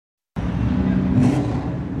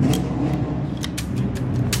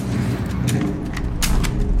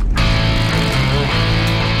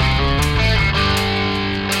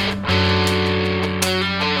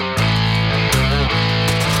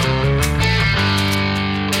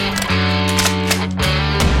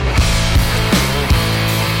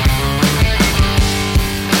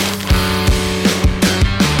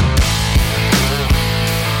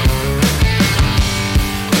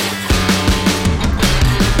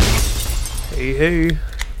Hey.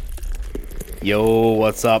 Yo,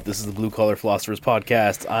 what's up? This is the Blue Collar Philosophers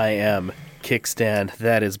Podcast. I am Kickstand.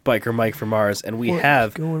 That is Biker Mike from Mars, and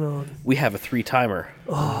What's going on? We have a 3-timer.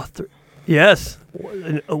 Oh, yes,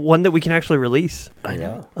 one that we can actually release. I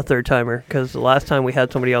know. A 3rd-timer, because the last time we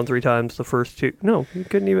had somebody on 3 times, the first 2. No, he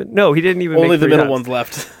couldn't even. No, he didn't even. Only make the 3 middle times. one's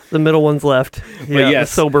left. The middle one's left. Yeah, yes.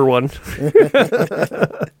 the sober one.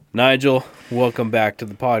 Nigel, welcome back to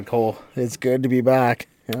the pod, Cole. It's good to be back.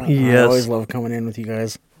 Yeah, Yes. I always love coming in with you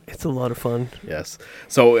guys. It's a lot of fun. Yes.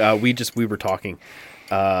 So we were talking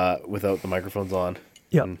without the microphones on.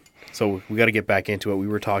 Yeah. So we got to get back into it. We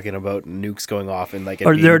were talking about nukes going off and like,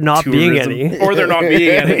 Or there not being any. Or there not being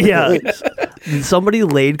any. Yeah. Somebody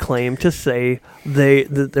laid claim to say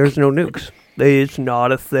that there's no nukes. It's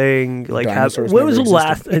not a thing. Like, Dinosaurs when was the never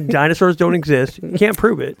last? Dinosaurs don't exist. You can't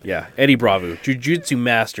prove it. Yeah. Eddie Bravo, jiu-jitsu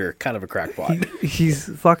master, kind of a crackpot. He's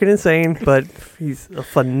fucking insane, but he's a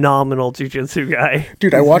phenomenal jiu-jitsu guy.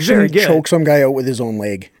 Dude, I He's watched very him good. choke some guy out with his own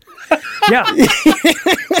leg. Yeah.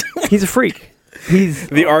 He's a freak. He's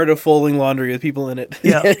The art of folding laundry with people in it.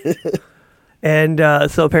 yeah. And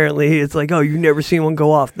so apparently it's like, oh, you've never seen one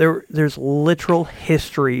go off. There's literal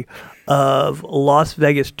history of Las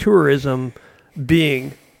Vegas tourism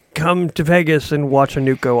being come to Vegas and watch a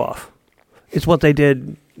nuke go off. It's what they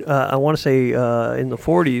did, I want to say, in the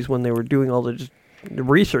 40s when they were doing all the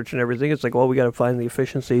research and everything. It's like, well, we got to find the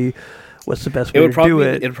efficiency. What's the best way to do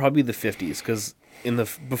it? It'd probably be the 50s because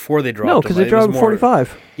before they dropped No, because they dropped in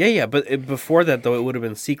 45. Yeah, but before that though, it would have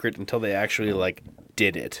been secret until they actually like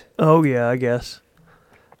did it. Oh yeah, I guess.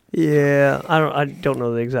 Yeah, I don't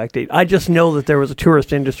know the exact date. I just know that there was a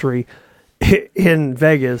tourist industry in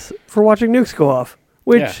Vegas for watching nukes go off.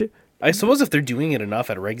 Which I suppose if they're doing it enough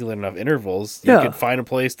at regular enough intervals, you could find a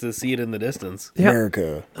place to see it in the distance. Yeah.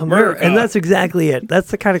 America. And that's exactly it.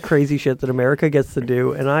 That's the kind of crazy shit that America gets to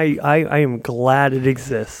do, and I am glad it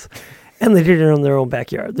exists. And they did it on their own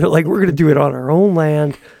backyard. They're like, we're going to do it on our own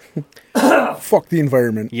land. Fuck the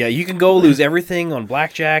environment. Yeah, you can go lose everything on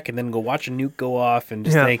blackjack and then go watch a nuke go off and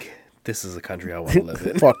just think, this is a country I want to live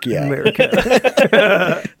in. Fuck yeah.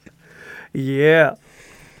 America. Yeah.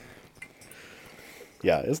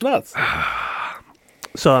 Yeah, it's nuts.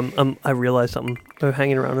 So I realized something. I'm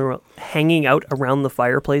hanging out around the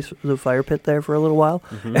fireplace, the fire pit there for a little while,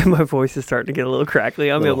 and my voice is starting to get a little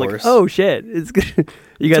crackly. I'm like, oh shit, it's good.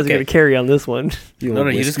 You guys are gonna carry on this one. No,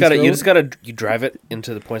 you just gotta drive it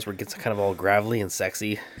into the points where it gets kind of all gravelly and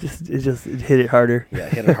sexy. Just hit it harder. Yeah,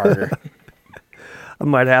 hit it harder. I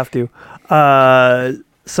might have to.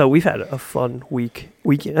 So we've had a fun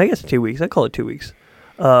weekend. I guess 2 weeks. I call it 2 weeks.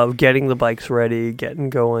 Of getting the bikes ready,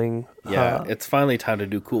 getting going. Yeah, it's finally time to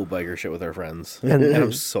do cool biker shit with our friends, and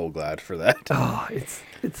I'm so glad for that. Oh,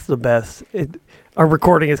 it's the best. Our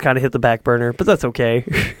recording has kind of hit the back burner, but that's okay.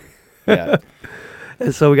 Yeah.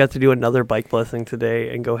 And so we got to do another bike blessing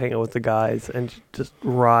today and go hang out with the guys and just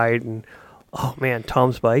ride. And oh man,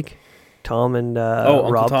 Tom's bike, Tom and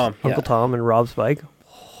Uncle Tom and Rob's bike.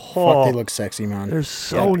 Fuck, they look sexy, man. They're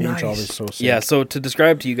so nice. Paint job is so sick. Yeah, so to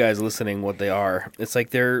describe to you guys listening what they are, it's like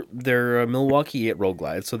they're Milwaukee road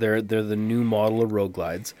glides, so they're the new model of road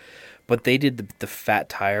glides, but they did the fat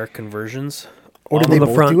tire conversions. Oh, did they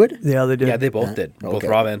both do it? Yeah, they did. Yeah, they both did. Both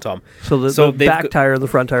Rob and Tom. So the back tire and the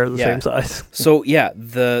front tire are the same size. So yeah,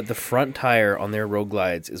 the front tire on their road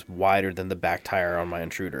glides is wider than the back tire on my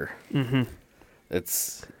Intruder. Mm-hmm.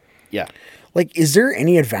 It's Like, is there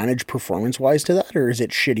any advantage performance-wise to that, or is it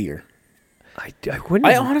shittier? I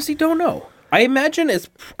honestly don't know. I imagine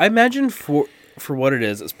for what it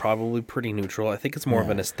is, it's probably pretty neutral. I think it's more of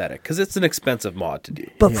an aesthetic because it's an expensive mod to do.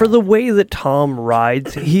 But for the way that Tom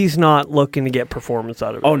rides, he's not looking to get performance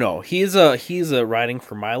out of it. Oh no, he's a riding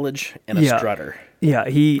for mileage and a strutter. Yeah,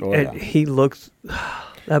 he looks.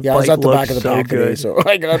 That I was at the back of the so back good. today, so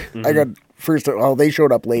I got first. Well, they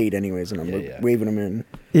showed up late anyways, and I'm waving them in.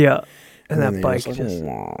 Yeah. And that then bike like, just...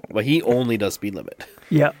 But he only does speed limit.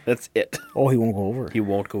 Yeah. That's it. Oh, he won't go over. He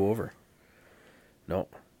won't go over. No.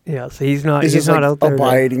 Yeah, so he's not Is this not like out there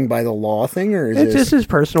abiding by the law thing, or is it's this... just his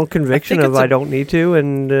personal conviction of I don't need to,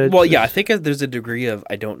 and... I think there's a degree of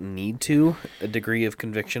I don't need to, a degree of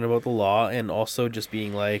conviction about the law, and also just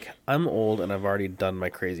being like, I'm old and I've already done my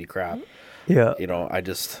crazy crap. Yeah. You know,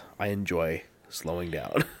 I enjoy slowing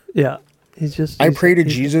down. Yeah. I pray to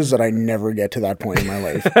Jesus that I never get to that point in my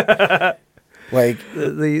life. Like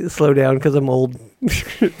the slow down because I'm old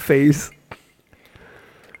phase.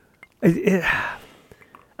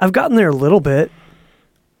 I've gotten there a little bit.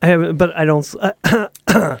 I haven't, but I don't.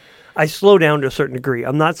 I I slow down to a certain degree.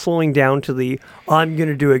 I'm not slowing down to I'm going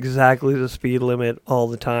to do exactly the speed limit all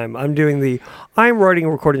the time. I'm doing I'm riding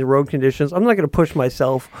and recording the road conditions. I'm not going to push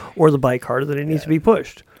myself or the bike harder than it needs to be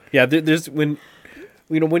pushed. Yeah, there's when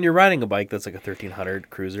you're riding a bike that's like a 1300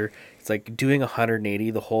 cruiser, it's like doing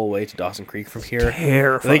 180 the whole way to Dawson Creek from here.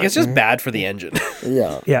 Terrifying. Like, it's just bad for the engine.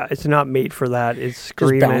 Yeah. Yeah, it's not made for that. It's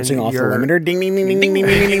screaming. Just bouncing off the limiter. Ding, ding, ding, ding, ding, ding,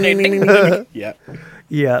 ding, ding, ding, ding. Yeah.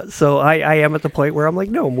 Yeah, so I am at the point where I'm like,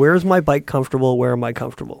 no, where's my bike comfortable? Where am I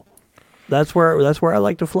comfortable? That's where I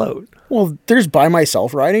like to float. Well, there's by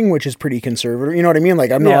myself riding, which is pretty conservative. You know what I mean?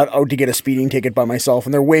 Like, I'm not out to get a speeding ticket by myself,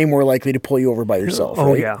 and they're way more likely to pull you over by yourself.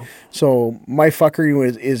 Oh, right? yeah. So my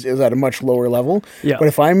fuckery is at a much lower level. Yeah. But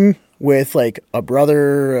if I'm with like a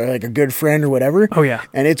brother, like a good friend or whatever, Oh, yeah.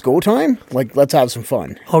 and it's go time, like, let's have some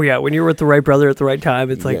fun. Oh, yeah, when you're with the right brother at the right time,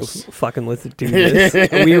 it's like, Yes. fucking let's do this.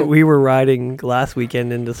 we were riding last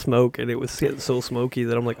weekend into smoke, and it was getting so smoky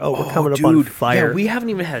that I'm like, oh, we're coming up on fire. Yeah, we haven't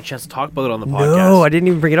even had a chance to talk about it on the podcast. No, I didn't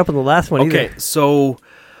even bring it up in the last one Okay, either. so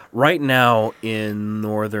right now in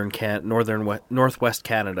northwest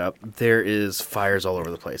Canada, there is fires all over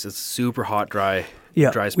the place. It's super hot, dry Yeah,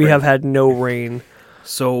 spring. we have had no rain.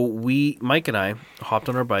 So Mike and I hopped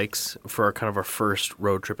on our bikes for our first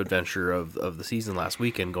road trip adventure of the season last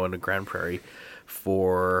weekend, going to Grand Prairie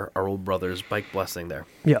for our old brother's bike blessing there.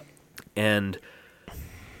 Yeah. And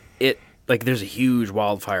there's a huge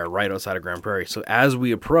wildfire right outside of Grand Prairie. So as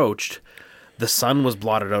we approached, the sun was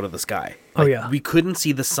blotted out of the sky. Oh, yeah. We couldn't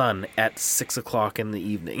see the sun at 6:00 in the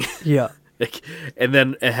evening. Yeah. And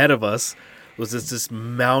then ahead of us was this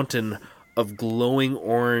mountain of glowing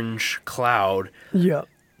orange cloud. Yeah.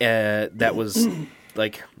 That was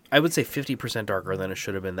like, I would say 50% darker than it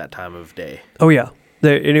should have been that time of day. Oh, yeah.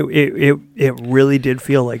 It really did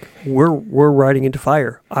feel like we're riding into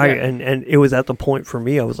fire. And it was at the point for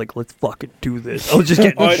me. I was like, let's fucking do this. I was just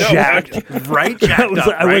getting jacked. Right, jacked up,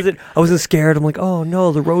 right? I wasn't scared. I'm like, oh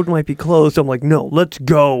no, the road might be closed. I'm like, no, let's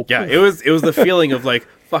go. Yeah, it was the feeling of like,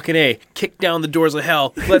 fucking A, kick down the doors of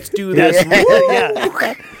hell. Let's do this.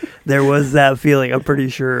 Yeah. There was that feeling. I'm pretty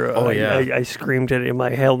sure. Oh, yeah. I screamed it in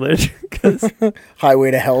my helmet. 'Cause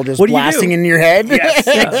Highway to hell just What do you blasting do? in your head. Yes,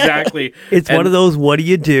 exactly. it's one of those. What do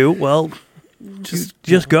you do? Well,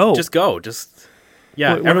 just go. Just go.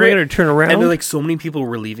 Yeah. What am I going to turn around? And like so many people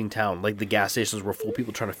were leaving town. Like the gas stations were full.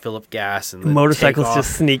 People trying to fill up gas and then Motorcycles take off.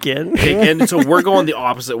 just sneak in. And so we're going the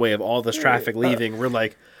opposite way of all this traffic leaving. We're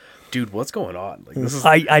like, dude, what's going on? Like this is.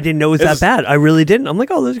 I didn't know it was that bad. I really didn't. I'm like,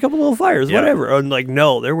 oh, there's a couple little fires, Yeah. whatever. And like,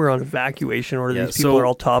 no, they were on evacuation order. Yeah, These people so- are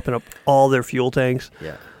all topping up all their fuel tanks.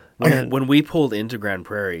 Yeah. And- When we pulled into Grand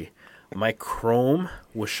Prairie, my chrome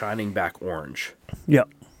was shining back orange. Yeah.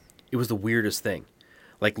 It was the weirdest thing.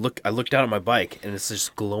 Like, I looked down at my bike and it's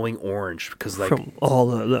just glowing orange because like From all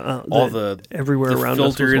the everywhere the around filter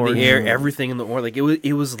us was in orange. the air, everything in the orange. Like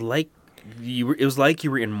it was like you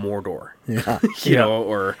were in Mordor. Yeah. you know,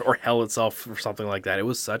 or hell itself or something like that. It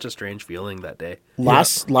was such a strange feeling that day.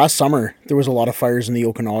 Last summer, there was a lot of fires in the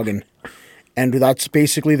Okanagan. And that's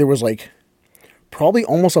basically, there was like probably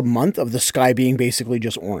almost a month of the sky being basically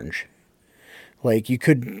just orange. Like you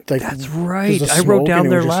could, like, That's right. there's a I wrote smoke down and it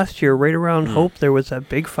there was just- last year, right around Hope. There was that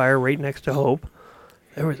big fire right next to Hope.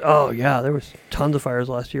 There was there was tons of fires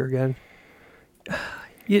last year again.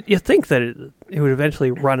 You think that it would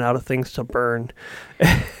eventually run out of things to burn.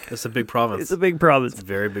 It's a big province. It's a big province. It's a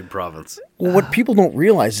very big province. Well, what people don't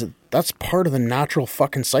realize is that's part of the natural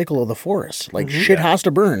fucking cycle of the forest. Like shit has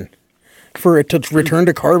to burn for it to return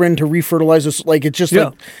to carbon to refertilize this. Like it's just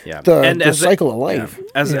like Yeah. the And as cycle of life.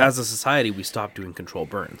 As a society, we stopped doing controlled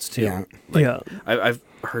burns too. Yeah. Like, I've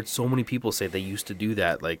heard so many people say they used to do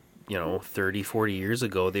that. Like, 30, 40 years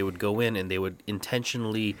ago, they would go in and they would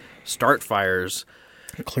intentionally start fires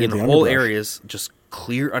Clear in the whole underbrush. areas, just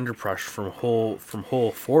clear underbrush from whole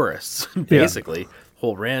forests, basically.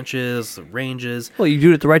 Whole ranches, ranges. Well, you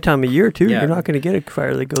do it at the right time of year too. Yeah. You're not going to get a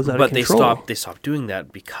fire that goes out But of control. they stopped doing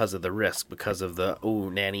that because of the risk, because of the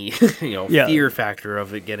nanny, Yeah. fear factor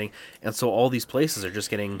of it getting. And so all these places are just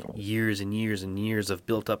getting years and years and years of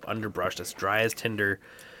built up underbrush that's dry as tinder.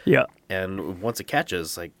 Yeah. And once it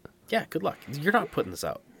catches, like, yeah, good luck. You're not putting this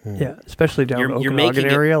out. Yeah, especially down the You're Okanagan making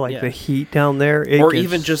it- area, like yeah. the heat down there. It Or gets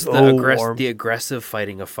even just so warm. the aggressive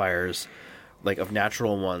fighting of fires, like of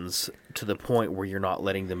natural ones, to the point where you're not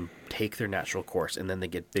letting them take their natural course, and then they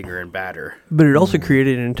get bigger and badder. But it also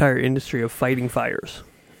created an entire industry of fighting fires.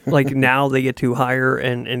 Like now they get to hire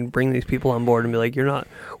and bring these people on board and be like,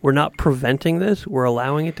 we're not preventing this. We're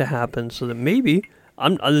allowing it to happen so that maybe,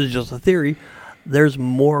 this is just a theory, there's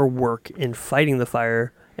more work in fighting the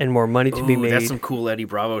fire and more money to be made. That's some cool Eddie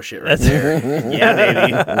Bravo shit right there. Yeah,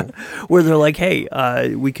 baby. Where they're like,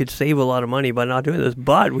 hey, we could save a lot of money by not doing this,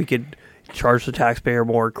 but we could charge the taxpayer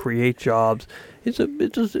more, create jobs. It's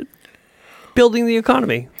just building the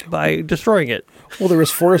economy by destroying it. Well, there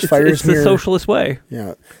was forest fires It's the socialist way.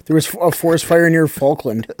 Yeah, there was a forest fire near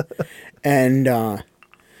Falkland, and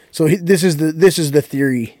so this is the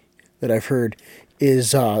theory that I've heard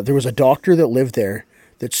is there was a doctor that lived there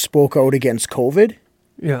that spoke out against COVID.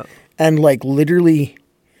 Yeah, and like literally,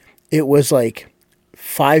 it was like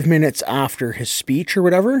 5 minutes after his speech or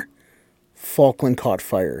whatever, Falkland caught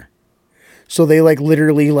fire. So they like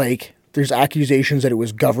literally like there's accusations that it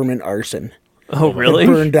was government arson. Oh, really?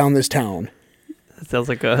 That burned down this town.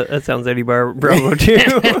 That sounds Eddie Bravo too.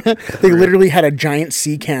 They literally had a giant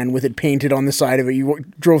sea can with it painted on the side of it. You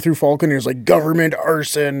drove through Falkland, and there's like government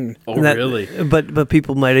arson. Oh, really? But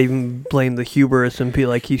people might even blame the hubris and be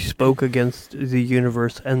like, he spoke against the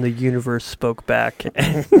universe, and the universe spoke back.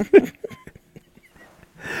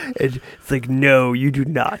 It's like, no, you do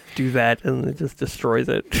not do that, and it just destroys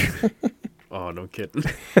it. Oh, no kidding.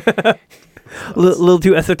 Little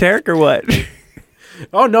too esoteric, or what?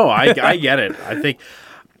 Oh, no, I get it. I think...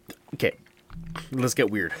 Okay, let's get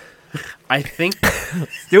weird. I think...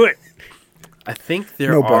 Let's do it. I think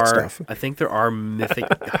there No butt are... stuff. I think there are mythic...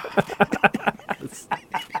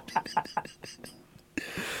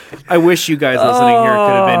 I wish you guys listening here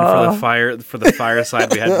could have been for the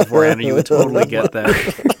fireside we had beforehand, and you would totally get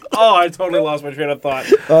that. Oh, I totally lost my train of thought.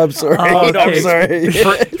 Oh, I'm sorry. Oh, okay. I'm sorry.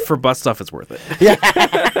 For butt stuff, it's worth it.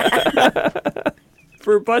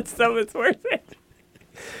 For butt stuff, it's worth it.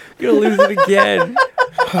 You're gonna lose it again.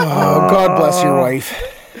 Oh, God bless your wife.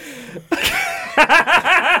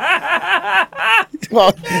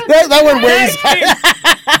 Well, that one weighs.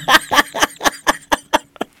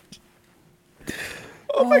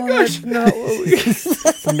 Oh my gosh!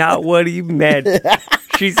 Not what he meant.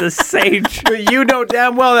 She's a sage. But you know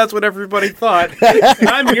damn well that's what everybody thought.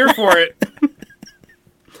 I'm here for it.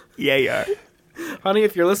 Yeah, you are. Honey,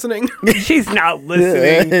 if you're listening. She's not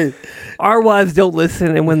listening. Our wives don't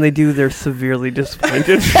listen, and when they do, they're severely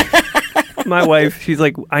disappointed. My wife, she's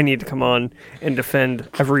like, I need to come on and defend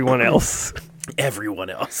everyone else. Everyone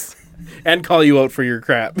else. And call you out for your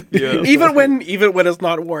crap. Yeah. even when it's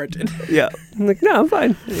not warranted. Yeah. I'm like, no, I'm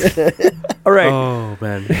fine. All right. Oh,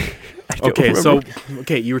 man.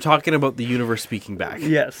 Okay, you were talking about the universe speaking back.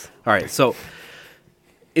 Yes. All right, so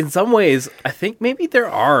in some ways, I think maybe there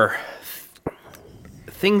are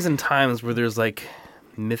things and times where there's like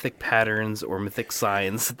mythic patterns or mythic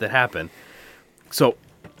signs that happen. So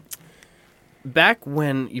back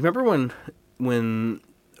when, you remember when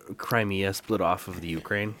Crimea split off of the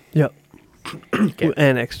Ukraine? Yep. Okay.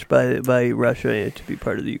 Annexed by Russia to be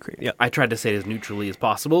part of the Ukraine. Yeah. I tried to say it as neutrally as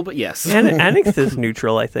possible, but yes. Annexed is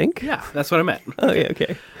neutral, I think. Yeah, that's what I meant. Oh, yeah,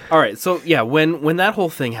 okay. All right, so yeah, when that whole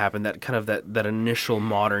thing happened, that kind of that initial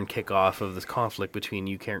modern kickoff of this conflict between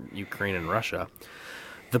Ukraine and Russia,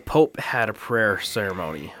 the Pope had a prayer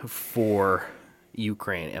ceremony for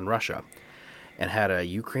Ukraine and Russia, and had a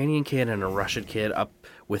Ukrainian kid and a Russian kid up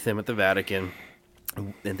with him at the Vatican.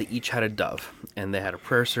 And they each had a dove, and they had a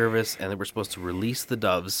prayer service, and they were supposed to release the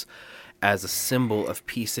doves as a symbol of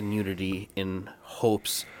peace and unity in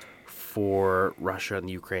hopes for Russia and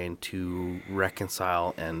Ukraine to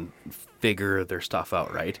reconcile and figure their stuff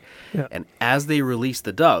out, right? Yeah. And as they released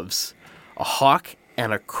the doves, a hawk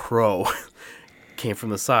and a crow came from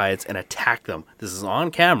the sides and attacked them. This is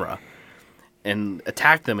on camera, and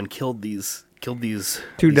attacked them and killed these doves.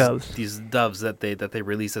 These doves that they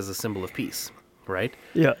released as a symbol of peace. Right?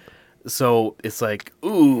 Yeah. So it's like,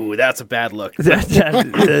 ooh, that's a bad look. But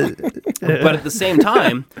at the same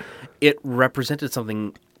time, it represented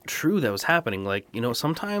something true that was happening. Like, you know,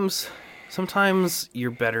 sometimes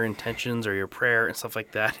your better intentions or your prayer and stuff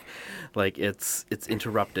like that, like it's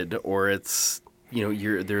interrupted, or it's, you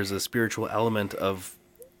know, there's a spiritual element of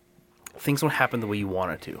things don't happen the way you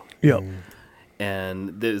want it to. Yep.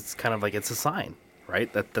 And it's kind of like, it's a sign,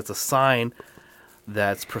 right? That's a sign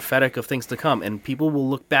that's prophetic of things to come, and people will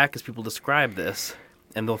look back as people describe this,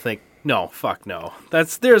 and they'll think, "No, fuck no,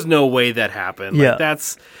 there's no way that happened." Yeah, like,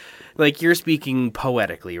 that's like you're speaking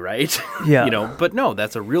poetically, right? Yeah, you know, but no,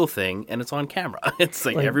 that's a real thing, and it's on camera. It's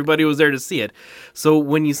like everybody was there to see it. So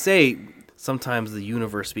when you say sometimes the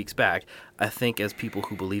universe speaks back, I think as people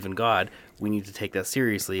who believe in God, we need to take that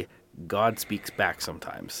seriously. God speaks back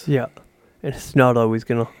sometimes. Yeah. And it's not always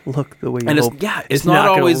going to look the way you hope. It's not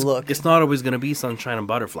always going to be sunshine and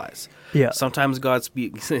butterflies. Yeah. Sometimes God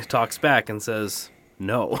talks back and says,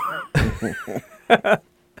 no. I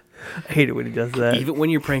hate it when he does that. Even when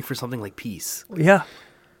you're praying for something like peace. Yeah.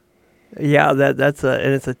 Yeah, and it's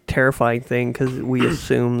a terrifying thing because we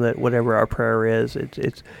assume that whatever our prayer is,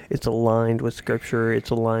 it's aligned with Scripture, it's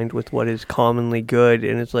aligned with what is commonly good,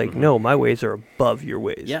 and it's like, no, my ways are above your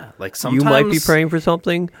ways. Yeah, like sometimes you might be praying for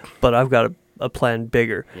something, but I've got a plan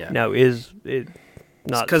bigger. Yeah. Now, is it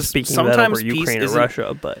not 'cause speaking that sometimes over peace Ukraine or isn't-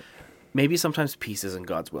 Russia, but maybe sometimes peace isn't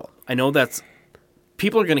God's will. I know that's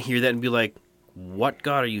people are going to hear that and be like, "What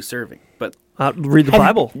God are you serving?" But read the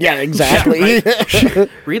Bible. Yeah, exactly.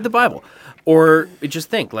 read the Bible, or just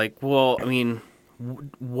think like, well, I mean,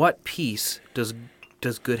 what peace does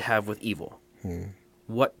good have with evil?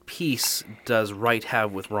 What peace does right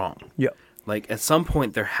have with wrong? Yeah, Like at some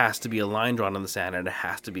point, there has to be a line drawn in the sand, and it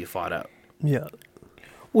has to be fought out. yeah,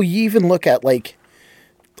 Well, you even look at like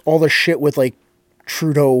all the shit with like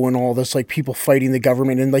Trudeau and all this, like people fighting the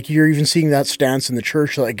government, and like you're even seeing that stance in the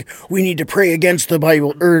church, like we need to pray against the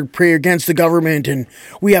Bible or pray against the government, and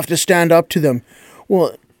we have to stand up to them.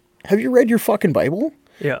 Well, have you read your fucking Bible?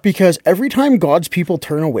 yeah. Because every time God's people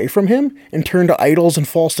turn away from him and turn to idols and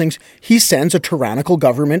false things, he sends a tyrannical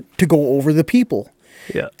government to go over the people.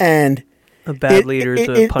 Yeah. And A bad leader is a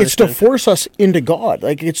punishment. it's to force us into God.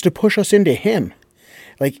 Like, it's to push us into him.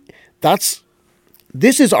 Like,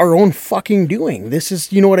 this is our own fucking doing. This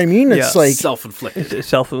is, you know what I mean? It's Yeah. like, Self-inflicted.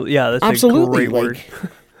 It's yeah, that's absolutely. a great word.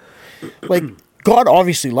 Like, God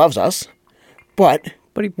obviously loves us, but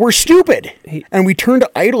But we're stupid. And we turn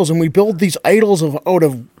to idols and we build these idols out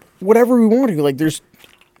of whatever we want to. Like, there's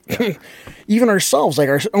even ourselves, like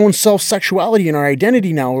our own self-sexuality and our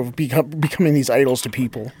identity now are becoming these idols to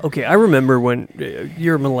people. Okay, I remember when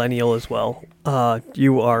you're a millennial as well.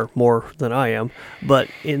 You are more than I am, but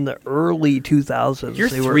in the early 2000s, You're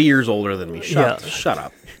 3 years older than me. Shut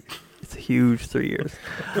up. It's a huge 3 years.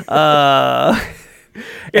 It's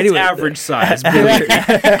Anyway, average size. Believe me.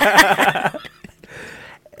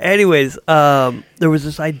 Anyways, there was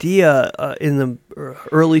this idea in the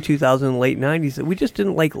early 2000s, late 90s that we just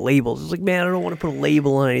didn't like labels. It's like, man, I don't want to put a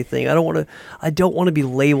label on anything. I don't want to be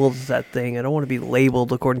labeled as that thing. I don't want to be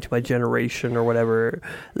labeled according to my generation or whatever.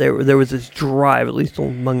 There was this drive, at least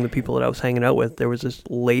among the people that I was hanging out with, there was this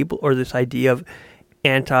label or this idea of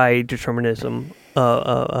anti-determinism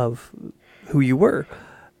of who you were,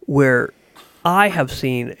 where I have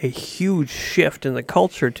seen a huge shift in the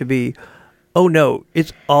culture to be, oh no,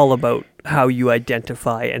 it's all about how you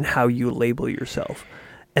identify and how you label yourself.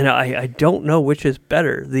 And I don't know which is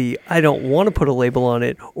better, the I don't want to put a label on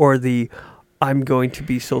it, or the I'm going to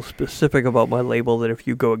be so specific about my label that if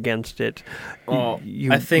you go against it,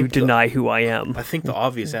 you deny who I am. I think the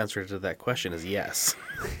obvious answer to that question is yes.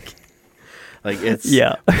 Like it's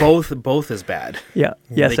both is bad. Yeah.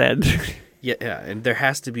 Yes, and Yeah, and there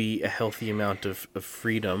has to be a healthy amount of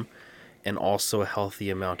freedom and also a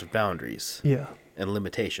healthy amount of boundaries and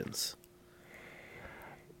limitations.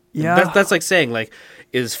 Yeah. That's like saying, like,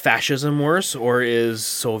 is fascism worse or is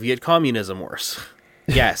Soviet communism worse?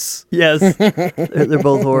 Yes. Yes. They're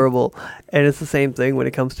both horrible. And it's the same thing when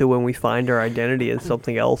it comes to when we find our identity in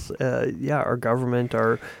something else. Our government,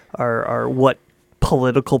 our what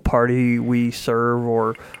political party we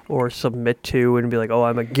serve or submit to, and be like, oh,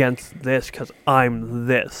 I'm against this because I'm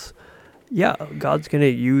this. Yeah, God's going to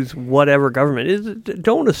use whatever government is.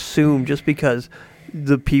 Don't assume just because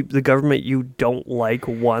the government you don't like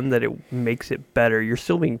won that it makes it better. You're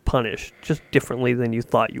still being punished, just differently than you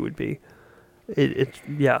thought you would be. It's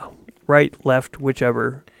right, left,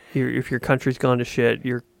 whichever. If your country's gone to shit,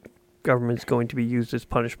 your government's going to be used as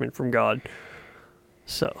punishment from God.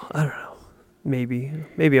 So I don't know. Maybe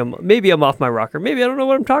I'm off my rocker. Maybe I don't know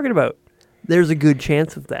what I'm talking about. There's a good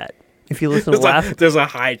chance of that. If you listen to the last, there's a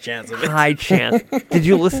high chance of it. High chance. Did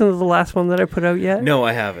you listen to the last one that I put out yet? No,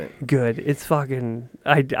 I haven't. Good. It's fucking.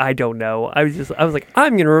 I don't know. I was like,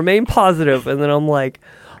 I'm gonna remain positive, and then I'm like,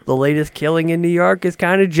 the latest killing in New York is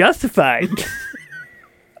kind of justified.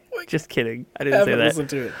 Just kidding. I didn't say that. Listen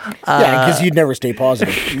to it. Yeah, because you'd never stay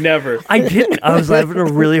positive. Never. I didn't. I was having a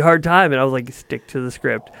really hard time, and I was like, stick to the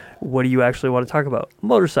script. What do you actually want to talk about?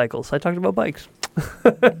 Motorcycles. I talked about bikes.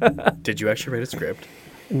 Did you actually write a script?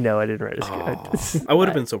 No, I didn't write a script. I would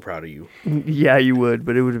have been so proud of you. Yeah, you would,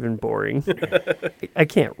 but it would have been boring. I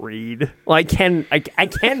can't read. Well, I can.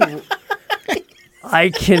 I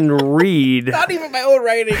can read. Not even my own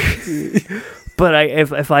writing. But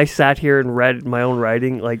if I sat here and read my own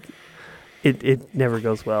writing, like it never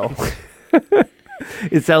goes well.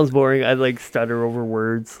 It sounds boring. I like stutter over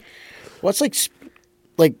words. Well, it's like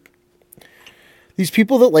these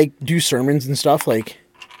people that like do sermons and stuff. Like,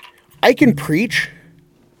 I can preach,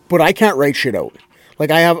 but I can't write shit out. Like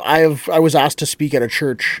I was asked to speak at a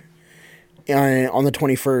church on the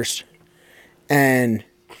 21st, and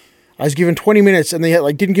I was given 20 minutes and they had,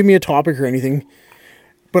 like, didn't give me a topic or anything.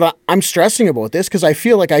 But I'm stressing about this because I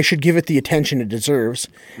feel like I should give it the attention it deserves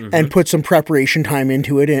and put some preparation time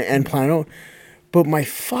into it and plan out. But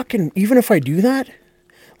even if I do that,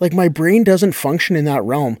 like, my brain doesn't function in that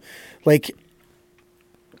realm. Like,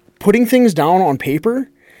 putting things down on paper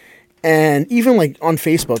and even, like, on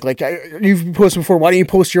Facebook, like, you've posted before, why don't you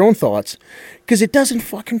post your own thoughts? Because it doesn't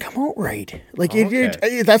fucking come out right. Like,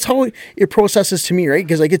 that's how it processes to me, right?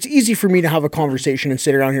 Because, like, it's easy for me to have a conversation and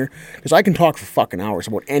sit around here because I can talk for fucking hours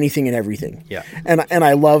about anything and everything. Yeah. And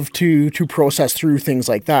I love to process through things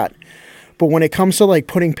like that. But when it comes to, like,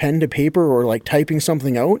 putting pen to paper or, like, typing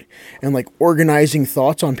something out and, like, organizing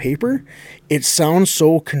thoughts on paper, it sounds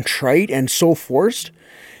so contrite and so forced.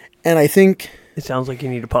 And I think... It sounds like you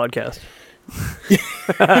need a podcast.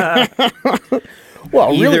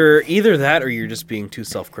 Well, either that or you're just being too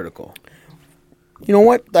self-critical. You know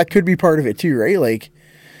what? That could be part of it too, right? Like,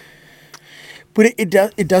 but it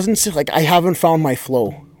doesn't, like, I haven't found my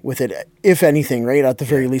flow with it, if anything, right? At the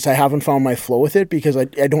very least, I haven't found my flow with it because I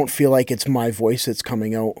don't feel like it's my voice that's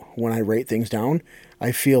coming out when I write things down.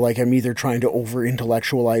 I feel like I'm either trying to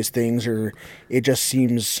over-intellectualize things or it just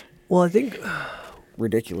seems... Well, I think...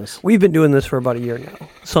 ridiculous. We've been doing this for about a year now.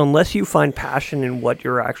 So unless you find passion in what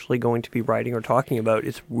you're actually going to be writing or talking about,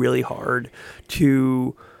 it's really hard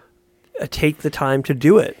to take the time to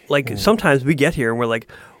do it. Like, sometimes we get here and we're like,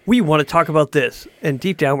 we want to talk about this. And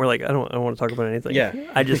deep down we're like, I don't want to talk about anything. Yeah.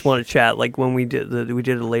 I just want to chat. Like when we did the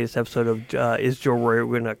latest episode of Is Joe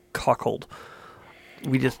Rogan a Cuckold?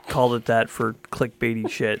 We just called it that for clickbaity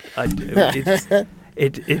shit.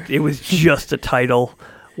 It was just a title.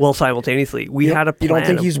 Well, simultaneously, we had a plan. You don't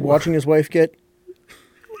think he's watching his wife get?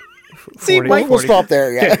 See, Mike, we'll stop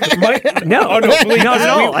there. Yeah. Mike, no, not at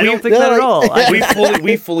all. I don't think that at all.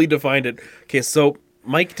 We fully defined it. Okay, so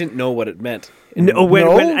Mike didn't know what it meant. No,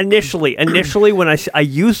 when initially when I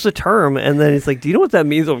used the term, and then he's like, "Do you know what that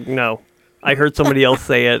means?" Oh, no, I heard somebody else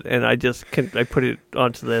say it, and I put it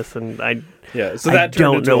onto this, and so that turned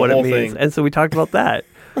don't into know a what it whole means, thing. and so we talked about that.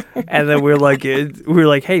 And then we were like,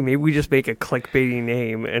 hey, maybe we just make a clickbaity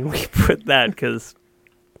name, and we put that because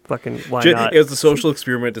fucking why not? It was a social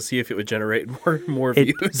experiment to see if it would generate more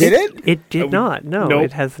views. Did it? It did not. No, Nope.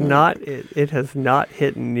 it has not. It has not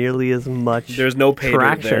hit nearly as much. There's no pay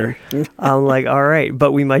traction. there. I'm like, all right,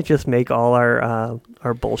 but we might just make all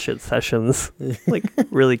our bullshit sessions like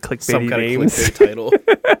really clickbaity Some kind names. of clickbait title.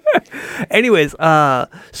 Anyways,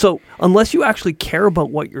 so unless you actually care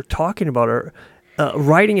about what you're talking about, or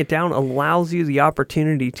writing it down allows you the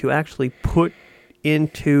opportunity to actually put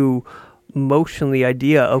into motion the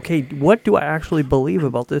idea, okay, what do I actually believe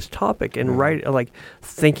about this topic, and write, like,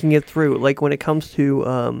 thinking it through. Like when it comes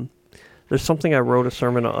to, there's something I wrote a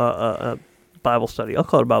sermon, a Bible study. I'll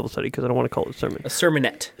call it a Bible study because I don't want to call it a sermon. A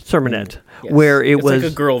sermonette. Yes. Where it was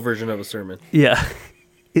like a girl version of a sermon. Yeah,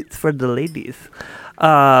 it's for the ladies.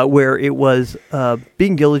 Where it was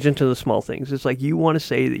being diligent in the small things. It's like, you want to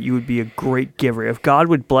say that you would be a great giver. If God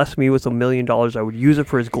would bless me with $1 million, I would use it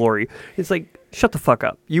for his glory. It's like, shut the fuck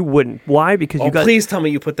up. You wouldn't. Why? Because you got... Please tell me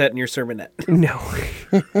you put that in your sermonette. No.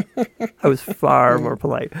 I was far more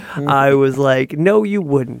polite. I was like, no, you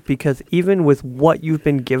wouldn't. Because even with what you've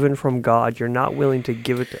been given from God, you're not willing to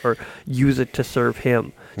give it or use it to serve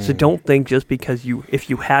him. So don't think just because if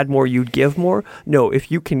you had more, you'd give more. No, if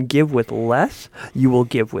you can give with less, you will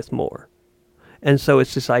give with more. And so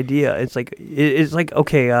it's this idea. It's like,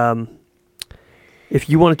 okay, if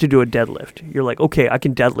you wanted to do a deadlift, you're like, okay, I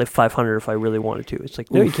can deadlift 500 if I really wanted to. It's like,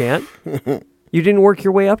 no, you can't. You didn't work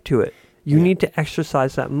your way up to it. You need to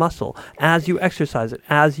exercise that muscle. As you exercise it,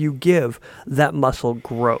 as you give, that muscle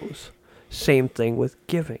grows. Same thing with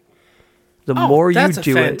giving. The more you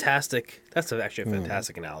do fantastic. That's actually a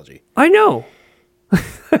fantastic analogy. I know.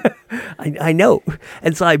 I know.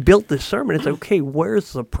 And so I built this sermon. It's like, okay,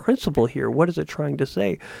 where's the principle here? What is it trying to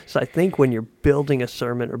say? So I think when you're building a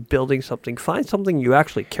sermon or building something, find something you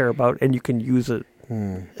actually care about and you can use it.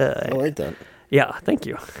 I like that. Yeah, thank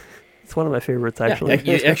you. It's one of my favorites, actually.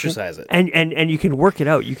 Yeah, you exercise it. And you can work it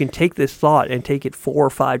out. You can take this thought and take it 4 or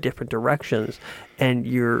 5 different directions, and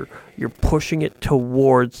you're pushing it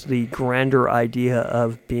towards the grander idea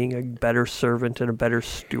of being a better servant and a better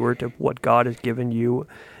steward of what God has given you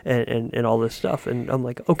and all this stuff. And I'm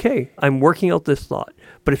like, okay, I'm working out this thought.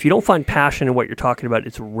 But if you don't find passion in what you're talking about,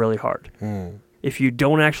 it's really hard. If you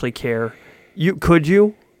don't actually care, could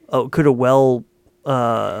a well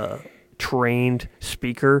trained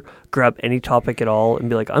speaker grab any topic at all and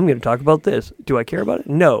be like, I'm going to talk about this. Do I care about it?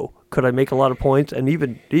 No. Could I make a lot of points and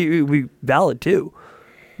even be valid too?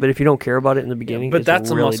 But if you don't care about it in the beginning, but it's that's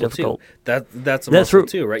really a muscle difficult. too. That's a That's muscle true.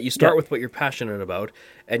 too, right? You start Yeah. with what you're passionate about,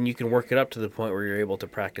 and you can work it up to the point where you're able to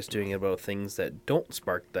practice doing it about things that don't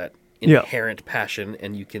spark that Yeah. inherent passion,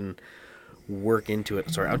 and you can work into it.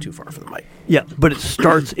 Sorry, I'm too far from the mic. Yeah, but it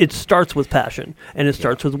starts with passion, and it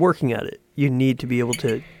starts with working at it. You need to be able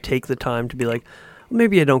to take the time to be like,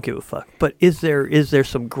 maybe I don't give a fuck, but is there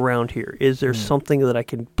some ground here? Is there something that I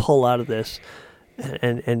can pull out of this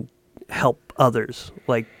and help others,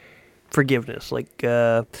 like forgiveness, like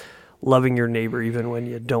loving your neighbor even when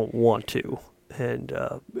you don't want to, and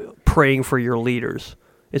praying for your leaders.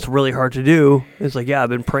 It's really hard to do. It's like, yeah, I've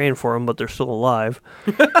been praying for them, but they're still alive.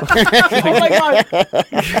 Oh my god!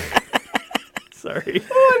 Sorry.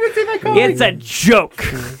 Oh, I didn't see that coming. It's a joke.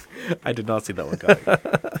 I did not see that one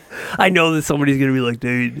coming. I know that somebody's gonna be like,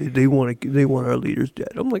 they want our leaders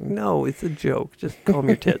dead. I'm like, no, it's a joke. Just calm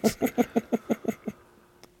your tits.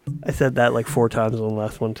 I said that like 4 times on the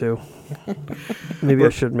last one too. Maybe I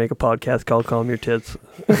should make a podcast called "Calm Your Tits."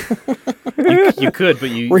 You could, but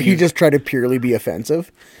you Where you just try to purely be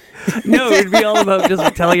offensive. No, it'd be all about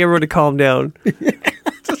just telling everyone to calm down.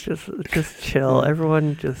 Just chill.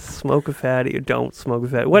 Everyone just smoke a fatty or don't smoke a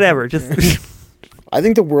fatty. Whatever. Just I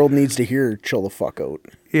think the world needs to hear "chill the fuck out."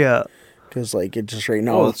 yeah. Because like it just right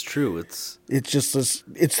now, Oh, it's true. It's just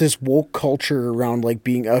this woke culture around like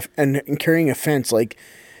being and carrying offense. Like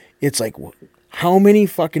it's like, how many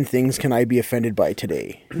fucking things can I be offended by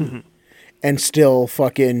today, and still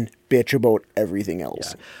fucking bitch about everything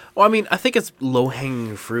else? Yeah. Well, I mean, I think it's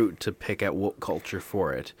low-hanging fruit to pick at woke culture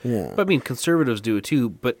for it. Yeah. But I mean, conservatives do it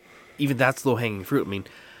too, but even that's low-hanging fruit. I mean,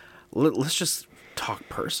 let's just talk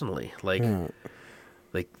personally. Like,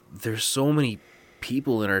 there's so many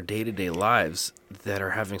people in our day-to-day lives that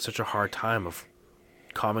are having such a hard time of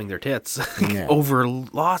calming their tits over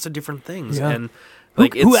lots of different things. Yeah. And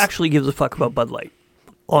like, Who actually gives a fuck about Bud Light?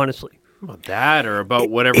 Honestly. about that or about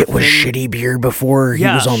whatever It was thing. shitty beer before he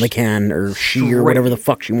Yeah. was on the can, or she, or Straight. whatever the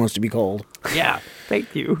fuck she wants to be called. Yeah,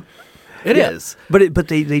 Thank you. it is. But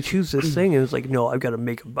they choose this thing and it's like, no, I gotta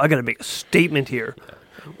make a statement here.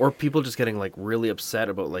 Or people just getting like really upset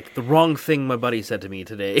about like the wrong thing my buddy said to me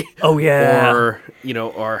today. Oh yeah. Or,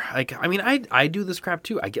 or like, I mean, I do this crap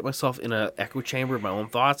too. I get myself in an echo chamber of my own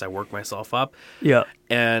thoughts. I work myself up. Yeah.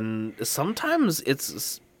 And sometimes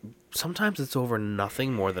it's over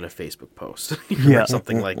nothing more than a Facebook post Yeah. or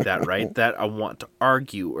something like that, right? That I want to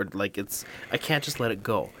argue, or like I can't just let it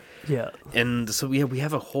go. Yeah. And so we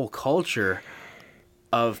have a whole culture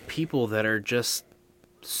of people that are just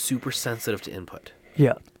super sensitive to input.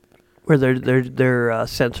 Yeah. Where their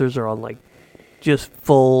sensors are on like just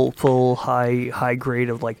full high grade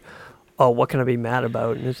of like, oh, what can I be mad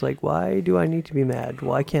about? And it's like, why do I need to be mad?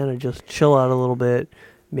 Why can't I just chill out a little bit,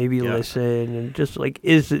 maybe listen, and just like,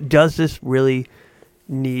 does this really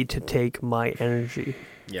need to take my energy?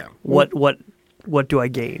 Yeah. What do I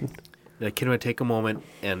gain? Like, can I take a moment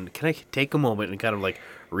and kind of like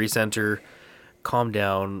recenter, calm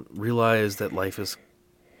down, realize that life is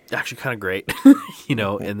actually kind of great,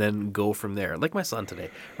 and then go from there. Like my son today,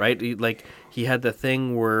 right? He had the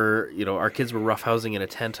thing where, our kids were roughhousing in a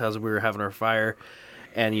tent as we were having our fire,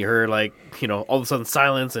 and you heard like, all of a sudden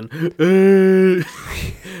silence and,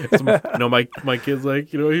 my kid's like,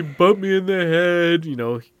 he bumped me in the head, he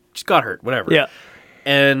just got hurt, whatever. Yeah.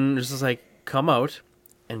 And it's just like, come out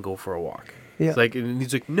and go for a walk. Yeah. It's like, and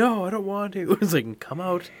he's like, no, I don't want to. It's like, come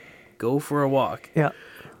out, go for a walk. Yeah.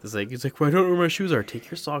 He's like, well, I don't know where my shoes are. Take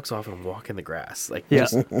your socks off and walk in the grass. Like, Yeah.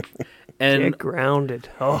 and Get grounded.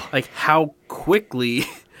 Oh. like how quickly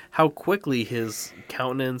his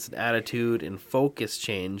countenance and attitude and focus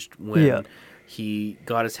changed when he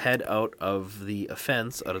got his head out of the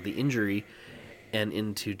offense, out of the injury, and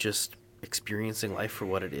into just experiencing life for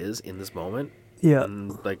what it is in this moment. Yeah.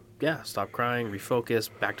 And stop crying, refocus,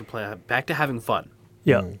 back to having fun.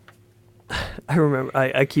 Yeah. I remember,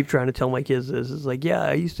 I keep trying to tell my kids this. It's like,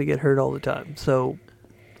 I used to get hurt all the time. So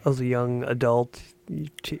I was a young adult,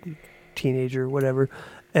 teenager, whatever.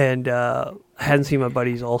 And I hadn't seen my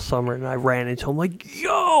buddies all summer. And I ran into them like,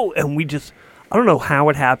 yo! And I don't know how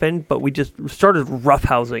it happened, but we just started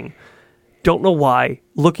roughhousing. Don't know why.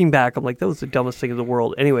 Looking back, I'm like, that was the dumbest thing in the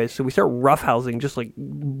world. Anyway, so we start roughhousing, just like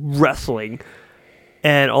wrestling.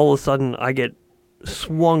 And all of a sudden, I get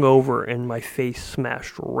swung over and my face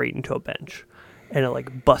smashed right into a bench. And it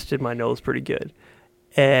like busted my nose pretty good.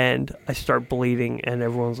 And I start bleeding and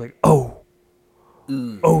everyone's like, oh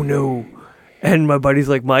no. And my buddy's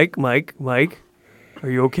like, Mike, are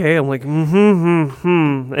you okay? I'm like,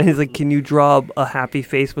 And he's like, can you draw a happy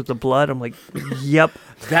face with the blood? I'm like, yep.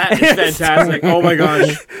 That is fantastic. Oh my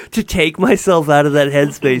gosh. To take myself out of that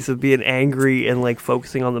headspace of being angry and like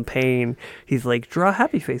focusing on the pain, he's like, draw a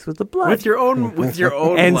happy face with the blood. With your own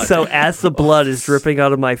And blood. so as the blood is dripping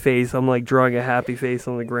out of my face, I'm like drawing a happy face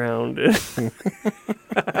on the ground.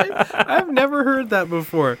 I've never heard that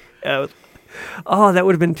before. That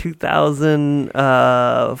would have been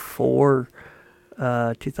 2004,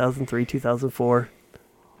 2003, 2004.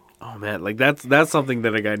 Oh man, like that's something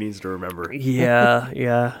that a guy needs to remember.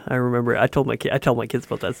 Yeah, I remember. I tell my kids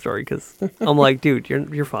about that story because I'm like, dude,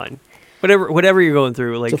 you're fine. Whatever you're going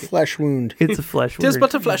through, like It's a flesh wound. it's a flesh wound. Just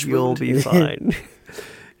but a flesh You'll wound. be fine.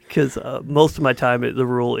 Because most of my time, the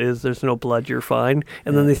rule is there's no blood, you're fine.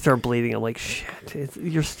 And then they start bleeding. I'm like, shit,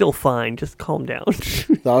 you're still fine. Just calm down.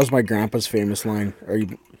 That was my grandpa's famous line. Are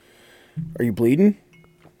you bleeding?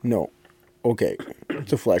 No. Okay.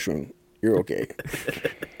 It's a flesh wound. You're okay.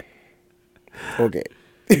 Okay.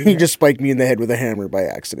 He just spiked me in the head with a hammer by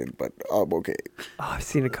accident, but I'm okay. Oh, I've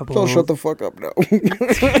seen a couple. So shut the fuck up now.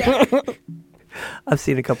 I've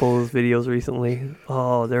seen a couple of those videos recently.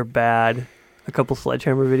 Oh, they're bad. A couple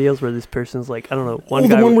sledgehammer videos where this person's like, I don't know,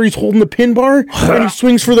 The one where he's holding the pin bar and he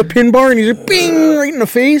swings for the pin bar and he's like, bing, right in the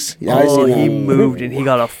face. Yeah, I see that. He moved and he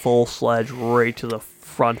got a full sledge right to the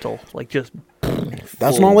frontal, like just.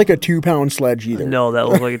 That's not like a 2-pound sledge either. No, that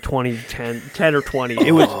looked like a 10 or 20.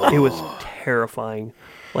 It was terrifying.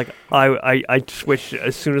 Like I switched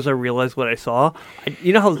as soon as I realized what I saw.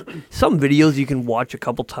 You know how some videos you can watch a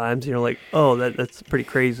couple times and you're like, oh, that's pretty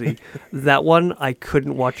crazy. That one I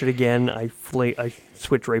couldn't watch it again. I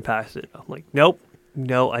switched right past it. I'm like, nope,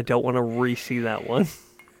 no, I don't want to re-see that one.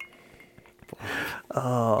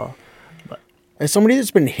 As somebody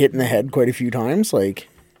that's been hit in the head quite a few times, like,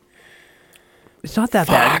 It's not that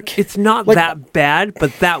bad. It's not Like- that bad,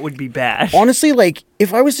 but that would be bad. honestly, like,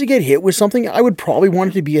 if I was to get hit with something, I would probably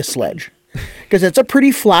want it to be a sledge. Because it's a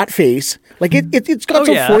pretty flat face. Like, it's got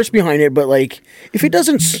some force behind it, but, like, if it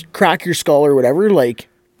doesn't crack your skull or whatever, like,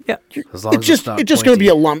 Yeah, As long it's as just not it's just going to be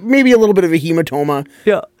pointy. a lump. Maybe a little bit of a hematoma.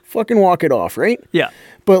 yeah, Fucking walk it off, right? yeah,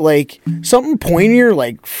 But, like, something pointier,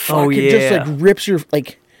 like, fuck, it just, yeah. like, rips your,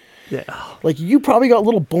 like... yeah. Like, you probably got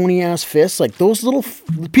little bony ass fists. Like, those little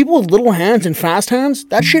people with little hands and fast hands,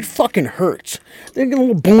 that shit fucking hurts. They got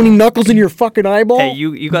little bony knuckles in your fucking eyeball. Hey,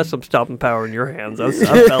 you got some stopping power in your hands. I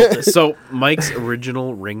felt it. So Mike's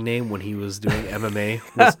original ring name when he was doing MMA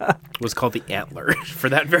was called the Antler for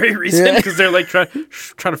that very reason, because they're like trying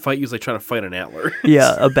to fight you. He's like trying to fight an antler.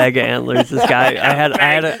 Yeah, a bag of antlers. This guy, I had a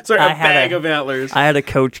bag of antlers. I had a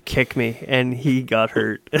coach kick me, and he got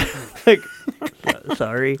hurt. Like,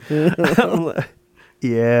 sorry.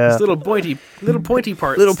 Yeah, Little pointy parts.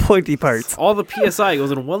 little pointy parts. All the PSI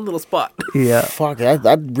goes in one little spot. Yeah, Fuck,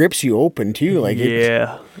 that rips you open, too. Like,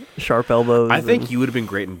 yeah. Sharp elbows. I think and- you would have been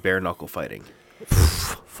great in bare knuckle fighting.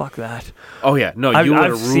 fuck that. Oh yeah, no, I've you would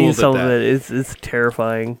have seen ruled some at of that. it. It's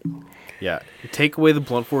terrifying. Yeah, take away the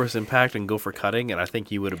blunt force impact and go for cutting, and I think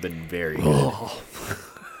you would have been very good.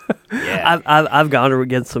 Yeah, I've gone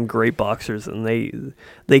against some great boxers, and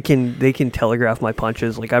they can telegraph my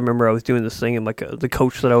punches. Like, I remember I was doing this thing, and like the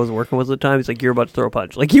coach that I was working with at the time, he's like, "You're about to throw a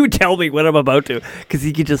punch." Like, he would tell me when I'm about to, because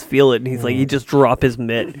he could just feel it, and he's like, he just drop his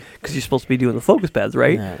mitt because you're supposed to be doing the focus pads,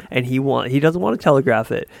 right? Yeah. And he doesn't want to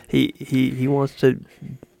telegraph it. He wants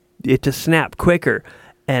it to snap quicker.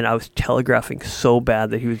 And I was telegraphing so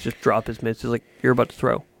bad that he would just drop his mitts. He's like, "You're about to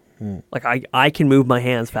throw." Like, I can move my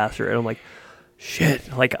hands faster, and I'm like,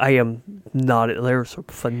 shit, like, I am not. There's some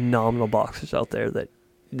phenomenal boxers out there that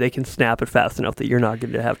they can snap it fast enough that you're not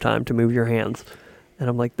going to have time to move your hands. And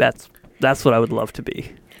I'm like, that's what I would love to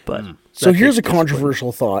be. But So that here's a takes discipline.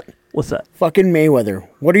 controversial thought. What's that? Fucking Mayweather.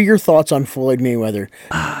 What are your thoughts on Floyd Mayweather?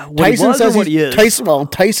 What he was or what he is?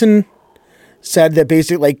 Tyson said that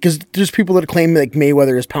basically, like, because there's people that claim, like,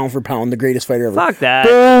 Mayweather is pound for pound the greatest fighter ever. Fuck that.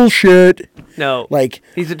 Bullshit. No, Like,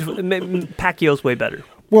 Pacquiao's way better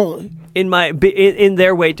well, in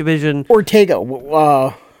their weight division. Ortega,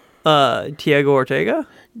 Tiago Ortega,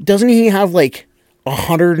 doesn't he have, like,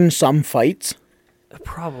 100 and some fights?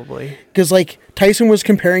 probably. Because, like, Tyson was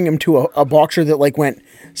comparing him to a boxer that, like, went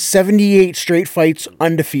 78 straight fights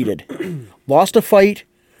undefeated. Lost a fight,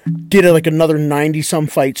 did like another 90-some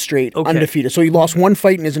fights straight undefeated. So he lost one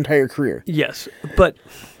fight in his entire career. Yes, but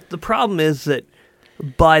the problem is that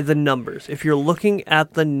by the numbers, if you're looking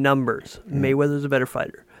at the numbers, Mayweather's a better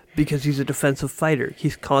fighter because he's a defensive fighter.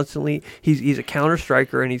 He's constantly he's a counter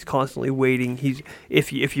striker, and he's constantly waiting.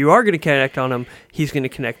 If you are going to connect on him, he's going to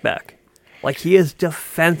connect back. Like, he is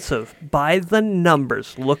defensive by the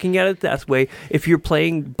numbers. Looking at it that way, if you're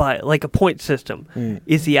playing by, like, a point system,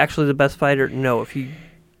 is he actually the best fighter? No.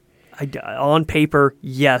 On paper,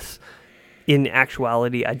 yes. In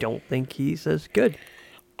actuality, I don't think he's as good.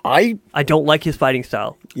 I don't like his fighting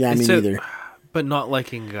style. Yeah, me neither. But not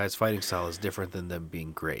liking a guy's fighting style is different than them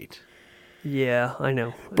being great. Yeah, I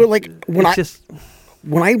know. But, like, when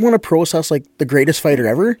I want to process, like, the greatest fighter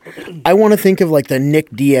ever, I want to think of, like, the Nick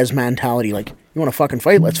Diaz mentality. Like, you want to fucking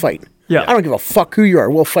fight? Let's fight. Yeah. I don't give a fuck who you are.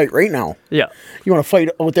 We'll fight right now. Yeah. You want to fight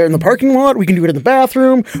out there in the parking lot? We can do it in the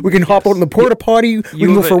bathroom. We can hop out in the porta potty. We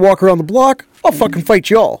can go for a walk around the block. I'll fucking fight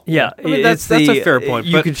y'all. Yeah. I mean, that's a fair point.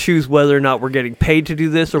 You can choose whether or not we're getting paid to do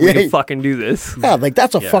this, or we can fucking do this. Yeah, like,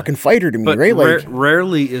 that's a fucking fighter to me, but right? Like,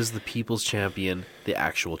 rarely is the people's champion the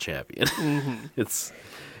actual champion. It's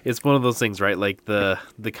one of those things, right? Like, the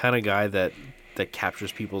kind of guy that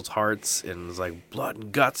captures people's hearts and is like blood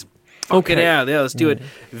and guts. Okay, yeah, let's do it.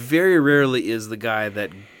 Very rarely is the guy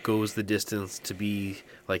that goes the distance to be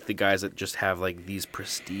like the guys that just have like these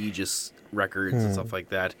prestigious records and stuff like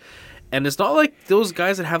that. And it's not like those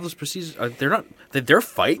guys that have those prestigious. They're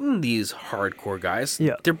fighting these hardcore guys.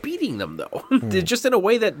 Yeah. They're beating them though. They're just in a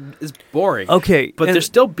way that is boring. Okay, but they're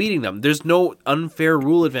still beating them. There's no unfair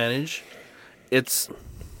rule advantage. It's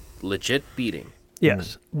legit beating.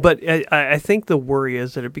 Yes, but I think the worry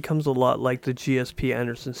is that it becomes a lot like the GSP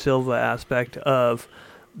Anderson Silva aspect of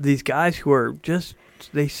these guys who are just,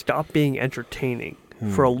 they stop being entertaining.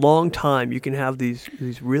 For a long time, you can have these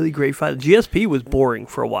really great fights. GSP was boring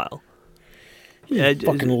for a while.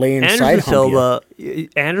 fucking laying side hump you.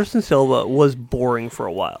 Anderson Silva was boring for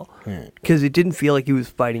a while because it didn't feel like he was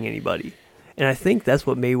fighting anybody. And I think that's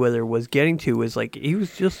what Mayweather was getting to, is like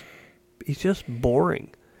he's just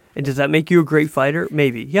boring. And does that make you a great fighter?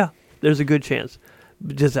 Maybe. Yeah, there's a good chance.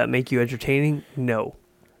 But does that make you entertaining? No.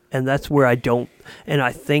 And that's where I don't. And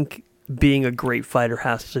I think being a great fighter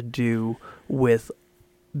has to do with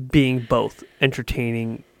being both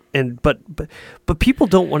entertaining and but people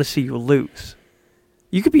don't want to see you lose.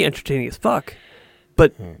 You could be entertaining as fuck,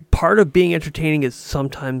 but part of being entertaining is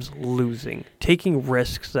sometimes losing, taking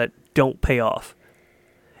risks that don't pay off.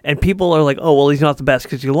 And people are like, oh, well, he's not the best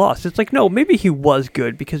because he lost. It's like, no, maybe he was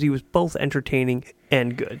good because he was both entertaining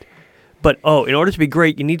and good. But, in order to be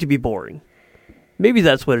great, you need to be boring. Maybe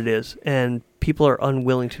that's what it is. And people are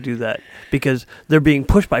unwilling to do that because they're being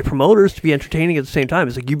pushed by promoters to be entertaining at the same time.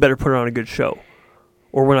 It's like, you better put on a good show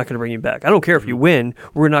or we're not going to bring you back. I don't care if you win.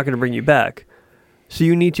 We're not going to bring you back. So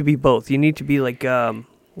you need to be both. You need to be like,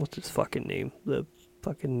 what's his fucking name? The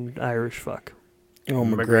fucking Irish fuck. Oh,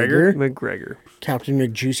 McGregor? McGregor. Captain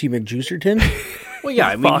McJuicy McJuicerton? Well, yeah,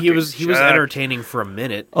 I mean, he was entertaining for a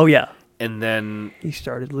minute. Oh, yeah. And then he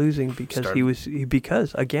started losing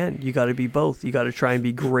because again, you got to be both. You got to try and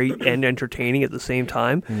be great and entertaining at the same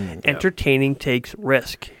time. Entertaining takes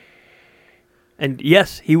risk. And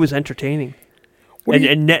yes, he was entertaining.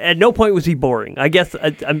 And at no point was he boring. I guess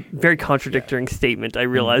I'm very contradictory statement. I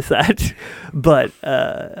realize that, but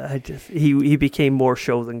he became more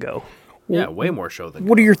show than go. Yeah, way more show than go.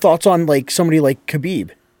 What are your thoughts on like somebody like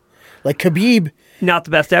Khabib? Like Khabib, not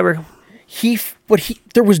the best ever.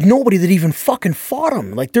 There was nobody that even fucking fought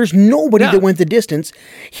him. Like, there's nobody that went the distance.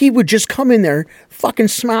 He would just come in there, fucking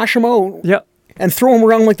smash them out, and throw them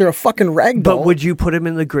around like they're a fucking rag doll. But would you put him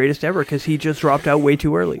in the greatest ever? Because he just dropped out way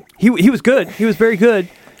too early. He was good. He was very good.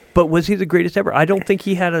 But was he the greatest ever? I don't think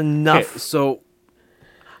he had enough. Okay, so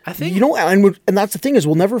I think and that's the thing, is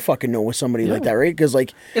we'll never fucking know with somebody like that, right? Because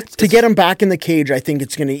like to get him back in the cage, I think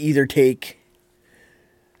it's going to either take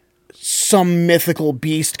some mythical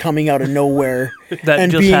beast coming out of nowhere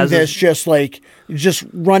and being just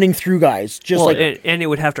running through guys, and it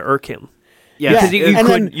would have to irk him. Yeah, because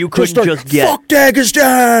you couldn't just get fuck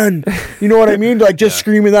Dagestan. You know what I mean? Like just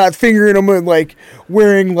screaming that, fingering him, and like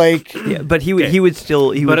wearing like. Yeah, but he would still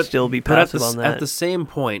be passive on that. At the same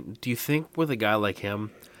point, do you think with a guy like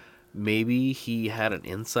him, maybe he had an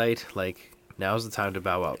insight like now's the time to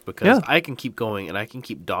bow out because I can keep going and I can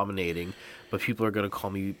keep dominating, but people are going to call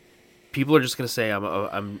me. People are just going to say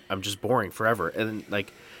I'm just boring forever. And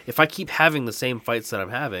like if I keep having the same fights that I'm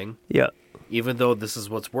having, even though this is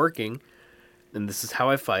what's working and this is how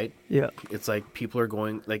I fight, it's like people are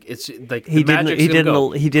going like it's like he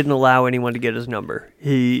didn't allow anyone to get his number.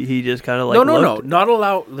 He just kind of like no, not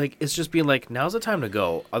allow, like it's just being like now's the time to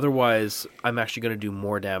go. Otherwise, I'm actually going to do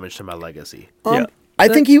more damage to my legacy. I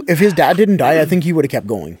think if his dad didn't die, I think he would have kept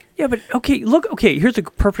going. Yeah, but here's a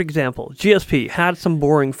perfect example. GSP had some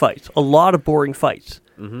boring fights, a lot of boring fights.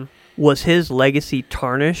 Mm-hmm. Was his legacy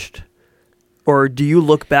tarnished? Or do you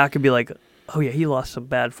look back and be like, oh yeah, he lost some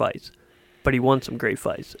bad fights? but he won some great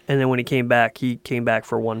fights. And then when he came back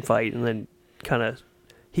for one fight, and then kind of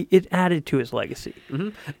it added to his legacy. Oh,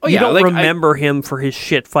 You yeah, don't like, remember him for his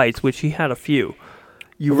shit fights, which he had a few.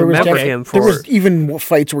 You There was remember definitely- him for There was even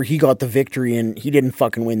fights where he got the victory and he didn't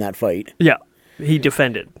fucking win that fight. yeah. He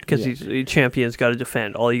defended because Yeah. he's champion's got to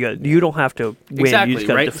defend. You don't have to win. exactly, You just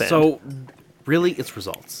got to right? defend. So, really, it's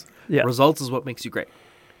results. Yeah. Results is what makes you great.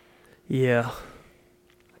 yeah.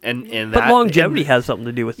 And But that, longevity has something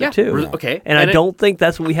to do with yeah, it too. okay. And I don't think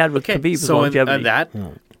that's what we had with Khabib. Was so longevity. and that,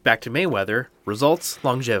 back to Mayweather, results,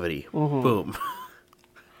 longevity. Boom.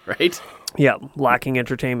 Right? Yeah, lacking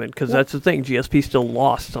entertainment because that's the thing. GSP still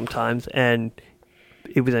lost sometimes, and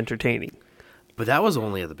it was entertaining. But that was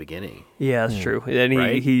only at the beginning. Yeah, that's true. And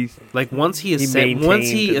Right? he Like once he maintained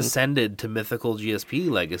and- ascended to mythical GSP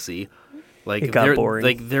legacy, like It got there, boring.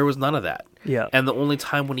 like there was none of that. Yeah. And the only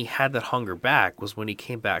time when he had that hunger back was when he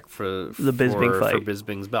came back for The Bisping fight. for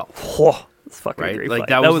Bisping's belt. oh, it's a fucking Right? great Like, fight.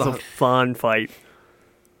 that That was was the- a fun fight.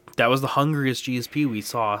 That was the hungriest GSP we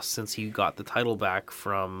saw since he got the title back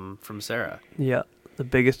from Sarah. Yeah, the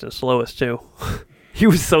biggest and slowest too. He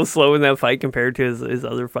was so slow in that fight compared to his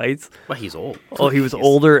other fights. Well, he's old. Oh, he was He's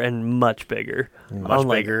older and much bigger. much I'm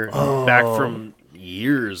like, bigger, back from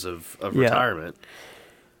years of Yeah. retirement.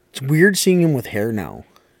 It's weird seeing him with hair now.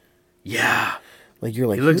 Yeah. Like you're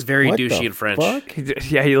like He looks very what douchey the and French. Fuck?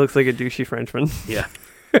 Yeah, he looks like a douchey Frenchman. Yeah.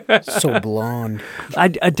 So blonde.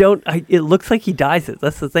 It looks like he dyes it.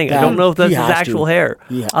 That's the thing. I Yeah, don't know if that's he his has actual to. hair.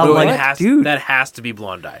 Yeah. I'm No, like, dude. that has to be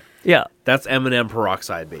blonde dye. Yeah. That's M&M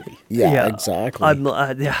peroxide, baby. Yeah, exactly. I'm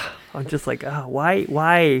just like,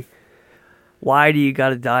 why do you got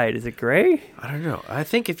to dye it? Is it gray? I don't know. I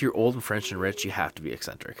think if you're old and French and rich, you have to be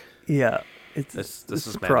eccentric. Yeah. This is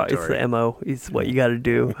it's mandatory. the MO. It's what you got to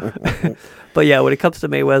do. But yeah, when it comes to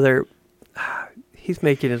Mayweather, he's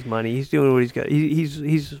making his money. He's doing what he's got.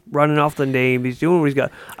 He's running off the name. He's doing what he's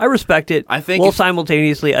got. I respect it. I think well, if-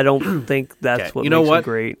 simultaneously, I don't think that's Okay, what you know makes him what?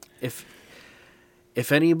 great.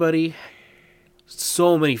 If anybody,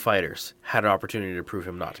 so many fighters had an opportunity to prove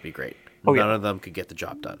him not to be great. Oh, yeah. None of them could get the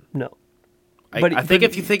job done. No. I But- think but-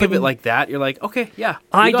 if you think but- of it like that, you're like, okay, yeah,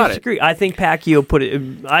 I you got disagree. I think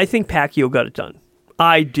Pacquiao I think Pacquiao got it done.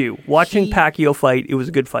 I do. Watching Pacquiao fight, it was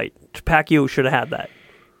a good fight. Pacquiao should have had that.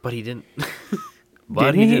 But he didn't.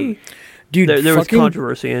 But Didn't he he? didn't. Dude, There was fucking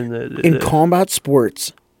controversy in in the combat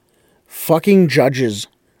sports, fucking judges,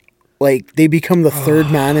 like they become the third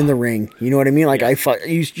man in the ring. You know what I mean? Like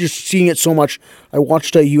you just seeing it so much. I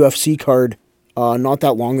watched a UFC card not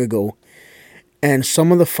that long ago, and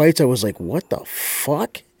some of the fights I was like, "What the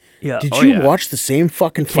fuck?" yeah. Did Oh, you yeah. watch the same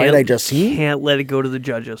fucking fight I just seen? Can't let it go to the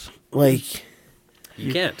judges. Like,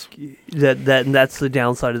 You can't. That's the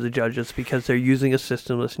downside of the judges because they're using a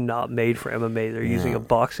system that's not made for MMA. They're using a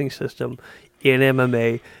boxing system in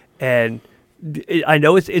MMA, and I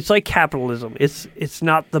know it's like capitalism. It's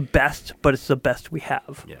not the best, but it's the best we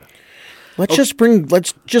have. Yeah. let's just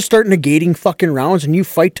start negating fucking rounds, and you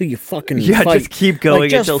fight till you fucking Yeah, fight. just keep going Like,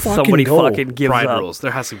 just until fucking somebody go. fucking gives Pride up. rules.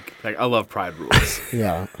 There has to. I love pride rules.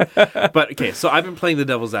 Yeah, But okay, so I've been playing the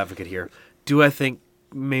devil's advocate here. Do I think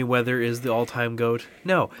Mayweather is the all-time GOAT?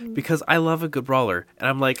 No, because I love a good brawler, and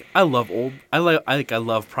I'm like, I love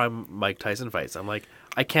prime Mike Tyson fights. I'm like,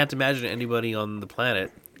 I can't imagine anybody on the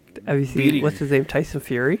planet. Have you seen beating- what's his name? Tyson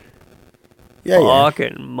Fury. yeah.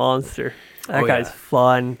 Fucking monster. That Oh, guy's yeah.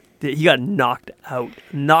 fun. He got knocked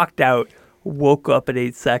out, woke up at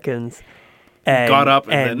 8 seconds, and Got up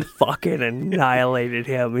and then- fucking annihilated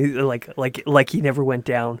him. He's like he never went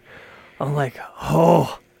down. I'm like,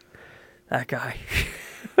 oh, that guy.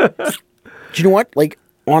 Do you know what? Like,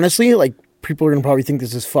 honestly, like, people are gonna probably think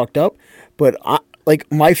this is fucked up, but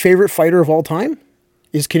my favorite fighter of all time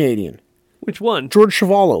is Canadian. Which one? George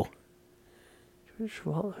Chuvalo. Who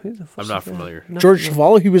the fuck I'm is not that? familiar. No, George no.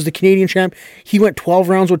 Chuvalo, he was the Canadian champ. He went 12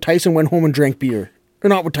 rounds with Tyson, went home and drank beer. Or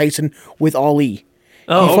not with Tyson, with Ali.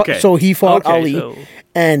 Oh, okay. So he fought Okay, Ali, so-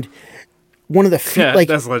 and one of the few, Yeah, like,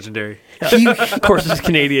 that's legendary. he, Of course, he's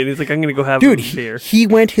Canadian. He's like, I'm gonna go have dude, a beer. he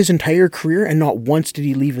went his entire career and not once did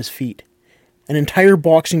he leave his feet. An entire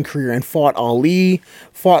boxing career and fought Ali,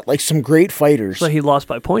 fought like some great fighters. So he lost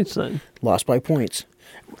by points then. Lost by points.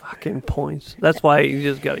 Fucking points. That's why you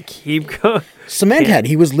just gotta keep going. Cement Head.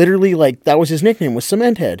 He was literally like, that was his nickname, was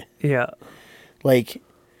Cement Head. Yeah. Like,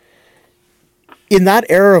 in that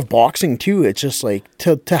era of boxing too, it's just like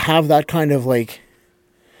to have that kind of like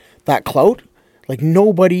that clout. Like,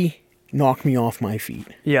 nobody knocked me off my feet.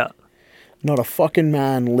 Yeah. Not a fucking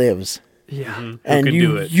man lives. Yeah. And can you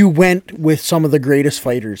do it? you went with some of the greatest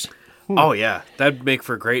fighters. Oh yeah, that'd make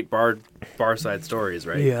for great bar side stories,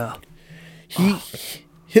 right? Yeah.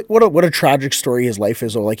 what a tragic story his life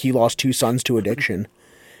is, though. Like, he lost 2 sons to addiction,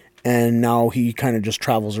 and now he kind of just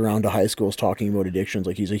travels around to high schools talking about addictions.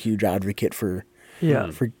 Like, he's a huge advocate for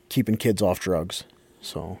keeping kids off drugs.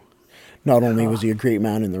 So, not only was he a great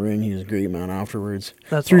man in the ring, he was a great man afterwards.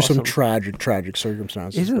 That's through awesome. some tragic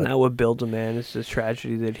circumstances. Isn't that what builds a man? It's the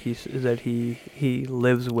tragedy that he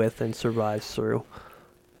lives with and survives through.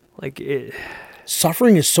 Like it.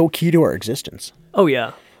 Suffering is so key to our existence. Oh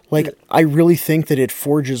yeah. Like, I really think that it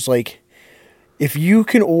forges, like, if you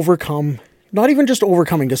can overcome, not even just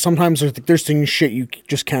overcoming, because sometimes there's things shit you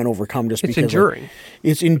just can't overcome just because. It's enduring. Like,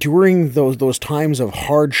 it's enduring those times of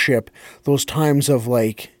hardship, those times of,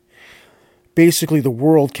 like, basically the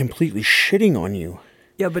world completely shitting on you.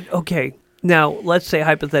 Yeah, but okay. Now, let's say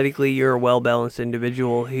hypothetically you're a well-balanced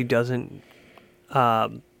individual. He doesn't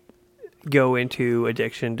go into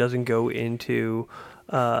addiction, doesn't go into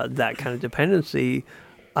that kind of dependency.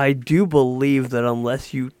 I do believe that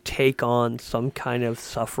unless you take on some kind of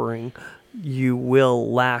suffering, you will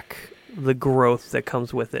lack the growth that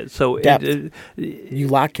comes with it. So you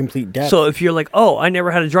lack complete depth. So if you're like, oh, I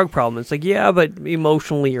never had a drug problem, it's like, yeah, but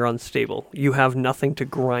emotionally you're unstable. You have nothing to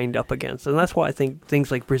grind up against. And that's why I think things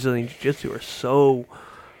like Brazilian Jiu-Jitsu are so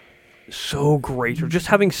great. Or just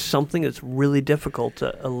having something that's really difficult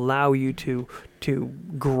to allow you to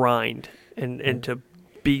grind and to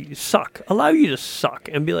allow you to suck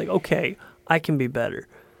and be like, okay, I can be better.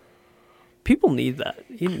 People need that.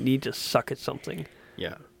 You need to suck at something.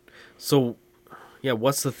 Yeah. So, yeah,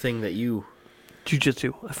 what's the thing that you...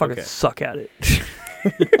 Jiu-Jitsu. I fucking suck at it.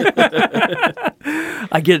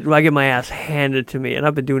 I get my ass handed to me, and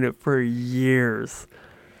I've been doing it for years.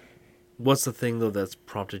 What's the thing, though, that's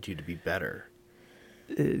prompted you to be better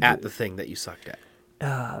at the thing that you sucked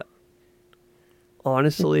at?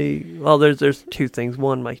 Honestly, well, there's 2 things.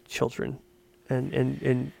 One, my children,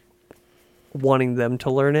 and wanting them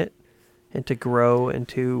to learn it and to grow and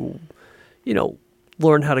to,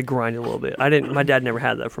 learn how to grind a little bit. My dad never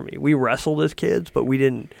had that for me. We wrestled as kids, but we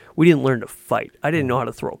didn't learn to fight. I didn't know how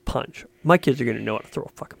to throw a punch. My kids are going to know how to throw a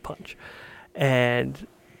fucking punch. And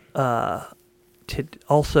to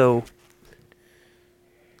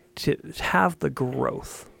have the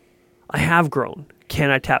growth. I have grown. Can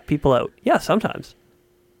I tap people out? Yeah, sometimes.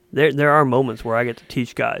 There are moments where I get to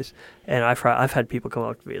teach guys, and I've had people come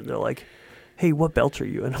up to me and they're like, "Hey, what belt are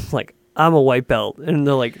you?" And I'm like, "I'm a white belt," and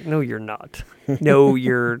they're like, "No, you're not. No,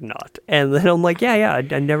 you're not." And then I'm like, "Yeah,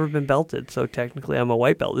 I've never been belted, so technically I'm a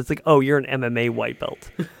white belt." It's like, "Oh, you're an MMA white belt.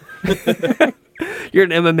 You're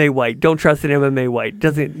an MMA white. Don't trust an MMA white.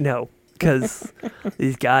 Doesn't know." Because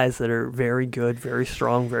these guys that are very good, very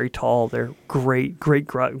strong, very tall, they're great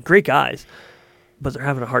guys, but they're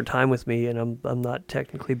having a hard time with me, and I'm not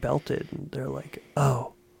technically belted. And they're like,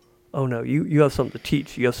 oh no, you have something to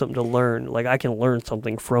teach. You have something to learn. Like, I can learn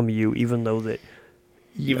something from you, even though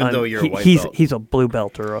you're a white belt. He's a blue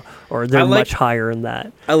belt or they're much higher in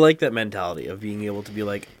that. I like that mentality of being able to be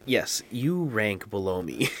like, yes, you rank below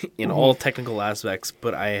me in all technical aspects,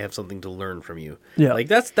 but I have something to learn from you. Yeah. Like,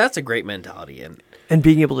 that's a great mentality. And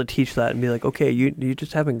being able to teach that and be like, okay, you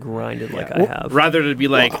just haven't grinded like I have. Rather than be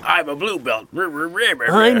like, I'm a blue belt.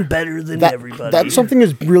 I'm better than everybody. That's something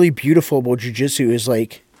that's really beautiful about jiu-jitsu is,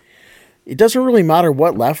 like, it doesn't really matter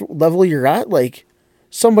what level you're at. Like,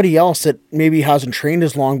 somebody else that maybe hasn't trained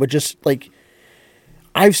as long, but just, like,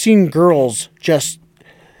 I've seen girls just,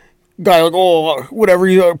 guy like, oh, whatever,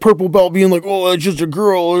 a purple belt being like, oh, it's just a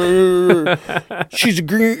girl. She's a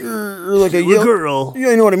green, or like a girl. Yeah,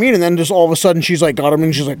 you know what I mean? And then just all of a sudden she's like, got him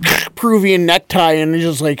and she's like, Peruvian necktie. And it's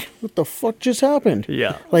just like, what the fuck just happened?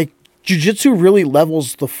 Yeah. Like, jiu-jitsu really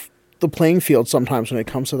levels the playing field sometimes when it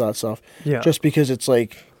comes to that stuff. Yeah. Just because it's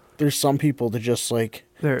like, there's some people that just like,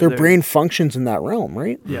 their brain functions in that realm,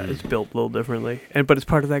 right? Yeah, it's built a little differently. But it's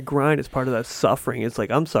part of that grind. It's part of that suffering. It's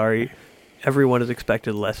like, I'm sorry, everyone has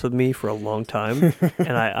expected less of me for a long time,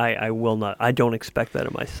 and I will not. I don't expect that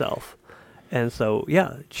of myself. And so,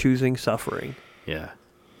 yeah, choosing suffering. Yeah.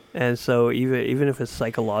 And so even if it's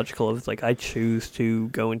psychological, if it's like I choose to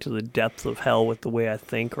go into the depths of hell with the way I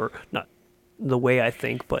think, or not the way I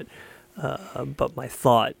think, but my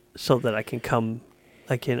thought, so that I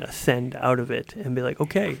can ascend out of it and be like,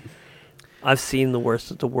 okay, I've seen the worst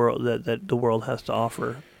that the world has to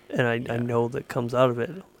offer, and I know that comes out of it.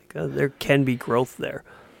 Like, there can be growth there.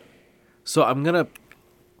 So I'm gonna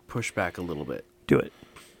push back a little bit. Do it.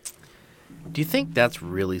 Do you think that's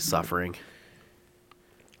really suffering?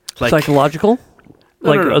 Like, psychological,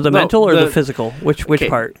 the mental or the physical? Which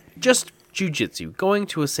part? Just jiu-jitsu, going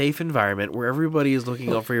to a safe environment where everybody is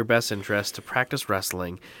looking out for your best interest to practice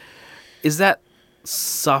wrestling. Is that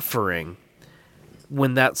suffering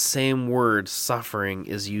when that same word suffering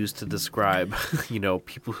is used to describe,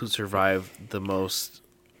 people who survive the most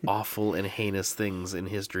awful and heinous things in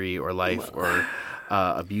history or life or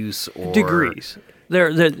abuse or degrees.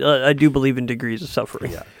 I do believe in degrees of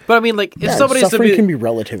suffering. Yeah. But I mean, like, if somebody's suffering can be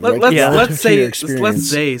relative. Right? Let's Relative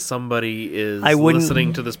say somebody is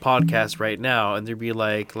listening to this podcast right now, and they'd be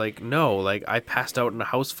like, no, like I passed out in a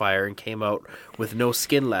house fire and came out with no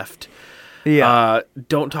skin left. Yeah.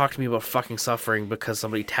 Don't talk to me about fucking suffering because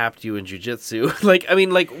somebody tapped you in jiu-jitsu. Like, I mean,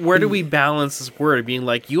 like, where do we balance this word? Being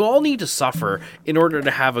like, you all need to suffer in order to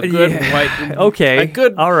have a good,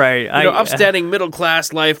 all right, upstanding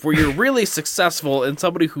middle-class life where you're really successful, and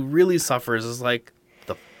somebody who really suffers is like,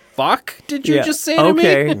 the fuck did you just say to me?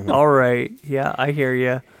 Okay, all right. Yeah, I hear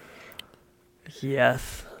you.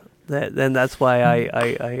 Yes. Then that's why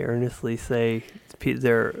I earnestly say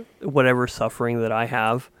whatever suffering that I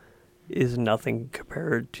have is nothing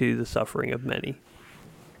compared to the suffering of many.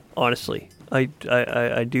 Honestly, I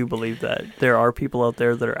do believe that there are people out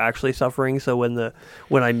there that are actually suffering. So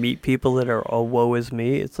when I meet people that are, oh, woe is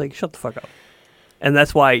me, it's like, shut the fuck up. And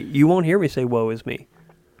that's why you won't hear me say woe is me.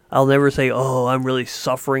 I'll never say, oh, I'm really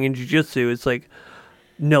suffering in jiu-jitsu. It's like,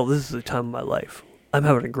 no, this is the time of my life. I'm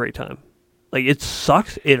having a great time. Like, it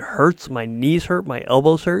sucks. It hurts. My knees hurt. My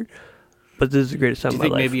elbows hurt. But this is the greatest time of my life.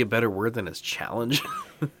 Do you think maybe a better word than is challenge?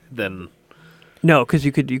 No, because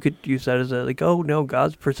you could use that as oh no,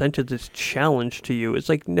 God's presented this challenge to you. It's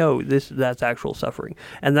like, no, that's actual suffering,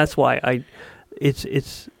 and that's why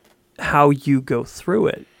it's how you go through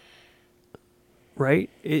it, right?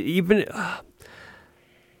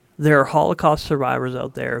 There are Holocaust survivors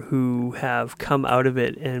out there who have come out of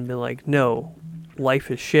it and been like, no,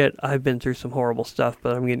 life is shit. I've been through some horrible stuff,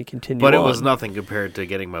 but I'm going to continue. But it was nothing compared to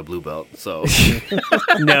getting my blue belt. So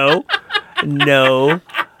no. I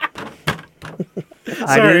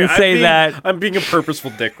didn't say that. I'm being a purposeful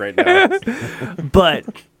dick right now. But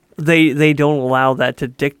they don't allow that to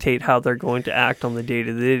dictate how they're going to act on the day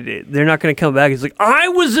to day. They're not going to come back. It's like, I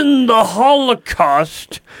was in the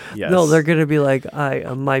Holocaust. Yes. No, they're going to be like,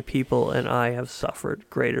 my people and I have suffered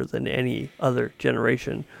greater than any other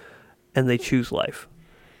generation, and they choose life.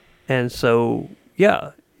 And so,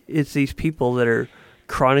 yeah, it's these people that are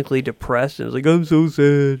chronically depressed, and it's like, I'm so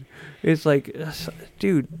sad. It's like,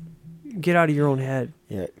 dude, get out of your own head.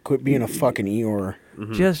 Yeah, quit being a fucking Eeyore.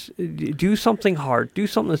 Mm-hmm. Just do something hard. Do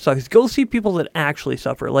something that sucks. Go see people that actually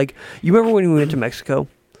suffer. Like, you remember when we went to Mexico?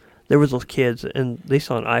 There was those kids, and they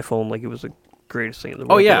saw an iPhone like it was the greatest thing in the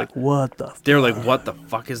world. Oh, yeah. They're like, what the fuck? They're like, what the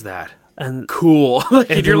fuck is that? And cool.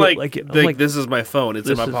 And you're like, like, this is my phone. It's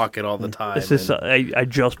in my pocket all the time. I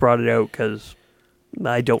just brought it out because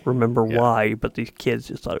I don't remember why, but these kids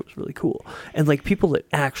just thought it was really cool. And like people that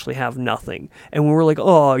actually have nothing. And when we're like,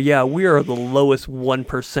 oh yeah, we are the lowest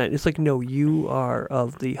 1%. It's like, no, you are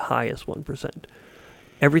of the highest 1%.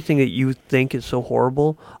 Everything that you think is so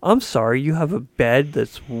horrible, I'm sorry, you have a bed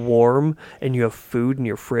that's warm and you have food in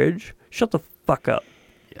your fridge. Shut the fuck up.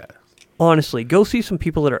 Yeah. Honestly, go see some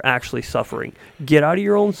people that are actually suffering. Get out of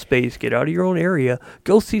your own space, get out of your own area,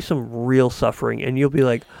 go see some real suffering, and you'll be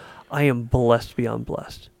like, I am blessed beyond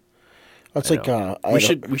blessed. That's like we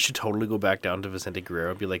should totally go back down to Vicente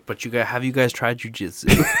Guerrero and be like, but have you guys tried jiu-jitsu?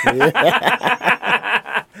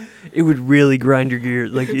 It would really grind your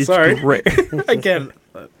gears. Like, it's great. Again.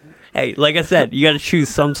 Hey, like I said, you got to choose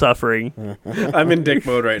some suffering. I'm in dick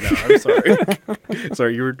mode right now. I'm sorry.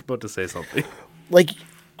 Sorry, you were about to say something. Like,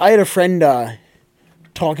 I had a friend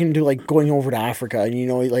talking to, like, going over to Africa, and, you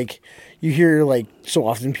know, like, you hear, like, so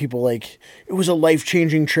often people, like, it was a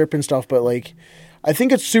life-changing trip and stuff, but, like, I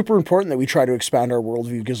think it's super important that we try to expand our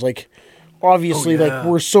worldview, because, like, obviously, like,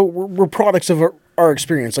 we're products of our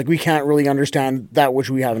experience. Like, we can't really understand that which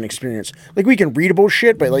we haven't experienced. Like, we can read about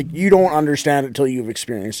shit, but, like, you don't understand it until you've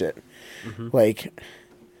experienced it. Mm-hmm.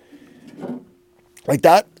 Like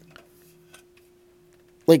that,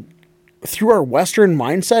 like, through our Western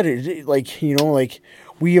mindset, it, like, you know, like,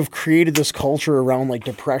 we have created this culture around, like,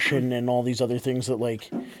 depression and all these other things that,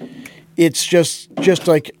 like, it's just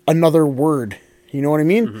like another word. You know what I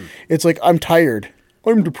mean? Mm-hmm. It's like, I'm tired.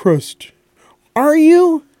 I'm depressed. Are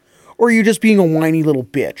you? Or are you just being a whiny little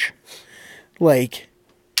bitch? Like,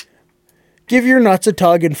 give your nuts a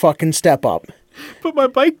tug and fucking step up. But my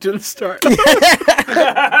bike didn't start.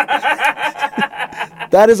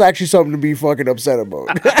 That is actually something to be fucking upset about.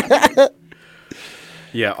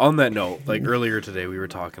 Yeah, on that note, like earlier today we were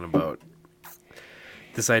talking about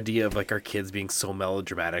this idea of like our kids being so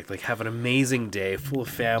melodramatic, like have an amazing day full of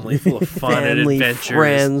family, full of fun and Family, adventures,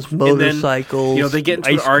 friends, motorcycles. And then, they get into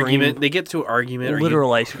ice an argument. cream. They get to an argument.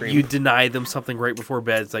 Literal or ice cream. You deny them something right before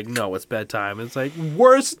bed. It's like, no, it's bedtime. It's like,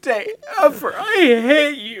 worst day ever. I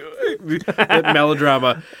hate you. That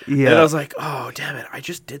melodrama. Yeah. And I was like, oh damn it! I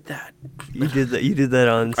just did that. You did that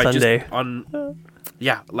on Sunday.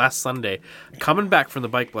 Last Sunday, coming back from the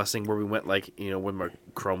bike blessing where we went when my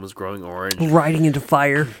chrome was growing orange. Riding into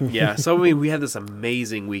fire. Yeah, so we had this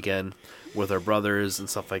amazing weekend with our brothers and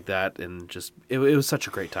stuff like that, and just it was such a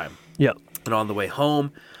great time. Yep. And on the way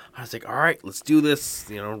home, I was like, all right, let's do this.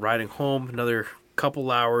 Riding home, another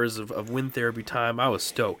couple hours of wind therapy time. I was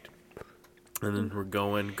stoked. And then we're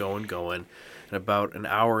going. And about an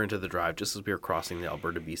hour into the drive, just as we were crossing the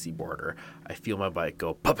Alberta-BC border, I feel my bike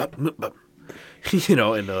go pop, pop, pop, pop.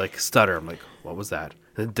 And like stutter. I'm like, what was that?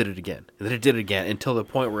 And then it did it again. And then it did it again until the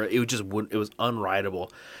point where it was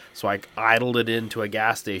unrideable. So I idled it into a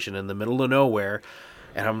gas station in the middle of nowhere,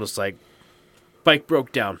 and I'm just like, bike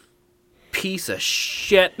broke down. Piece of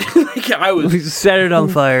shit. We set it on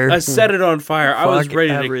fire. I set it on fire. I was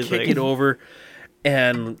ready everything. to kick it over.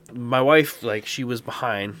 And my wife, she was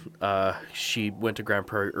behind. She went to Grand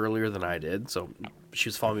Prairie earlier than I did, so she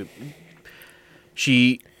was following me.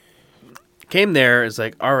 She came there. Is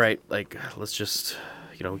like, all right, let's just,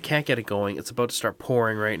 we can't get it going. It's about to start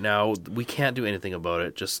pouring right now. We can't do anything about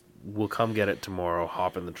it. Just we'll come get it tomorrow.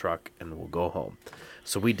 Hop in the truck and we'll go home.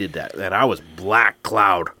 So we did that, and I was black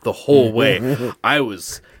cloud the whole way. I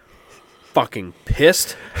was fucking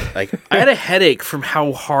pissed. I had a headache from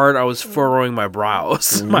how hard I was furrowing my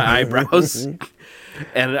brows, my eyebrows.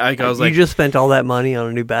 And I was like, you just spent all that money on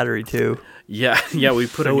a new battery too. Yeah, we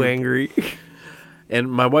put so angry. And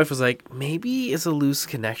my wife was like, maybe it's a loose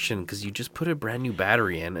connection because you just put a brand new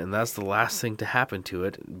battery in, and that's the last thing to happen to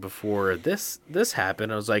it before this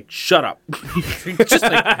happened. I was like, shut up. Just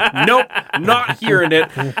like, nope, not hearing it.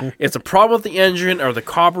 It's a problem with the engine, or the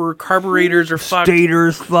carburetors are fucked.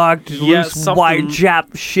 Stator's fucked. Yeah, loose wide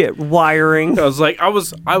Jap shit wiring. I was like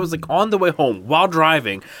on the way home while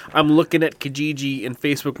driving. I'm looking at Kijiji and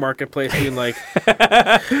Facebook Marketplace, being like,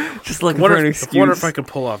 just looking for an excuse. I wonder if I can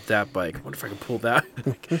pull off that bike. I wonder if I can pull that.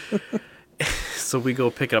 So we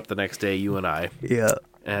go pick it up the next day, you and I. Yeah.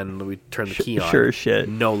 And we turn the key on. Sure as shit.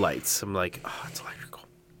 No lights. I'm like, oh, it's electrical.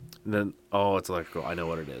 And then, it's electrical. I know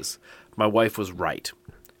what it is. My wife was right.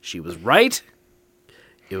 She was right.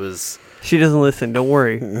 It was... She doesn't listen. Don't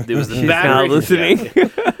worry. It was the She's battery. not listening.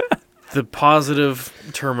 The positive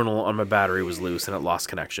terminal on my battery was loose, and it lost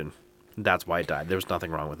connection. That's why it died. There was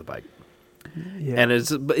nothing wrong with the bike. Yeah. And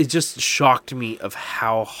it just shocked me of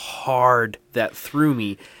how hard that threw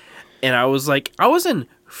me. And I was in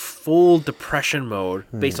full depression mode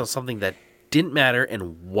based on something that didn't matter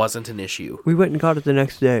and wasn't an issue. We went and got it the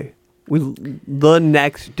next day. We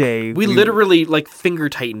literally finger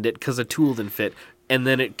tightened it because a tool didn't fit, and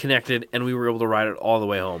then it connected, and we were able to ride it all the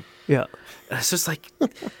way home. Yeah. And it's just like,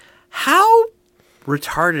 how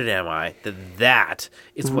retarded am I that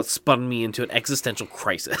is what spun me into an existential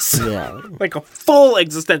crisis? Yeah. Like a full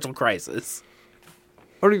existential crisis.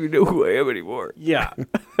 I don't even know who I am anymore. Yeah.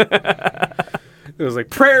 It was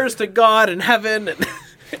like prayers to God and heaven and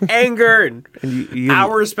anger and you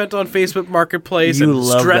hours spent on Facebook Marketplace you and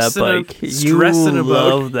love that bike. stressing you about.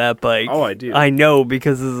 love that bike. Oh, I do. I know,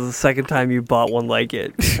 because this is the second time you bought one like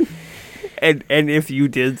it. and if you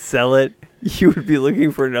did sell it, you would be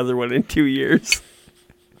looking for another one in 2 years.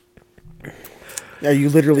 Yeah, you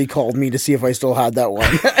literally called me to see if I still had that one.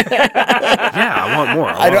 Yeah, I want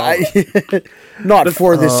more. Not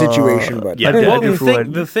for this situation, but Yeah, I'd well, do for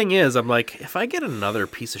one. the thing is, I'm like, if I get another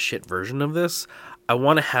piece of shit version of this, I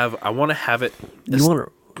want to have it. You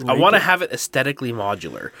want to? I want to have it aesthetically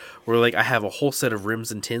modular, where I have a whole set of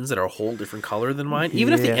rims and tins that are a whole different color than mine.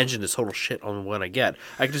 Even if the Yeah. engine is total shit on one I get,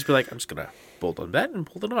 I can just be like, I'm just gonna bolt on that and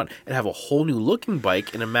bolt it on, and have a whole new looking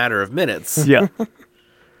bike in a matter of minutes. Yeah.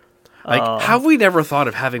 How have we never thought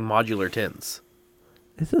of having modular tins?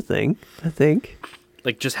 It's a thing, I think.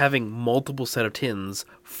 Just having multiple set of tins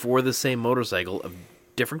for the same motorcycle of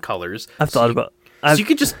different colors. I've thought about. So you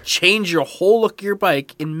could just change your whole look of your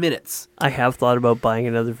bike in minutes. I have thought about buying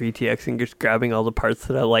another VTX and just grabbing all the parts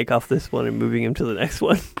that I like off this one and moving them to the next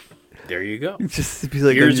one. There you go. Just be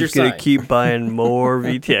like, Here's I'm just your going to sign. keep buying more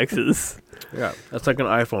VTXs. Yeah, that's like an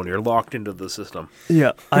iPhone. You're locked into the system.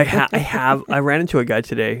 Yeah, I ran into a guy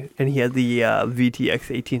today, and he had the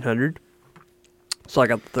VTX 1800. So I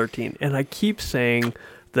got the 13, and I keep saying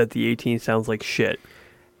that the 18 sounds like shit.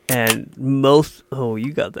 And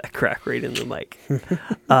you got that crack right in the mic.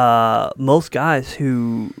 Most guys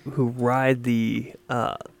who ride the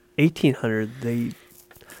 1800,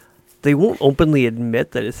 they won't openly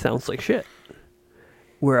admit that it sounds like shit.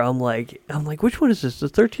 Where I'm like, which one is this, the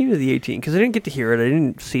 13 or the 18? Because I didn't get to hear it. I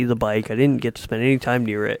didn't see the bike. I didn't get to spend any time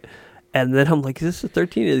near it. And then I'm like, is this the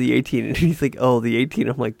 13 or the 18? And he's like, oh, the 18.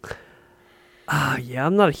 I'm like, yeah,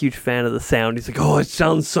 I'm not a huge fan of the sound. He's like, oh, it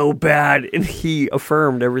sounds so bad. And he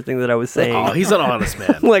affirmed everything that I was saying. Oh, he's an honest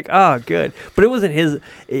man. I'm like, good. But it wasn't his.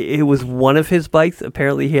 It was one of his bikes.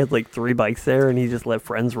 Apparently, he had like 3 bikes there, and he just let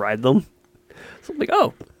friends ride them. So I'm like,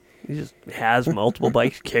 oh, he just has multiple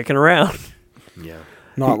bikes kicking around. Yeah.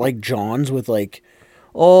 Not like John's with like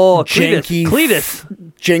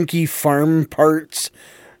Cletus. janky farm parts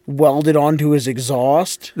welded onto his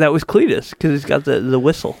exhaust. That was Cletus because he's got the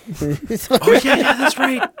whistle. Oh yeah, that's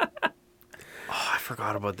right. Oh, I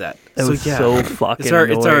forgot about that. That was so fucking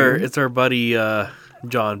annoying. It's our buddy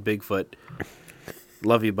John Bigfoot.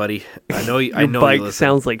 Love you, buddy. I know Your bike you listen.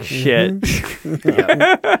 sounds like shit.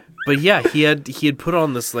 Yeah. But yeah, he had put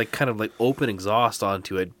on this like kind of like open exhaust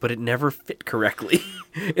onto it, but it never fit correctly.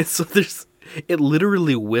 And so it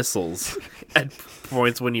literally whistles at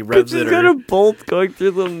points when he revs it. He's got a bolt going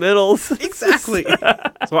through the middles. Exactly.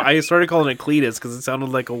 So I started calling it Cletus because it sounded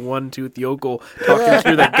like a one-tooth yokel talking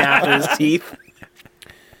through the gap in his teeth.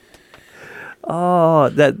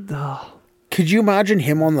 Could you imagine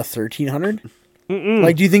him on the 1300?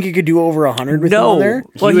 Like, do you think he could do over 100 with him on there?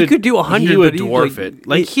 Well, he could do 100. He would but dwarf it.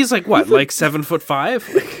 Like he's like what? Like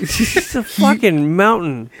 7'5"? He's a fucking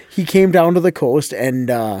mountain. He came down to the coast and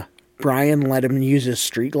Brian let him use his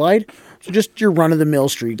street glide. So just your run-of-the-mill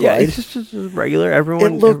street glide. Yeah, it's just regular.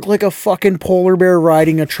 Everyone. It looked like a fucking polar bear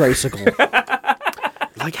riding a tricycle.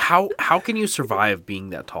 Like how can you survive being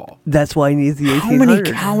that tall? That's why he needs the 1800. How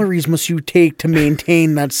many calories must you take to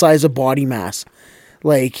maintain that size of body mass?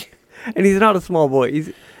 Like... And he's not a small boy.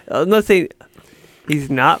 I'm not saying he's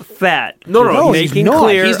not fat. No, making he's not.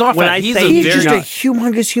 clear He's not when fat. I He's say He's very just a not-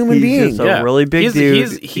 humongous human he's being. just a really big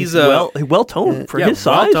dude. He's well toned for his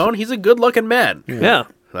size. Well toned. He's a good looking man. Yeah.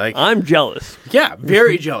 Like I'm jealous. yeah,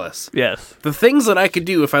 very jealous. Yes. The things that I could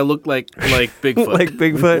do if I looked like Bigfoot. Like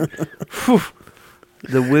Bigfoot. Whew.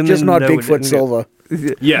 The women. Just not that Bigfoot Silva.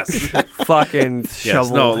 Yes. Fucking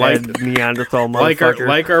shovel like- Neanderthal like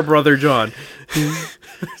motherfucker. our brother John.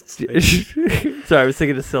 Sorry, I was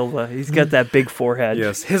thinking of Silva. He's got that big forehead.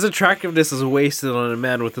 Yes. His attractiveness is wasted on a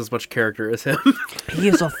man with as much character as him. He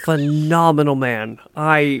is a phenomenal man.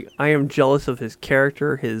 I am jealous of his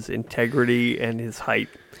character, his integrity, and his height.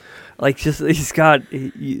 Like, just he's got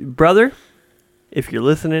brother. If you're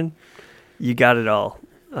listening, you got it all.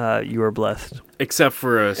 You are blessed. Except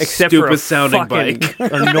for a Except stupid for a sounding fucking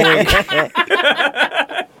bike. Annoying.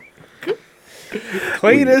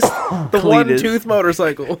 Cletus, the Cletus. one-tooth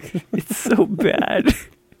motorcycle. It's so bad.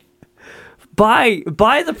 Buy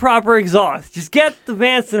the proper exhaust. Just get the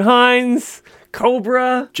Vance and Hines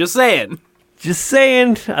Cobra. Just saying. Just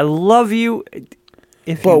saying, I love you.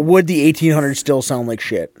 But would the 1800 still sound like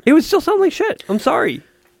shit? It would still sound like shit. I'm sorry.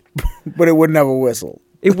 But it wouldn't have a whistle.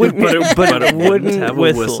 It wouldn't. but it wouldn't have a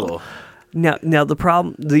whistle. Now the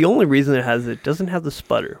problem. The only reason it doesn't have the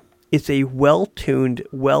sputter. It's a well-tuned,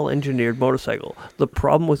 well-engineered motorcycle. The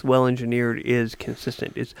problem with well-engineered is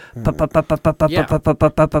consistent. It's pop, pop, pop, pop, pop, pop, Yeah. pop, pop,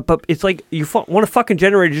 pop, pop, pop, pop. It's like you want a fucking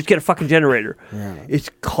generator, just get a fucking generator. Yeah. It's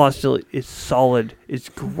constantly, it's solid, it's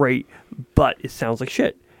great, but it sounds like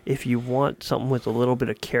shit. If you want something with a little bit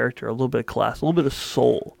of character, a little bit of class, a little bit of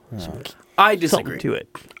soul, I something disagree. to it.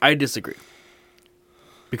 I disagree.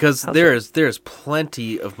 Because there's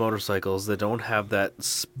plenty of motorcycles that don't have that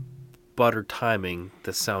sputter timing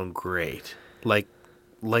that sound great. Like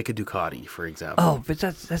a Ducati, for example. Oh, but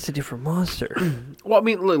that's a different monster. Well, I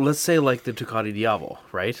mean, let's say like the Ducati Diavolo,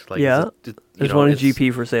 right? Like, Yeah. There's one in it's-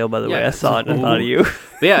 GP for sale, by the way. yeah, I saw it and I thought of you.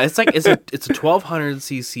 But yeah, it's like it's a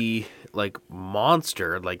 1200cc like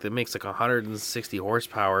monster, like that makes like 160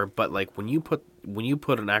 horsepower. But like when you put an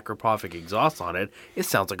Acropovic exhaust on it, it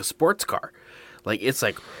sounds like a sports car. Like it's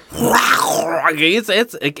like it's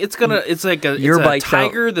like a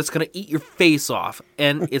tiger that's gonna eat your face off,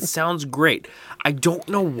 and it sounds great. I don't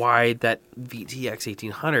know why that VTX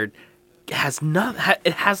 1800 has none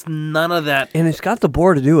of that. And it's got the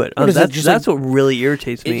bore to do it. That's what really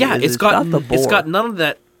irritates me. Yeah, is it's got the bore. it's got none of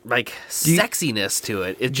that like sexiness to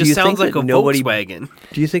it. It just sounds like a Volkswagen.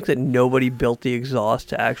 Do you think that nobody built the exhaust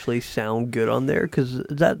to actually sound good on there? Because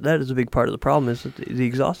that is a big part of the problem. Is that the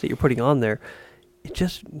exhaust that you're putting on there, it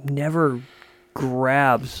just never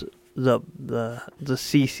grabs the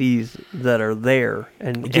CCs that are there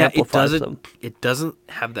and amplifies them. It doesn't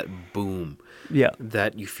have that boom. Yeah,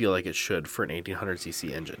 that you feel like it should for an 1800cc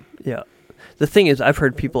engine. Yeah. The thing is, I've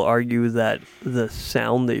heard people argue that the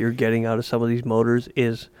sound that you're getting out of some of these motors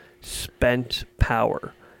is spent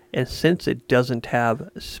power. And since it doesn't have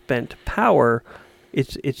spent power,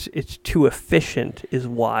 it's too efficient is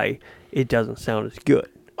why it doesn't sound as good.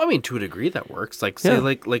 I mean, to a degree, that works. Like, say, Yeah.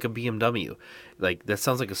 like a BMW. Like, that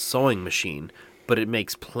sounds like a sewing machine, but it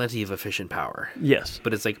makes plenty of efficient power. Yes.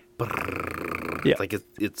 But it's like, brrrr, Yeah. like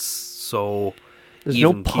it's so There's no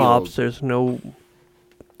even-keeled. pops. There's no...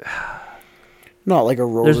 Not like a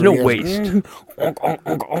rotary. There's no as- waste.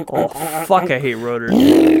 Oh, fuck, I hate rotors.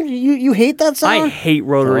 You hate that sound? I hate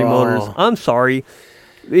rotary motors. I'm sorry.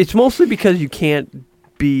 It's mostly because you can't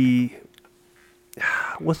be...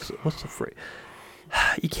 What's the phrase?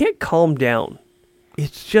 You can't calm down.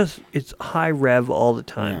 It's high rev all the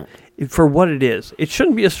time. For what it is. It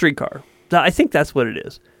shouldn't be a street car. I think that's what it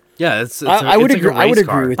is. Yeah, it's I would agree. I would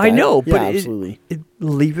agree with that. I know, but yeah, absolutely.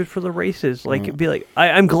 leave it for the races. Like, it'd be like,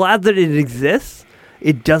 I'm glad that it exists.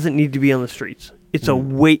 It doesn't need to be on the streets. It's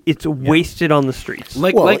It's wasted on the streets.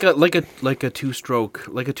 like Well, like a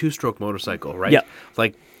two-stroke motorcycle, right? Yeah.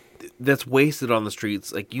 Like, that's wasted on the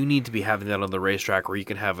streets. Like, you need to be having that on the racetrack where you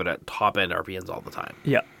can have it at top end RPMs all the time.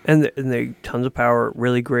 Yeah, and they tons of power.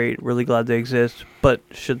 Really great. Really glad they exist. But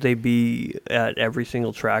should they be at every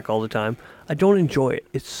single track all the time? I don't enjoy it.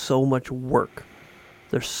 It's so much work.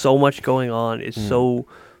 There's so much going on. It's so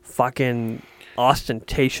fucking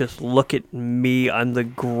ostentatious. Look at me. I'm the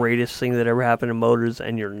greatest thing that ever happened to motors,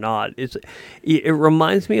 and you're not. It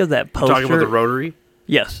reminds me of that poster. Talking about the rotary?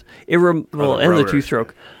 Yes. And the rotor.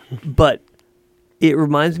 two-stroke. But it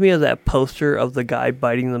reminds me of that poster of the guy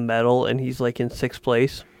biting the metal and he's like in 6th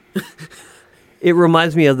place. It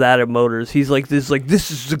reminds me of that at Motors. He's like this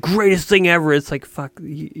is the greatest thing ever. It's like, fuck,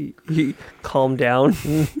 you calm down.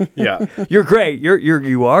 Yeah. You're great.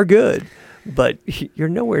 You are good, but you're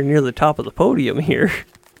nowhere near the top of the podium here.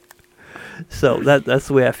 So that's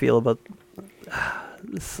the way I feel about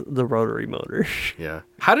the rotary motor. Yeah.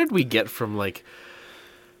 How did we get from, like,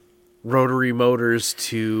 rotary motors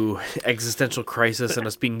to existential crisis and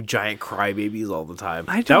us being giant crybabies all the time?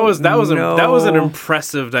 That was an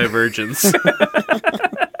impressive divergence.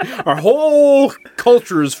 Our whole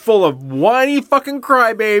culture is full of whiny fucking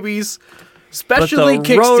crybabies, especially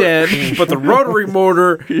kickstand, but the rotary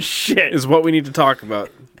motor Shit. is what we need to talk about.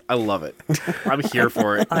 I love it. I'm here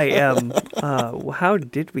for it. I am. How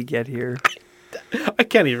did we get here? I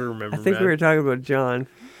can't even remember. I think we were talking about John.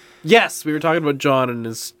 Yes, we were talking about John and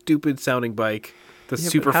his stupid sounding bike. The Yeah,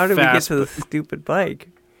 super but how did fast. we get to the stupid bike?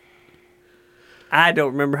 I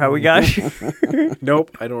don't remember how we got here.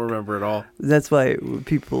 Nope, I don't remember at all. That's why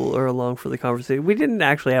people are along for the conversation. We didn't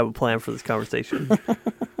actually have a plan for this conversation.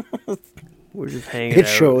 We're just hanging out. It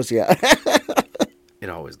shows, yeah. It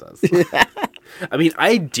always does. I mean,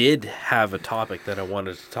 I did have a topic that I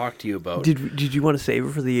wanted to talk to you about. Did you want to save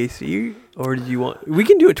it for the AC, or did you want? We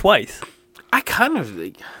can do it twice. I kind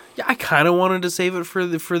of wanted to save it for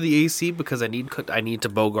the AC because I need to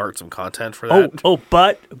bogart some content for that.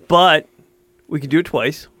 But we can do it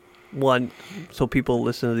twice. One, so people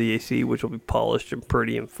listen to the AC, which will be polished and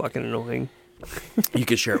pretty and fucking annoying. You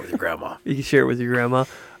can share it with your grandma. You can share it with your grandma.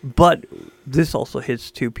 But this also hits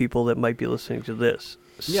two people that might be listening to this.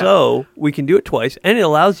 Yeah. So we can do it twice, and it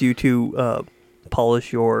allows you to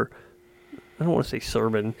polish your, I don't want to say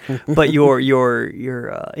sermon, but your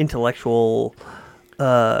intellectual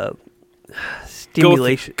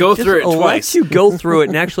stimulation. Go through it lets twice. you go through it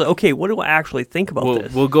and actually, okay, what do I actually think about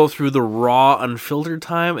this? We'll go through the raw, unfiltered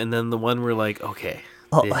time, and then the one we're like, okay,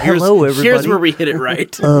 hello, everybody. Here's where we hit it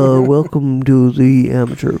right. Welcome to the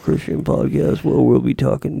Amateur Christian Podcast, where we'll be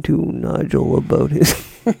talking to Nigel about his...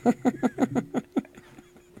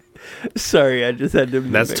 Sorry, I just had to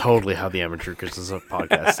mimic. That's totally how the Amateur Christian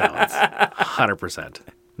Podcast sounds. 100%.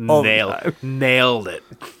 All the time. Nailed it.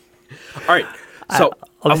 All right. So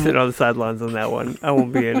I'll sit on the sidelines on that one. I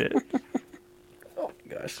won't be in it. Oh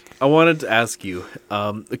my gosh. I wanted to ask you.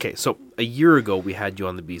 Okay, so a year ago we had you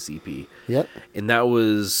on the BCP. Yep. And that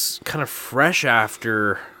was kind of fresh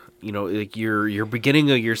after, like your beginning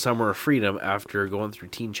of your summer of freedom after going through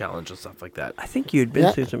Teen Challenge and stuff like that. I think you had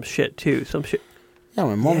been through some shit too. Some shit. Yeah,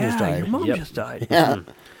 my mom just died. Your mom Yep. just died. Yeah.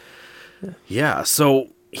 Yeah, so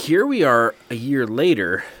here we are a year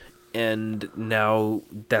later, and now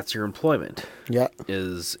that's your employment. Yeah.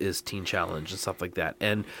 Is Teen Challenge and stuff like that.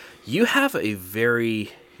 And you have a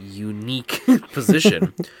very unique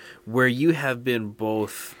position where you have been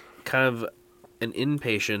both kind of an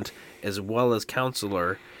inpatient as well as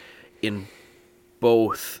counselor in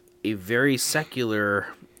both a very secular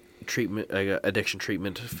treatment, addiction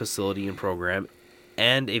treatment facility and program,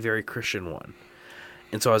 and a very Christian one.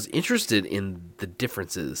 And so I was interested in the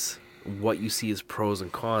differences, what you see as pros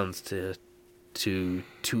and cons to to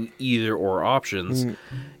either or options,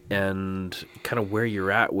 and kind of where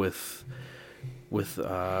you're at with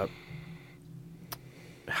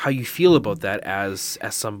how you feel about that as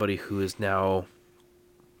somebody who is now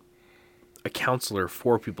a counselor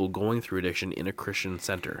for people going through addiction in a Christian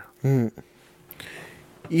center.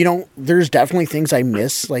 You know, there's definitely things I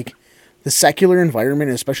miss. Like the secular environment,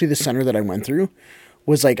 especially the center that I went through,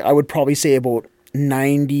 was like, I would probably say about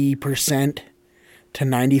 90% to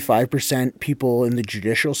 95% people in the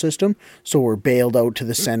judicial system. So were bailed out to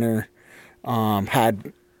the center,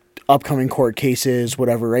 had upcoming court cases,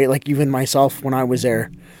 whatever, right? Like even myself, when I was there,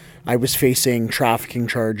 I was facing trafficking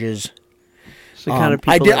charges. So kind of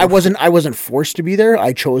people I wasn't forced to be there.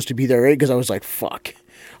 I chose to be there, right? Because I was like, fuck.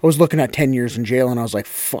 I was looking at 10 years in jail, and I was like,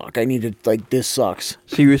 fuck, I need to, like, this sucks.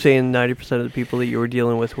 So you were saying 90% of the people that you were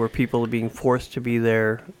dealing with were people being forced to be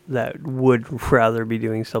there that would rather be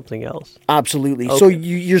doing something else? Absolutely. Okay. So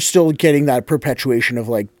you're still getting that perpetuation of,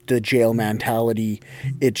 like, the jail mentality.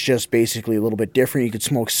 It's just basically a little bit different. You could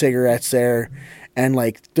smoke cigarettes there. And,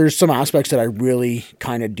 like, there's some aspects that I really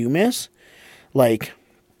kind of do miss. Like,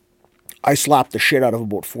 I slapped the shit out of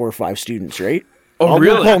about 4 or 5 students, right? Oh,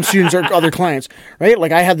 really? I'll call them students or other clients, right?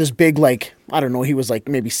 Like I had this big, like, I don't know, he was like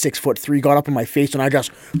maybe 6'3", got up in my face, and I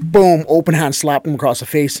just, boom, open hand slapped him across the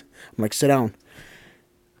face. I'm like, sit down.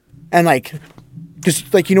 And like,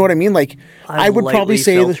 just like, you know what I mean? Like, I would probably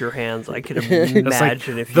say felt that your hands. I could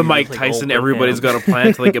imagine if the you Mike just, like, Tyson, open everybody's hands. got a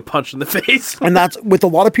plan to like get punched in the face. And that's with a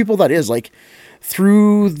lot of people, that is like,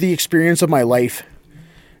 through the experience of my life,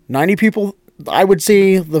 90 people, I would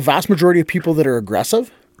say the vast majority of people that are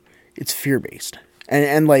aggressive, it's fear-based.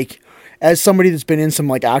 And like, as somebody that's been in some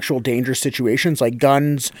like actual dangerous situations, like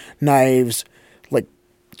guns, knives, like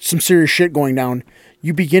some serious shit going down,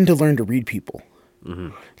 you begin to learn to read people.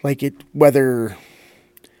 Like whether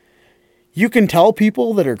you can tell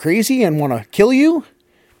people that are crazy and want to kill you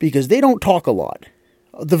because they don't talk a lot,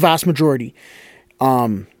 the vast majority.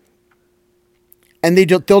 And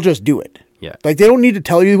they'll just do it. Yeah. Like they don't need to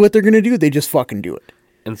tell you what they're going to do. They just fucking do it.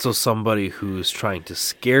 And so somebody who's trying to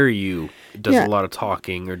scare you does a lot of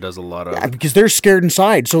talking or does a lot of... Yeah, because they're scared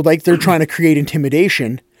inside. So like they're trying to create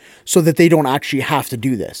intimidation so that they don't actually have to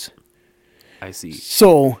do this. I see.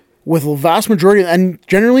 So with the vast majority, and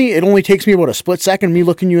generally it only takes me about a split second, me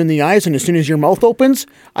looking you in the eyes, and as soon as your mouth opens,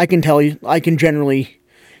 I can tell you, I can generally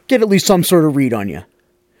get at least some sort of read on you.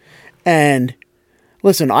 And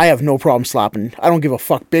listen, I have no problem slapping. I don't give a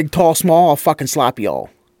fuck. Big, tall, small, I'll fucking slap you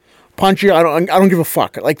all. Punch you, I don't give a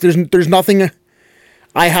fuck. Like there's nothing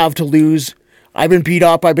I have to lose. I've been beat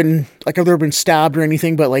up. I've never been stabbed or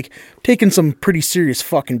anything, but like taken some pretty serious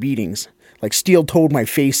fucking beatings. Like steel-toed my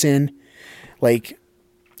face in. Like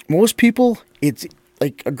most people, it's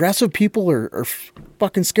like aggressive people are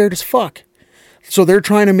fucking scared as fuck. So they're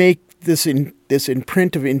trying to make this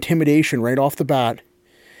imprint of intimidation right off the bat.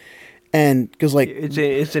 And because like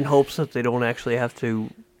it's in hopes that they don't actually have to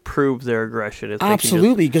prove their aggression. If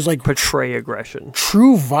absolutely, because like portray aggression.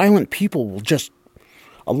 True violent people will just.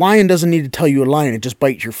 A lion doesn't need to tell you a lion; it just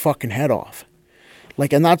bites your fucking head off.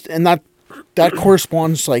 Like, and that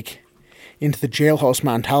corresponds like into the jailhouse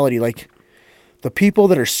mentality. Like, the people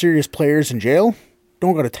that are serious players in jail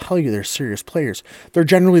don't got to tell you they're serious players. They're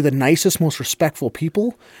generally the nicest, most respectful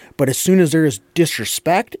people. But as soon as there is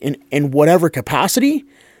disrespect in whatever capacity,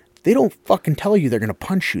 they don't fucking tell you they're going to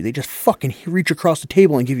punch you. They just fucking reach across the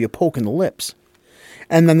table and give you a poke in the lips.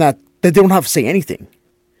 And then that they don't have to say anything.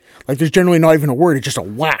 Like, there's generally not even a word. It's just a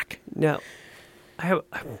whack. Now, I have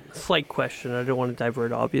a slight question. I don't want to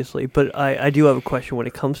divert, obviously. But I do have a question when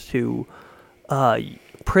it comes to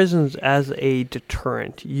prisons as a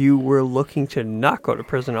deterrent. You were looking to not go to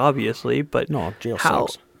prison, obviously. But no, jail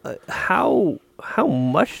sucks. How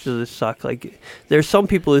much does this suck? Like, there's some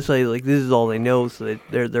people who say, like, this is all they know, so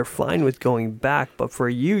they're fine with going back. But for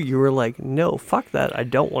you, you were like, no, fuck that. I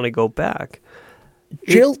don't want to go back.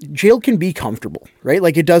 Jail can be comfortable, right?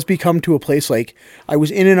 Like, it does become to a place, like, I was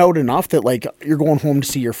in and out enough that, like, you're going home to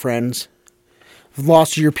see your friends.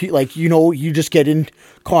 Lost your, like, you know, you just get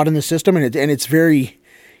caught in the system, and it's very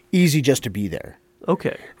easy just to be there.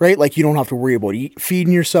 Okay. Right? Like, you don't have to worry about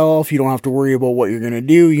feeding yourself. You don't have to worry about what you're going to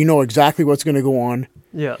do. You know exactly what's going to go on.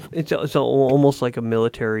 Yeah. It's almost like a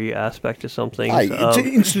military aspect to something. It's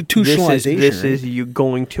institutionalization. This right? is you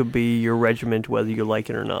going to be your regiment, whether you like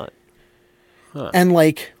it or not. Huh. And,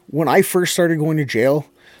 like, when I first started going to jail,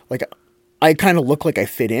 like, I kind of looked like I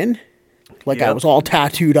fit in. Like, Yep. I was all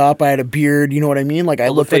tattooed up. I had a beard. You know what I mean? Like, I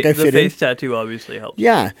looked like I fit in. The face tattoo obviously helps.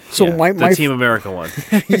 Yeah. So Yeah, my the Team America one.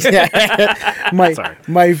 yeah.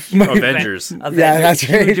 my Avengers. Yeah, that's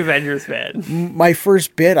right. Huge Avengers fan. My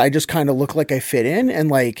first bit, I just kind of looked like I fit in, and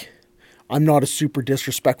like, I'm not a super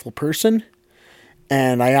disrespectful person,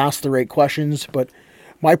 and I ask the right questions, but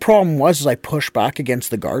my problem was I pushed back against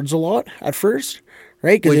the guards a lot at first,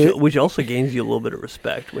 right? Which also gains you a little bit of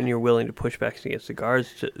respect when you're willing to push back against the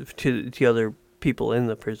guards to other people in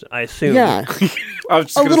the prison. I assume. Yeah, I was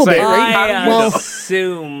just a gonna little say, bit, right? I Well-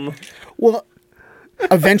 assume. well,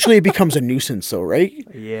 eventually it becomes a nuisance, though, right?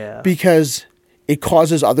 Yeah. Because it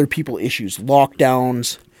causes other people issues,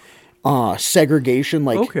 lockdowns, segregation.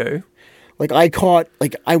 Okay. Like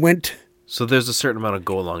I went. So there's a certain amount of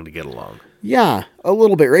go along to get along. Yeah, a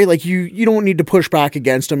little bit, right? Like you don't need to push back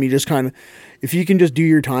against them. You just kind of, if you can just do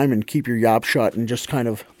your time and keep your yap shut and just kind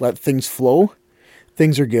of let things flow,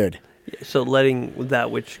 things are good. So letting that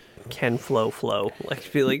which can flow. Like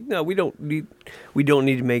feel like no, we don't need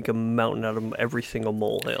to make a mountain out of every single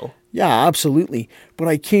molehill. Yeah, absolutely. But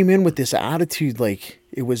I came in with this attitude like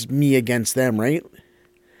it was me against them, right?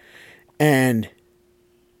 And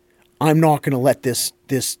I'm not going to let this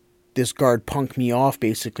guard punk me off,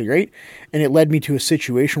 basically, right? And it led me to a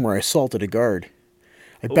situation where I assaulted a guard.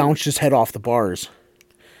 I bounced his head off the bars.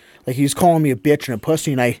 Like he was calling me a bitch and a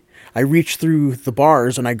pussy, and I reached through the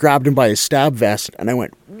bars and I grabbed him by his stab vest and I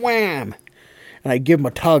went wham! And I give him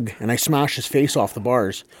a tug and I smashed his face off the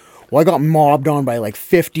bars. Well, I got mobbed on by like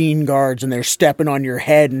 15 guards and they're stepping on your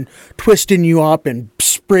head and twisting you up and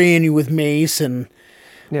spraying you with mace and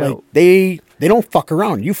Now, like they don't fuck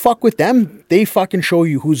around. You fuck with them, they fucking show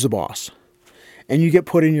you who's the boss. And you get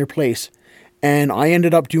put in your place. And I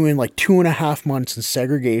ended up doing like 2.5 months in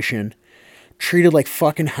segregation, treated like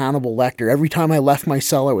fucking Hannibal Lecter. Every time I left my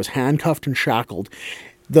cell, I was handcuffed and shackled.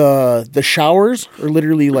 The showers are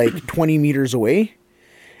literally like 20 meters away.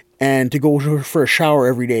 And to go for a shower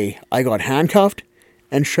every day, I got handcuffed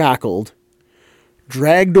and shackled,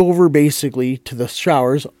 dragged over basically to the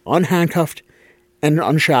showers, unhandcuffed and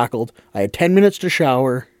unshackled. I had 10 minutes to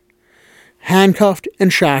shower, handcuffed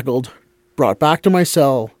and shackled, brought back to my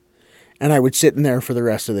cell, and I would sit in there for the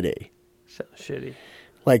rest of the day. sounds shitty.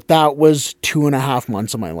 Like, that was 2.5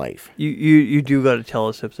 months of my life. You do got to tell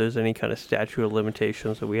us if there's any kind of statute of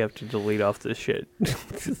limitations that we have to delete off this shit.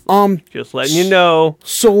 Just letting you know.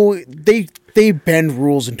 So they bend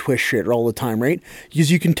rules and twist shit all the time, right?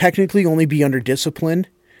 Because you can technically only be under discipline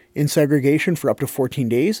in segregation for up to 14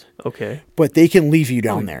 days, Okay. but they can leave you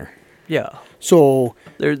down there. Yeah. So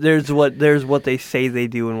There's what they say they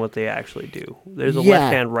do and what they actually do. There's a Yeah.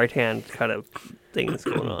 left hand, right hand kind of thing that's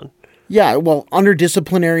going on. yeah, well, under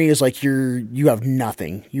disciplinary is like you have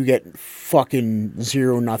nothing. You get fucking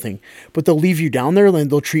zero nothing. But they'll leave you down there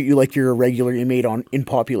and they'll treat you like you're a regular inmate in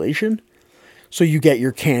population. So you get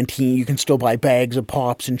your canteen, you can still buy bags of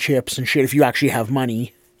pops and chips and shit if you actually have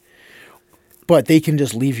money. But they can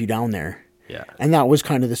just leave you down there. Yeah. And that was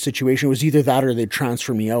kind of the situation. It was either that or they'd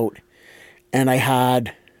transfer me out. And I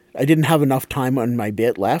didn't have enough time on my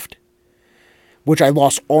bit left, which I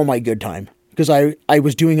lost all my good time. Because I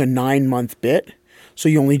was doing a 9-month bit, so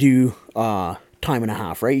you only do time and a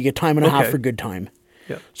half, right? You get time and a half Okay. for good time.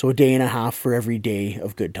 Yeah. So a day and a half for every day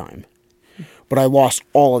of good time. But I lost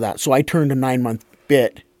all of that. So I turned a 9-month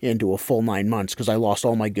bit into a full 9 months because I lost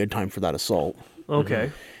all my good time for that assault.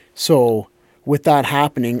 Okay. So with that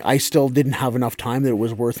happening, I still didn't have enough time that it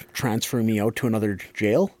was worth transferring me out to another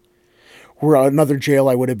jail. Where another jail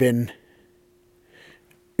it would have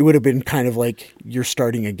been kind of like you're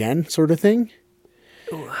starting again sort of thing.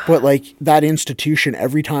 But like that institution,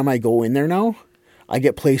 every time I go in there now, I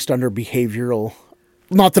get placed under behavioral,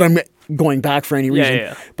 not that I'm going back for any reason,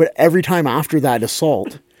 yeah. but every time after that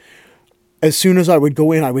assault, as soon as I would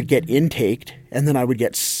go in, I would get intaked and then I would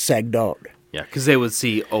get segged out. Yeah, because they would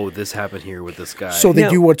see, oh, this happened here with this guy. So they Now-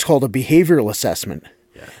 do what's called a behavioral assessment.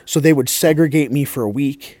 Yeah. So they would segregate me for a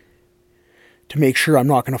week to make sure I'm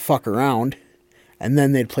not going to fuck around, and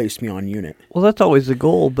then they'd place me on unit. Well, that's always the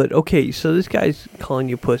goal. But okay, so this guy's calling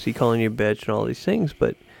you pussy, calling you bitch, and all these things.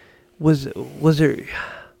 But was there?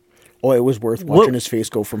 Oh, it was worth watching his face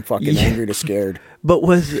go from fucking angry to scared. But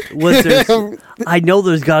was there? I know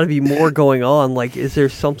there's got to be more going on. Like, is there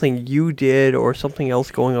something you did or something else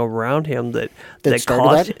going around him that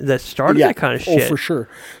started started that kind of shit? Oh, for sure.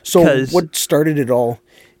 So 'Cause- what started it all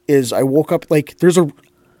is I woke up, like, there's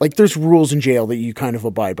rules in jail that you kind of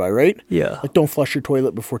abide by, right? Yeah. Like, don't flush your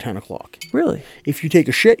toilet before 10 o'clock. Really? If you take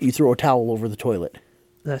a shit, you throw a towel over the toilet.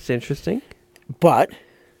 That's interesting. But,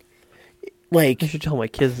 like, I should tell my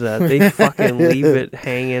kids that. They fucking leave it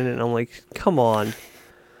hanging, and I'm like, come on.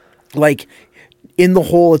 like in the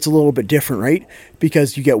hole, it's a little bit different, right?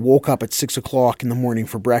 Because you get woke up at 6 o'clock in the morning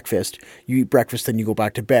for breakfast. You eat breakfast, then you go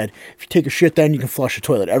back to bed. If you take a shit, then you can flush the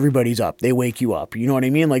toilet. Everybody's up. They wake you up. You know what I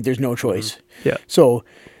mean? Like, there's no choice. Yeah. So,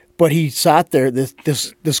 But he sat there, this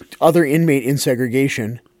other inmate in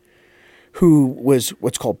segregation, who was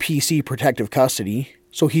what's called PC, protective custody.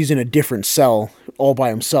 So he's in a different cell all by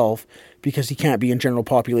himself because he can't be in general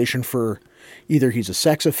population for either he's a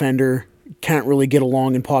sex offender, can't really get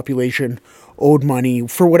along in population, owed money,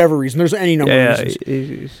 for whatever reason. There's any number of reasons.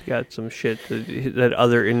 He's got some shit that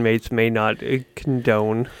other inmates may not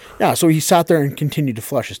condone. Yeah, so he sat there and continued to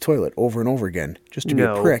flush his toilet over and over again just to be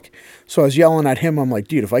a prick. So I was yelling at him. I'm like,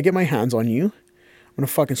 dude, if I get my hands on you, I'm going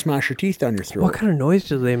to fucking smash your teeth down your throat. What kind of noise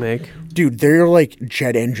do they make? Dude, they're like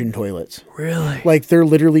jet engine toilets. Really? Like, they're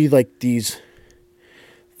literally like these...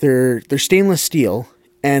 They're stainless steel.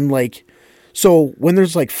 And like... So when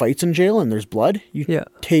there's like fights in jail and there's blood, you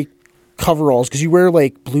take coveralls, because you wear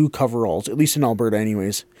like blue coveralls, at least in Alberta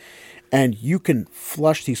anyways, and you can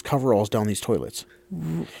flush these coveralls down these toilets.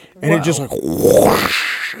 And it just like...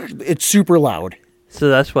 whoosh, it's super loud. So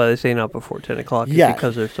that's why they say not before 10 o'clock. Yeah.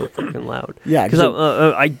 Because they're so fucking loud. Yeah. Because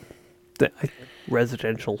I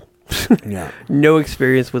residential. Yeah. No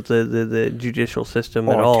experience with the judicial system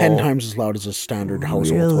at all. 10 times as loud as a standard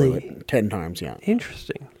household toilet. 10 times, yeah.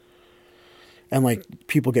 Interesting. And like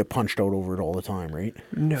people get punched out over it all the time, right?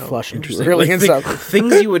 No. Flushing too early and stuff.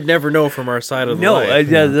 Things you would never know from our side of the life.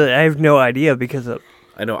 I have no idea because of...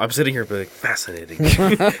 I know. I'm sitting here like, fascinating.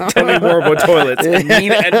 Tell me more about toilets and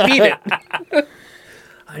mean it.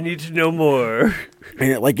 I need to know more.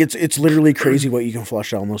 And it's literally crazy what you can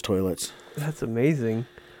flush down those toilets. That's amazing.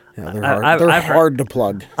 Yeah, they're hard. They're hard to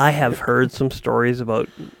plug. I have heard some stories about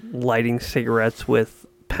lighting cigarettes with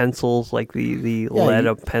pencils, like the lead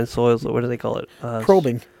of pencils. What do they call it?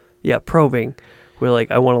 Probing. Yeah, probing. Where like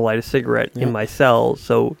I want to light a cigarette in my cell,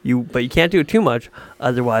 but you can't do it too much,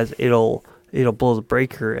 otherwise it'll blow the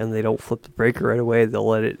breaker, and they don't flip the breaker right away. They'll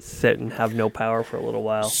let it sit and have no power for a little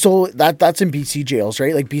while. So that's in BC jails,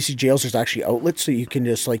 right? Like BC jails, there's actually outlets, so you can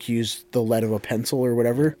just like use the lead of a pencil or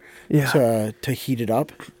whatever to heat it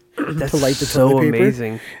up. That's to light the so toilet paper.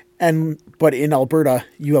 Amazing. But in Alberta,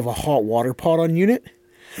 you have a hot water pot on unit,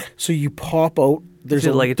 so you pop out. There's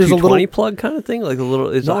like a 220 plug kind of thing, like a little.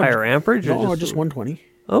 Is a higher amperage? No, or just 120.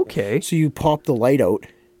 Okay. So you pop the light out,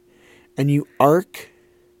 and you arc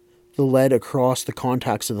the lead across the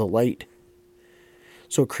contacts of the light,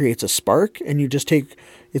 so it creates a spark. And you just take.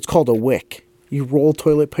 It's called a wick. You roll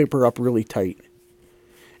toilet paper up really tight,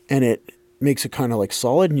 and it makes it kind of like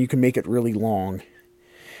solid, and you can make it really long.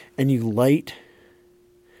 And you light.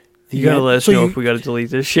 You gotta let us know if we gotta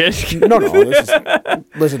delete this shit. No.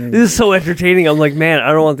 Listen. This is so entertaining. I'm like, man,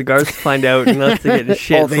 I don't want the guards to find out and us to get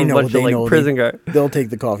shit from a bunch of like prison guards. They'll take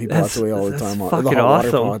the coffee pots away all the time. That's the fucking hot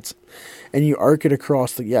awesome. water pots. And you arc it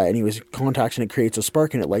across anyways, contacts, and it creates a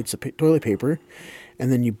spark, and it lights the toilet paper.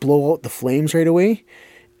 And then you blow out the flames right away,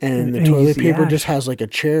 and the toilet paper just has like a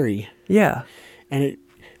cherry. Yeah. And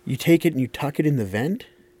you take it and you tuck it in the vent.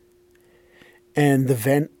 And the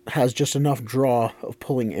vent has just enough draw of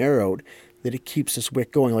pulling air out that it keeps this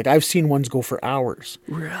wick going. Like, I've seen ones go for hours.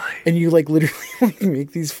 Really? And you, like, literally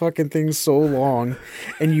make these fucking things so long.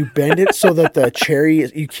 And you bend it so that the cherry,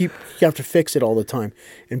 you have to fix it all the time.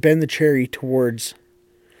 And bend the cherry towards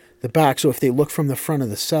the back. So if they look from the front of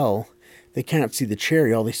the cell, they can't see the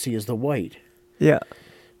cherry. All they see is the white. Yeah.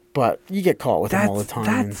 But you get caught with them all the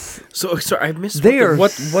time. So I missed.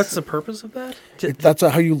 What's the purpose of that? That's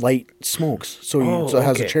how you light smokes. So, it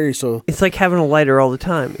has a cherry. So it's like having a lighter all the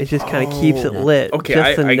time. It just kind of keeps it lit. Okay,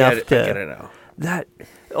 just I enough get it now.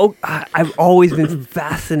 I've always been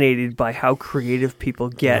fascinated by how creative people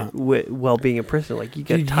get while being in prison. Like you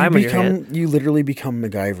get time on your hand. You literally become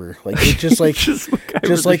MacGyver. Like it's just like just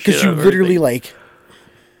like because you literally like.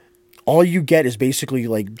 All you get is basically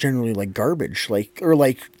like generally like garbage, or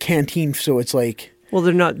like canteen. So it's like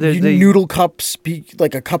they're not noodle cups.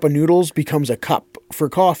 Like a cup of noodles becomes a cup for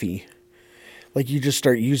coffee. Like you just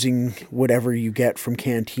start using whatever you get from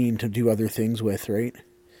canteen to do other things with, right?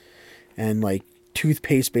 And like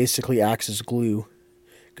toothpaste basically acts as glue,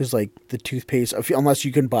 because like the toothpaste, unless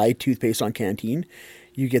you can buy toothpaste on canteen,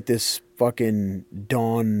 you get this fucking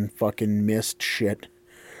Dawn fucking mist shit.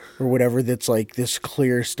 Or whatever, that's like this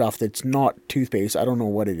clear stuff that's not toothpaste. I don't know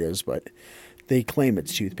what it is, but they claim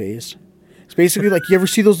it's toothpaste. It's basically like, you ever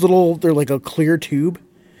see those they're like a clear tube,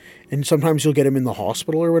 and sometimes you'll get them in the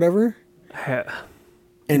hospital or whatever. And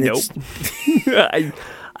nope. I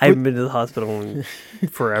haven't been to the hospital in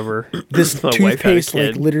forever. This toothpaste,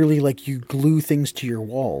 like literally, like you glue things to your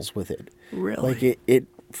walls with it. Really? Like it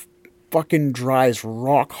fucking dries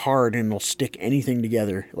rock hard and it'll stick anything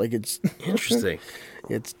together. Like it's interesting.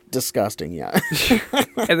 It's disgusting, yeah.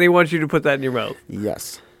 And they want you to put that in your mouth.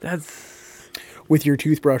 Yes. That's... with your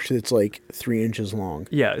toothbrush that's like 3 inches long.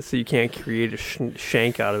 Yeah, so you can't create a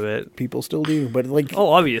shank out of it. People still do, but like, Oh,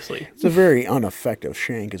 obviously. it's a very ineffective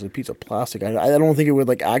shank as a piece of plastic. I don't think it would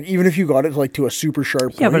like even if you got it like to a super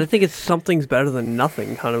sharp Yeah, point. but I think it's something's better than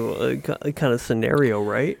nothing kind of scenario,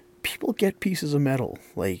 right? People get pieces of metal.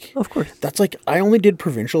 Like, Of course. that's like, I only did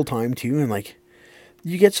provincial time too, and like,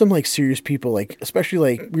 you get some like serious people, like especially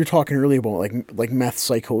like we were talking earlier about like meth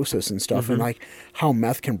psychosis and stuff, and like how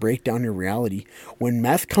meth can break down your reality. When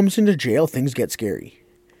meth comes into jail, things get scary.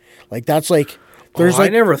 Like that's like there's I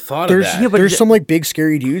never thought of that. Yeah, but there's some like big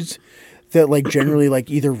scary dudes that like generally like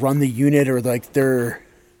either run the unit or like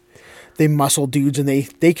they muscle dudes, and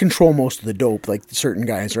they control most of the dope, like certain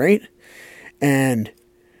guys, right? And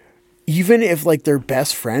even if like their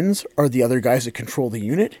best friends are the other guys that control the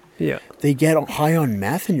unit, Yeah. they get high on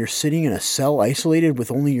meth and you're sitting in a cell isolated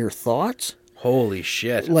with only your thoughts. Holy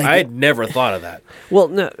shit! Like- I'd never thought of that. Well,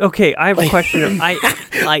 no, okay, I have a question.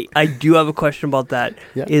 I do have a question about that.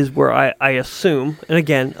 Yeah. Is where I assume, and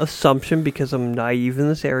again, assumption because I'm naive in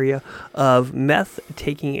this area, of meth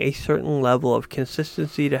taking a certain level of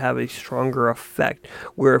consistency to have a stronger effect.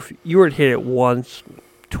 Where if you were to hit it once,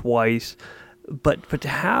 twice, but to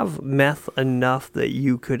have meth enough that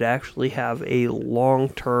you could actually have a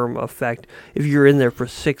long-term effect, if you're in there for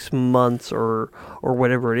 6 months or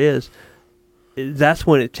whatever it is, that's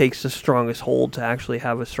when it takes the strongest hold to actually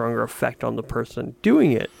have a stronger effect on the person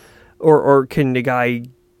doing it. Or can the guy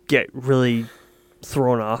get really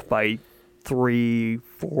thrown off by 3,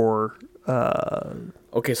 4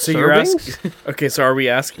 Okay, so servings? Okay, so are we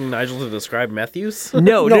asking Nigel to describe meth use?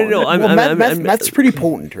 No. Meth's pretty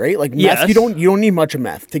potent, right? Like meth, Yes. you don't need much of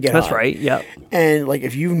meth to get That's high. right. Yeah. And like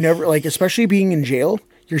if you've never like, especially being in jail,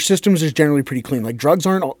 your systems is generally pretty clean. Like drugs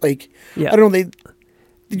aren't like, Yeah. I don't know,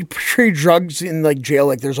 you portray drugs in like jail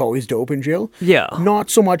like there's always dope in jail. Yeah. Not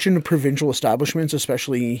so much in the provincial establishments,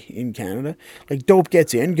 especially in Canada. Like dope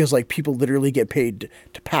gets in because like people literally get paid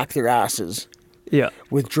to pack their asses Yeah.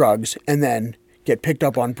 with drugs and then get picked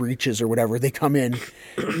up on breaches or whatever. They come in,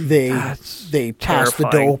 they pass the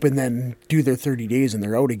terrifying. dope and then do their 30 days and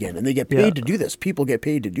they're out again. And they get paid Yeah. to do this. People get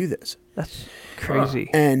paid to do this. That's crazy.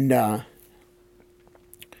 And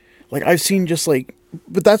like I've seen just like,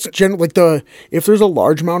 but that's generally like if there's a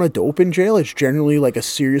large amount of dope in jail, it's generally like a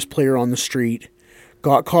serious player on the street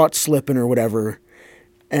got caught slipping or whatever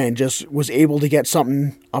and just was able to get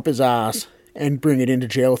something up his ass and bring it into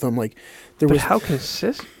jail with him. Like there But was how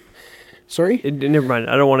consistent? sorry. Never mind.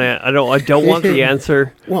 I don't want to. I don't want the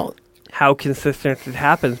answer. Well, How consistent it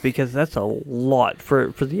happens, because that's a lot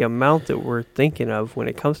for the amount that we're thinking of when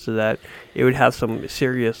it comes to that. It would have some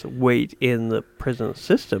serious weight in the prison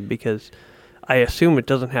system, because I assume it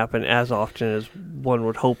doesn't happen as often as one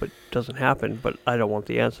would hope it doesn't happen, but I don't want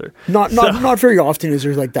the answer. not very often is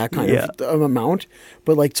there like that kind Yeah. of amount,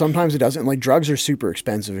 but like sometimes it doesn't. Like drugs are super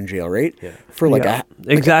expensive in jail, right? Yeah. For like Yeah.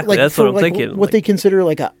 a Exactly, that's for, what I'm like, thinking, What like- they consider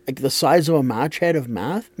like the size of a match head of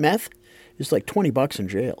meth is like $20 in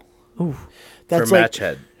jail. Ooh. That's For a like match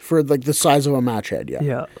head. for like the size of a match head, yeah.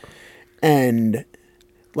 Yeah. And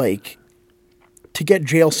like to get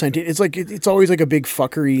jail sent in, it's like it's always like a big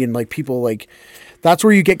fuckery, and like people like that's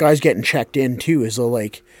where you get guys getting checked in too. Is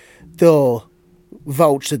they'll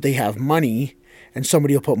vouch that they have money, and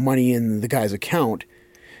somebody will put money in the guy's account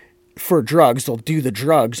for drugs. They'll do the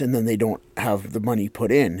drugs, and then they don't have the money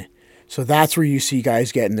put in. So that's where you see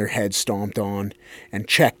guys getting their heads stomped on and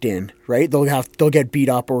checked in, right? They'll get beat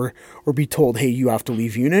up or be told, hey, you have to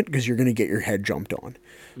leave unit because you're going to get your head jumped on.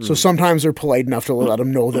 So sometimes they're polite enough to let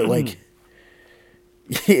them know that like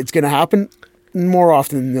it's going to happen. More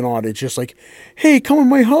often than not, it's just like, hey, come in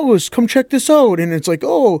my house, come check this out. And it's like,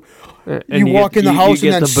 oh, And you walk in the you house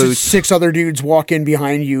and get then the boots. 6 other dudes walk in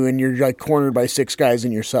behind you and you're like cornered by 6 guys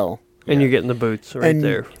in your cell. And you're getting the boots right and,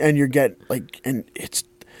 there. And you get like, and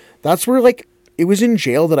that's where like, it was in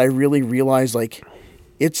jail that I really realized like,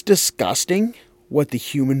 it's disgusting what the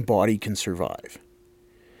human body can survive.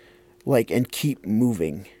 Like, and keep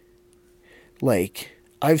moving. Like,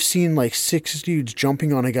 I've seen like 6 dudes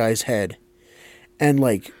jumping on a guy's head and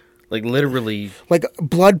like literally. like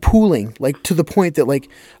blood pooling, like to the point that like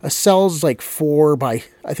a cell's like 4 by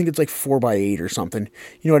 8 or something.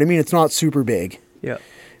 You know what I mean? It's not super big. Yeah.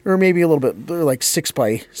 Or maybe a little bit, they're like 6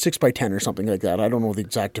 by 10 or something like that. I don't know the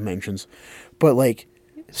exact dimensions, but like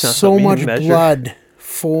not so something you much can measure. blood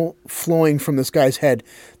flowing from this guy's head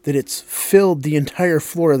that it's filled the entire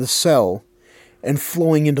floor of the cell and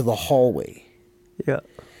flowing into the hallway. Yeah.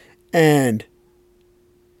 And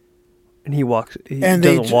he walks. He and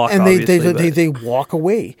doesn't walk. and Obviously, they walk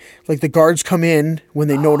away. Like the guards come in when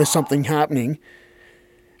they notice something happening,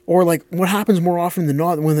 Or like what happens more often than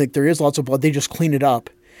not when like there is lots of blood, they just clean it up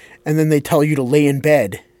and then they tell you to lay in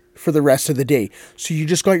bed for the rest of the day. So you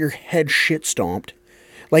just got your head shit stomped.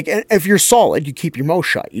 Like if you're solid, you keep your mouth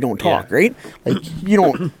shut. You don't talk, right? Like you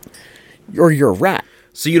don't, or you're a rat.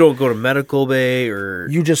 So you don't go to medical bay or...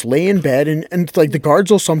 You just lay in bed and like the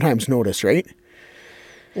guards will sometimes notice, right?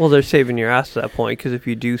 Well, they're saving your ass at that point because if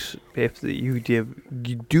you do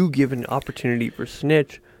give an opportunity for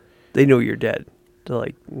snitch, they know you're dead. They're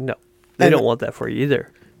like, no, they don't want that for you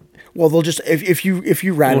either. Well, they'll just if you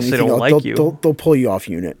rat Unless anything out, they'll pull you off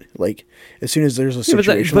unit. Like as soon as there's a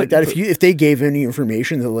situation like that, if they gave any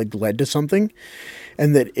information that like led to something,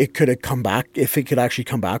 and that it could have come back, if it could actually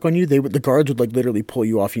come back on you, the guards would like literally pull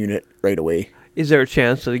you off unit right away. Is there a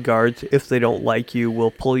chance that the guards, if they don't like you,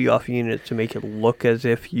 will pull you off unit to make it look as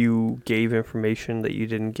if you gave information that you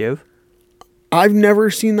didn't give? I've never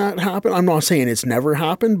seen that happen. I'm not saying it's never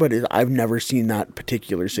happened, but I've never seen that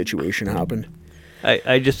particular situation happen.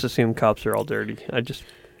 I just assume cops are all dirty. Just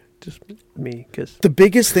me, because the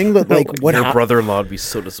biggest thing that like what your brother-in-law would be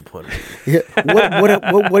so disappointed. Yeah,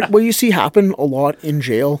 what you see happen a lot in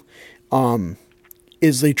jail,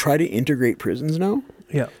 is they try to integrate prisons now.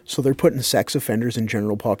 Yeah. So they're putting sex offenders in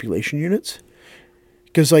general population units,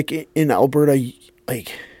 because like in Alberta,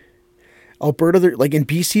 like in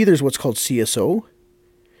BC, there's what's called CSO,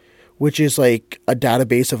 which is like a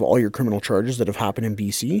database of all your criminal charges that have happened in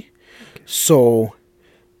BC. So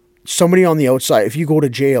somebody on the outside, if you go to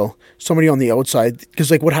jail, somebody on the outside,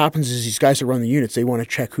 because like what happens is these guys that run the units, they want to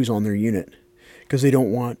check who's on their unit because they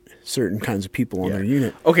don't want certain kinds of people on their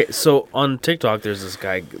unit. Okay, so on TikTok, there's this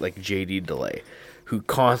guy like JD Delay who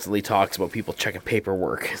constantly talks about people checking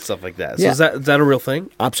paperwork and stuff like that. So is that a real thing?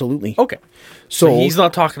 Absolutely. Okay. So he's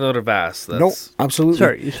not talking out of ass. No,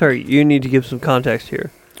 absolutely. Sorry, you need to give some context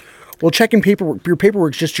here. Well, checking paperwork, your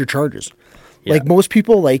paperwork's just your charges. Yeah. Like most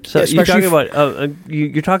people, like so you're talking about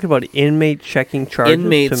you're talking about inmate checking charges.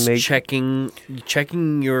 Inmates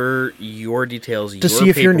checking your details to see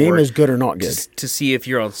if your name is good or not good. To see if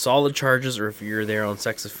you're on solid charges or if you're there on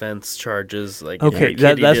sex offense charges. Like okay,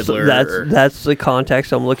 that's the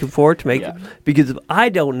context I'm looking for to make. Because if I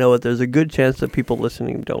don't know it, there's a good chance that people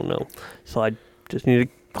listening don't know. So I just need to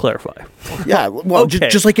clarify. Yeah, well,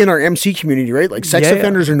 just like in our MC community, right? Like sex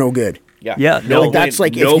offenders are no good. Yeah. No, like that's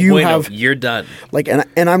like if you have, you're done. Like, and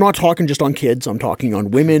I'm not talking just on kids. I'm talking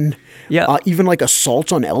on women. Yeah. Even like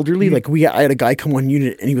assaults on elderly. Like I had a guy come on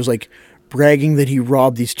unit and he was like bragging that he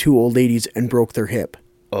robbed these two old ladies and broke their hip.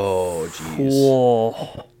 Oh, jeez.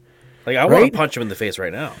 Whoa. Like I want to punch him in the face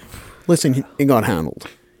right now. Listen, it got handled.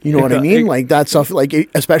 You know what I mean? Like that stuff. Like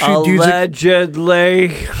especially allegedly.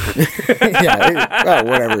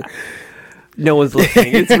 Whatever. No one's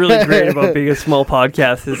listening. It's really great about being a small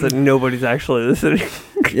podcast is that nobody's actually listening.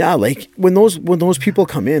 Yeah, like when those people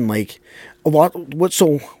come in, like what I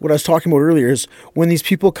was talking about earlier is when these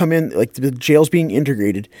people come in, like the jail's being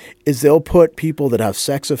integrated, is they'll put people that have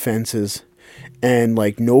sex offenses and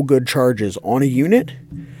like no good charges on a unit,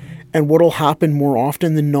 and what'll happen more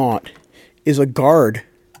often than not is a guard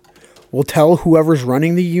will tell whoever's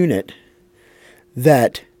running the unit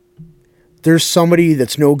that there's somebody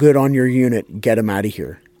that's no good on your unit, get them out of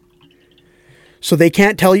here. So they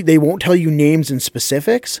won't tell you names and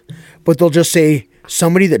specifics, but they'll just say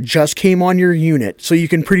somebody that just came on your unit. So you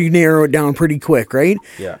can pretty narrow it down pretty quick, right?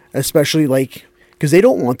 Yeah. Especially like, because they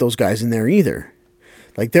don't want those guys in there either.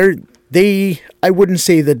 Like I wouldn't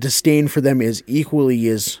say the disdain for them is equally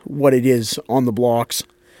as what it is on the blocks,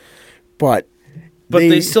 but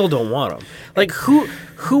they still don't want them. Like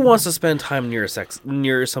who wants to spend time near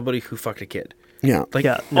somebody who fucked a kid? Yeah. Like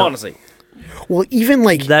honestly. Well, even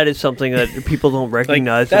like that is something that people don't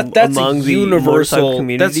recognize like that's among the universal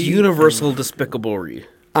community. That's universal despicablery.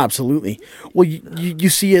 Absolutely. Well, you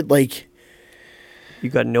see it like you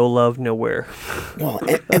got no love nowhere. Well,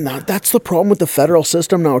 and that's the problem with the federal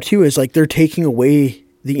system now too. Is like they're taking away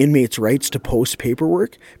the inmates' rights to post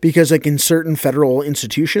paperwork because like in certain federal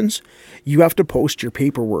institutions, you have to post your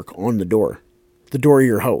paperwork on the door of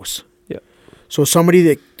your house. Yeah. So somebody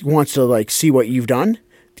that wants to like see what you've done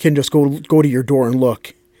can just go to your door and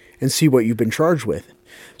look and see what you've been charged with.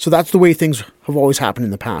 So that's the way things have always happened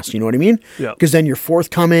in the past. You know what I mean? Yeah. Because then you're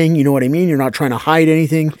forthcoming. You know what I mean? You're not trying to hide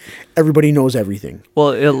anything. Everybody knows everything. Well,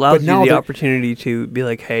 it allows you the opportunity to be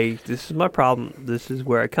like, hey, this is my problem. This is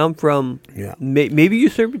where I come from. Yeah. Maybe you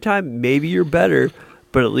serve your time. Maybe you're better.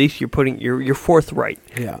 But at least you're putting you're forthright.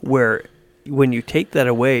 Yeah. Where when you take that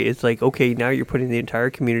away, it's like, okay, now you're putting the entire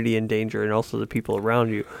community in danger and also the people around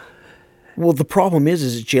you. Well, the problem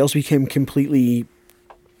is jails became completely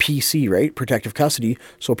PC, right? Protective custody.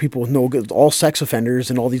 So people with no good, all sex offenders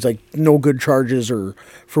and all these like no good charges, or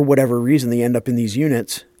for whatever reason they end up in these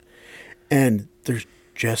units, and there's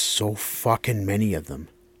just so fucking many of them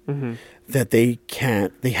that they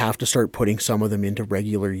have to start putting some of them into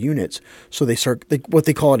regular units. So they start, what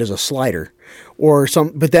they call it is a slider,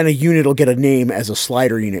 but then a unit will get a name as a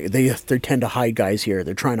slider unit. They tend to hide guys here.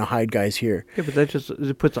 They're trying to hide guys here. Yeah, but that just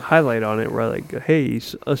it puts a highlight on it, where like, hey,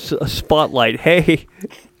 a spotlight. Hey,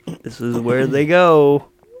 this is where they go.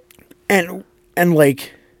 And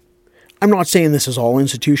like, I'm not saying this is all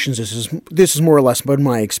institutions. This is more or less about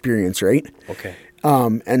my experience, right? Okay.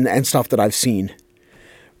 And stuff that I've seen.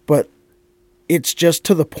 But it's just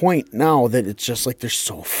to the point now that it's just like there's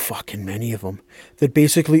so fucking many of them that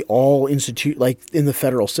basically all like in the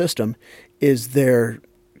federal system is they're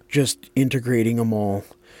just integrating them all.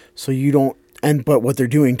 So you don't, but what they're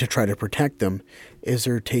doing to try to protect them is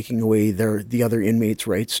they're taking away the other inmates'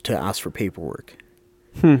 rights to ask for paperwork.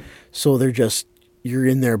 So you're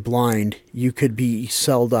in there blind. You could be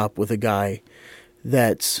celled up with a guy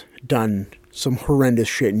that's done some horrendous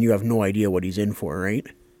shit and you have no idea what he's in for, right?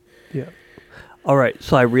 Yeah. All right.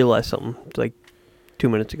 So I realized something like 2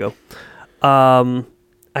 minutes ago.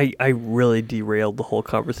 I really derailed the whole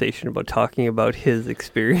conversation about talking about his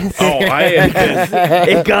experience. Oh,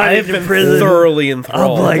 it got into prison. Thoroughly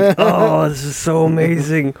enthralled. I'm like, oh, this is so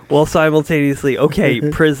amazing. Well, simultaneously, okay,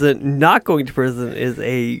 not going to prison is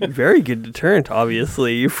a very good deterrent,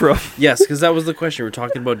 obviously. Yes, because that was the question. We're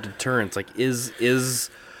talking about deterrence. Like, is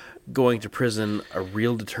going to prison a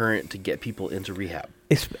real deterrent to get people into rehab?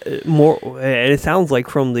 It's more, and it sounds like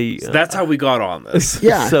from the. So that's how we got on this.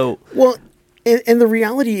 Yeah. So well. And the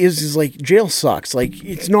reality is like jail sucks. Like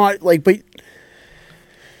it's not like, but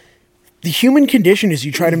the human condition is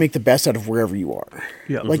you try to make the best out of wherever you are.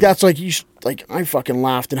 Yeah. Like that's like I fucking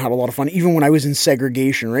laughed and had a lot of fun even when I was in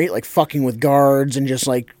segregation, right? Like fucking with guards and just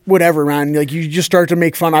like whatever, man. Like you just start to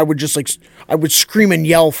make fun. I would scream and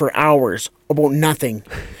yell for hours about nothing,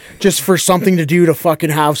 just for something to do to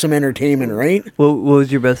fucking have some entertainment, right? What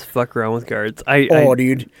was your best fuck around with guards?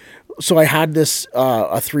 Dude. So I had this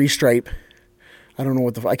a 3-stripe. I don't know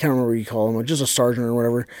I can't remember what you call him, just a sergeant or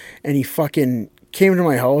whatever. And he fucking came to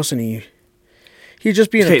my house and he'd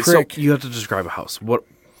just being a prick. So you have to describe a house. What?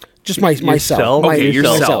 Just my cell. Okay, your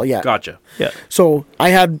cell. Yeah. Gotcha. Yeah. So I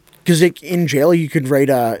had, because in jail you could write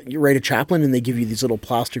a chaplain and they give you these little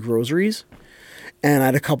plastic rosaries. And I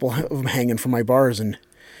had a couple of them hanging from my bars, and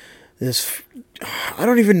I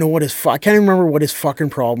don't even know I can't even remember what his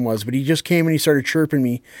fucking problem was, but he just came and he started chirping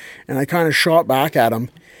me and I kind of shot back at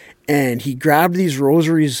him. And he grabbed these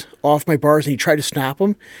rosaries off my bars and he tried to snap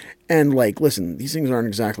them. And like, listen, these things aren't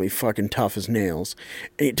exactly fucking tough as nails.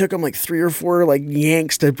 And it took him like 3 or 4 like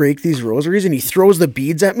yanks to break these rosaries. And he throws the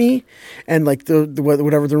beads at me and like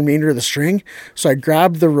whatever the remainder of the string. So I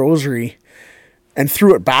grabbed the rosary and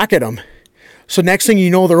threw it back at him. So next thing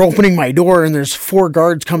you know, they're opening my door and there's 4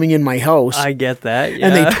 guards coming in my house. I get that. Yeah.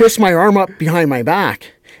 And they twist my arm up behind my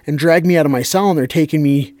back and drag me out of my cell, and they're taking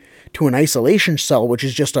me to an isolation cell, which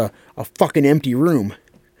is just a fucking empty room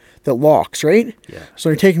that locks, right? Yeah. So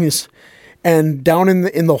they're taking this, and down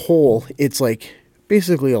in the hole, it's like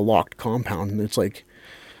basically a locked compound, and it's like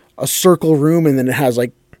a circle room, and then it has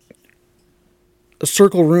like a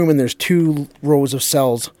circle room, and there's 2 rows of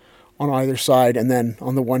cells on either side, and then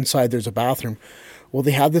on the one side there's a bathroom. Well,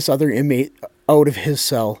 they had this other inmate out of his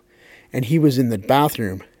cell, and he was in the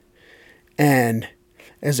bathroom, and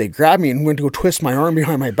as they grabbed me and went to go twist my arm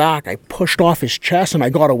behind my back, I pushed off his chest and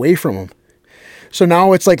I got away from him. So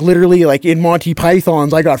now it's like literally like in Monty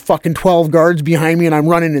Python's, I got fucking 12 guards behind me and I'm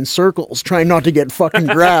running in circles trying not to get fucking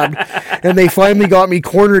grabbed. And they finally got me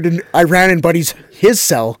cornered, and I ran in his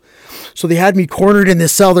cell. So they had me cornered in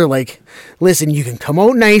this cell. They're like, listen, you can come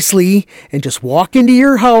out nicely and just walk into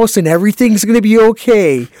your house and everything's going to be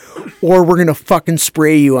okay. Or we're going to fucking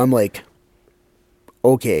spray you. I'm like,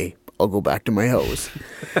 okay, I'll go back to my house.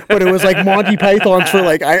 But it was like Monty Python's for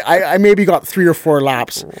like, I maybe got 3 or 4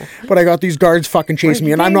 laps, but I got these guards fucking chasing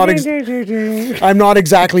me, and I'm not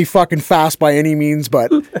exactly fucking fast by any means, but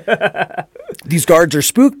these guards are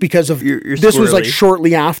spooked because of, you're this was like squirrely.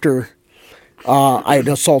 shortly after I had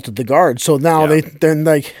assaulted the guards. So now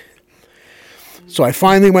so I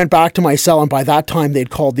finally went back to my cell, and by that time they'd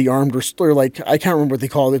called the armed, or like, I can't remember what they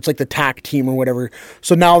call it. It's like the TAC team or whatever.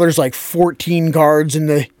 So now there's like 14 guards in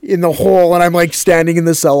the hole, and I'm like standing in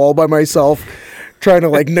the cell all by myself trying to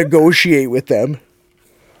like negotiate with them.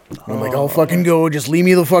 I'm like, I'll fucking go. Just leave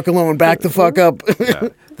me the fuck alone. Back the fuck up. Yeah.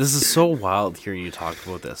 This is so wild hearing you talk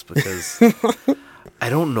about this, because I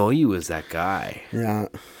don't know you as that guy. Yeah.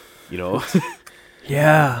 You know?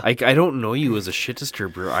 Yeah. I don't know you as a shit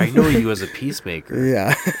disturber. I know you as a peacemaker.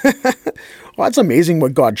 Yeah. Well, it's amazing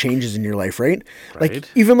what God changes in your life, right? Right. Like,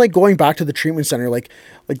 even like going back to the treatment center, like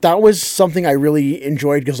that was something I really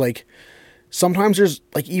enjoyed, because like sometimes there's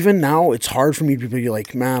like, even now it's hard for me to be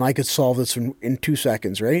like, man, I could solve this in 2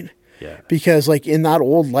 seconds, right? Yeah. Because like in that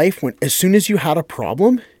old life, when as soon as you had a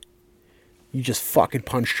problem, you just fucking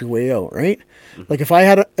punched your way out, right? Mm-hmm. Like if I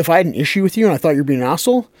had an issue with you and I thought you're being an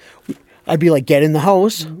asshole, I'd be like, get in the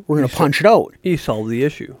house, we're gonna punch it out. You solve the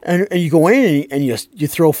issue. And you go in and you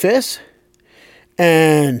throw fists,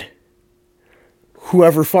 and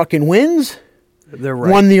whoever fucking wins They're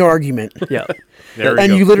right. won the argument. Yeah. There we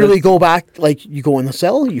And go. you literally go back, like you go in the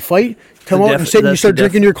cell, you fight, come out, and sit, and you that's start the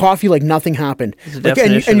drinking your coffee like nothing happened. It's the Like,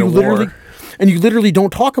 definition of war. and you literally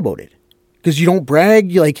don't talk about it, because you don't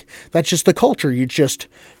brag. You like, that's just the culture. You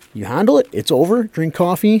handle it. It's over. Drink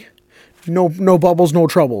coffee. No bubbles, no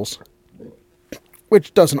troubles.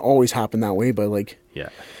 Which doesn't always happen that way, but like, Yeah.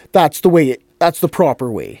 that's the way. That's the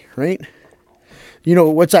proper way, right? You know,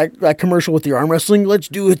 what's that commercial with the arm wrestling? Let's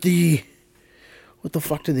do it what the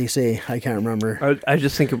fuck did they say? I can't remember. I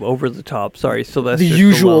just think of over the top. Sorry, Sylvester.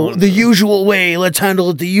 The usual way. Let's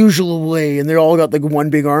handle it the usual way. And they all got like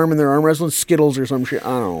one big arm and they're arm wrestling Skittles or some shit. I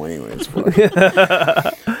don't know. Anyway, it's fun.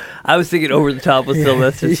 I was thinking over the top with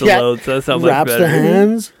Sylvester Stallone. So that sounds much Wraps better. the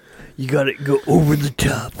hands. You gotta go over the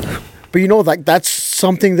top. But you know, like that's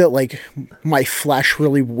something that like my flesh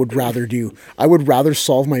really would rather do. I would rather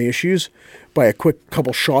solve my issues by a quick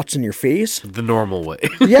couple shots in your face. The normal way.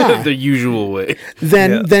 Yeah. The usual way.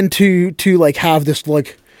 Than to like have this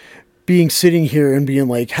like being sitting here and being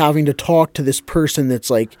like having to talk to this person that's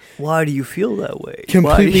like Why do you feel that way?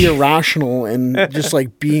 completely irrational and just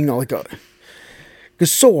like being like a,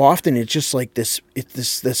 because so often it's just like this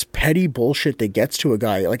petty bullshit that gets to a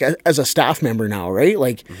guy, like as a staff member now, right?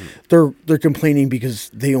 Like they're complaining because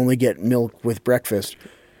they only get milk with breakfast,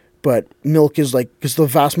 but milk is like, because the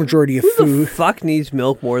vast majority of Who the food, fuck needs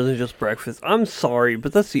milk more than just breakfast? I'm sorry,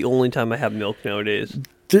 but that's the only time I have milk nowadays.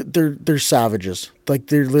 they're savages. Like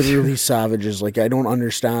they're literally savages. Like I don't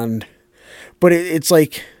understand, but it's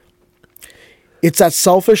like, it's that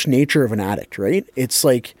selfish nature of an addict, right? It's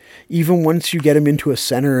like, even once you get them into a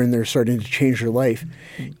center and they're starting to change their life,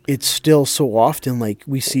 it's still so often like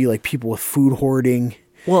we see like people with food hoarding.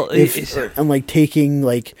 Well, And like taking,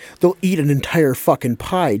 like they'll eat an entire fucking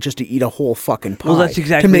pie just to eat a whole fucking pie. Well, that's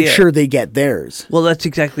exactly to make it. sure they get theirs. Well, that's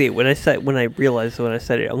exactly it. When I realized when I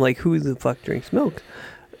said it, I'm like, who the fuck drinks milk?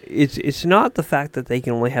 It's not the fact that they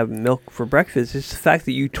can only have milk for breakfast. It's the fact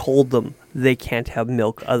that you told them they can't have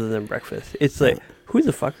milk other than breakfast. It's like, who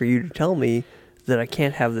the fuck are you to tell me that I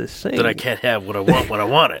can't have this thing? That I can't have what I want when I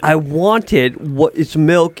want it. I want it. What? It's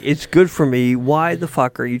milk. It's good for me. Why the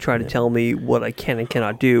fuck are you trying to tell me what I can and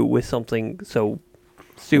cannot do with something so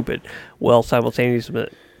stupid? Well, simultaneously,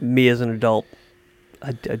 me as an adult,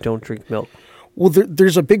 I don't drink milk. Well,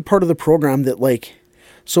 there's a big part of the program that like,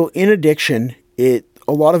 so in addiction,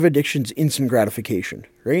 a lot of addiction's instant gratification,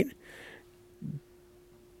 right?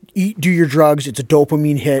 Do your drugs. It's a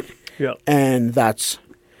dopamine hit. Yeah. And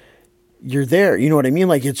you're there. You know what I mean?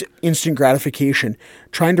 Like it's instant gratification.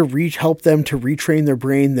 Trying to help them to retrain their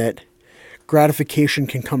brain that gratification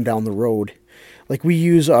can come down the road. Like we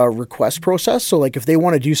use a request process. So like if they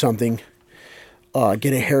want to do something,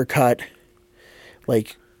 get a haircut,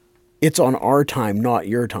 like it's on our time, not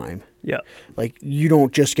your time. Yeah. Like you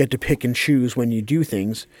don't just get to pick and choose when you do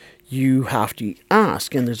things. You have to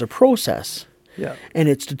ask, and there's a process. Yeah. And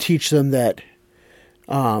it's to teach them that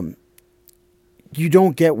you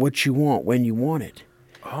don't get what you want when you want it.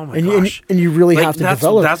 Oh my gosh. And you really Like, have to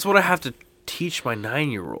develop. That's what I have to teach my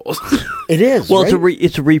 9-year-old. It is. Well, right?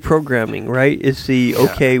 it's a reprogramming, right? It's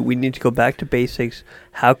okay, we need to go back to basics.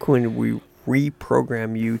 How can we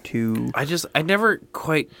reprogram you to... I never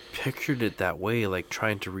quite pictured it that way, like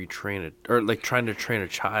trying to retrain it, or like trying to train a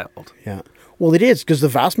child. Yeah. Well, it is, because the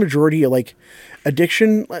vast majority of like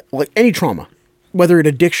addiction, like any trauma, whether it's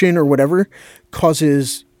addiction or whatever,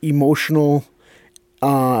 causes emotional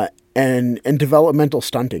and developmental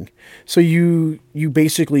stunting. So you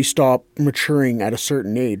basically stop maturing at a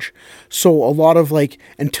certain age. So a lot of like,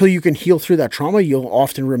 until you can heal through that trauma, you'll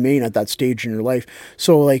often remain at that stage in your life.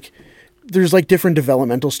 So like, there's like different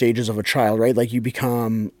developmental stages of a child, right? Like you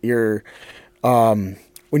become when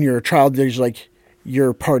you're a child, there's like,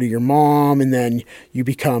 you're part of your mom, and then you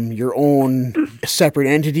become your own separate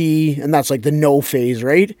entity, and that's like the no phase,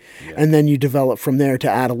 right? Yeah. And then you develop from there to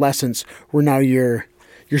adolescence, where now you're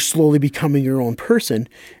slowly becoming your own person,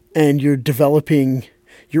 and you're developing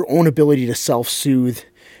your own ability to self-soothe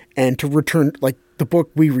and to return. Like the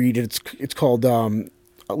book we read, it's called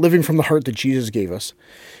living from the heart that Jesus gave us,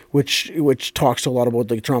 which talks a lot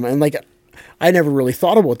about like trauma. And like, I never really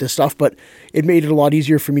thought about this stuff, but it made it a lot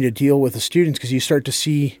easier for me to deal with the students, because you start to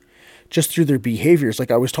see just through their behaviors.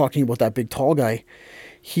 Like I was talking about that big tall guy,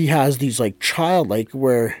 he has these like childlike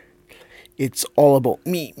where it's all about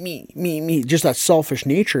me. Just that selfish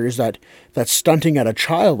nature is that's stunting at a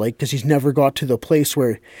child, like, because he's never got to the place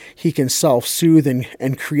where he can self-soothe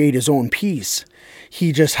and create his own peace.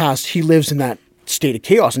 He lives in that state of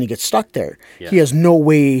chaos and he gets stuck there. Yeah. He has no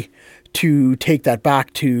way to take that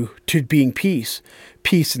back to being peace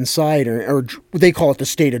inside, or they call it the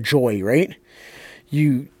state of joy, right?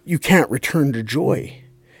 You can't return to joy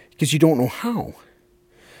because you don't know how.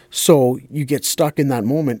 So you get stuck in that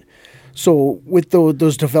moment. So with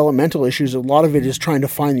those developmental issues, a lot of it is trying to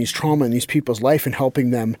find these trauma in these people's life and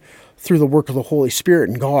helping them through the work of the Holy Spirit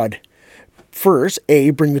and God. First,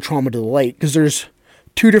 bring the trauma to the light, because there's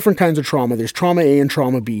two different kinds of trauma. There's trauma A and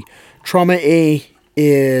trauma B. Trauma A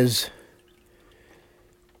is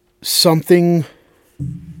something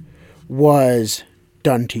was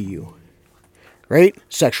done to you, right?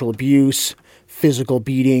 Sexual abuse, physical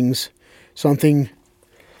beatings, something,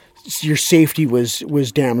 your safety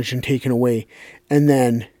was damaged and taken away. And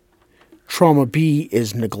then trauma B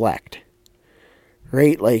is neglect,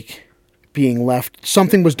 right? Like being left,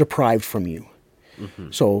 something was deprived from you.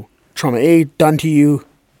 Mm-hmm. So trauma A, done to you,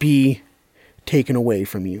 B, taken away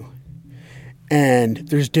from you. And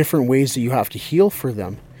there's different ways that you have to heal for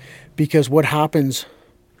them, because what happens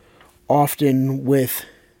often with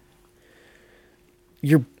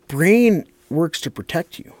your brain works to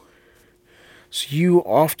protect you. So you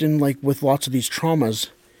often, like with lots of these traumas,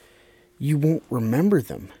 you won't remember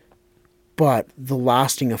them, but the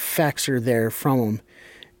lasting effects are there from them.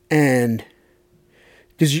 And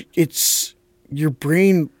because your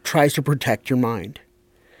brain tries to protect your mind.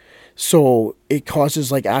 So it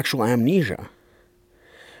causes like actual amnesia.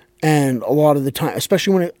 And a lot of the time,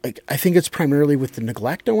 especially when I think it's primarily with the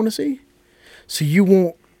neglect, I want to say. So you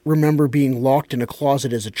won't remember being locked in a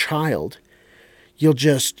closet as a child. You'll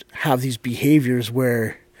just have these behaviors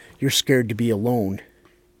where you're scared to be alone.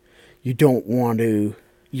 You don't want to,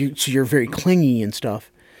 so you're very clingy and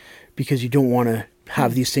stuff because you don't want to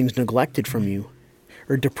have these things neglected from you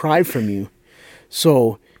or deprived from you.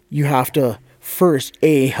 So you have to first,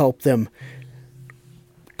 help them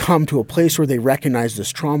come to a place where they recognize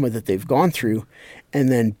this trauma that they've gone through,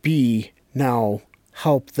 and then B, now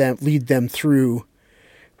help them, lead them through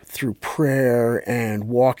prayer and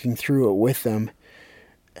walking through it with them,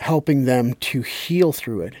 helping them to heal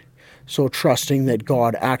through it. So trusting that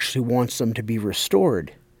God actually wants them to be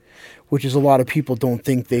restored, which is a lot of people don't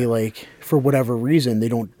think they, like, for whatever reason, they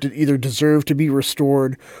don't either deserve to be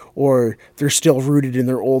restored or they're still rooted in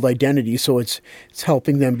their old identity. So it's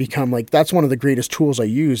helping them become, like, that's one of the greatest tools I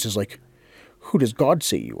use is, like, who does God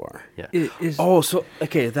say you are? Yeah.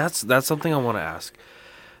 Okay, that's something I want to ask.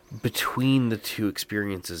 Between the two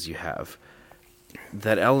experiences you have,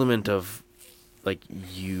 that element of, like,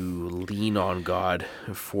 you lean on God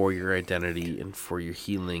for your identity and for your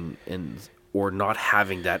healing, and or not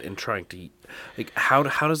having that and trying to, like, how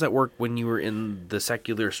does that work when you were in the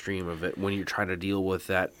secular stream of it, when you're trying to deal with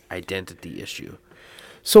that identity issue?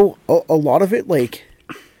 So a lot of it, like,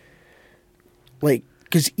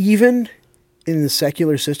 because even in the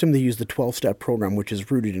secular system, they use the 12-step program, which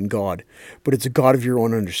is rooted in God, but it's a God of your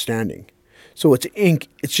own understanding. So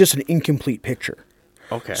it's just an incomplete picture.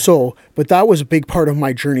 Okay. So, but that was a big part of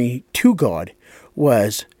my journey to God,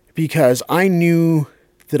 was because I knew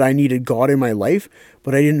that I needed God in my life,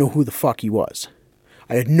 but I didn't know who the fuck he was.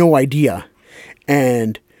 I had no idea.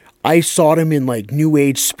 And I sought him in, like, New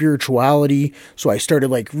Age spirituality. So I started,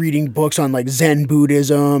 like, reading books on, like, Zen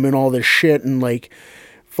Buddhism and all this shit, and, like,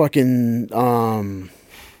 fucking,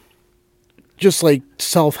 just, like,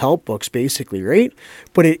 self-help books, basically, right?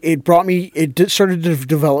 But it started to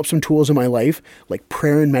develop some tools in my life, like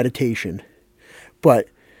prayer and meditation. But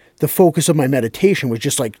the focus of my meditation was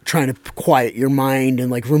just, like, trying to quiet your mind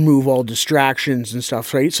and, like, remove all distractions and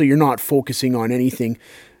stuff, right? So you're not focusing on anything.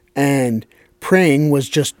 And praying was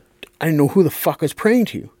just, I didn't know who the fuck I was praying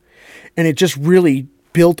to. And it just really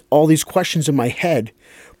built all these questions in my head.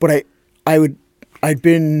 But I was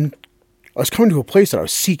coming to a place that I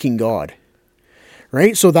was seeking God,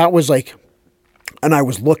 right? So that was like, and I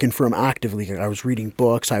was looking for him actively. I was reading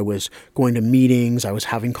books. I was going to meetings. I was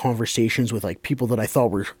having conversations with, like, people that I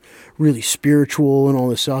thought were really spiritual and all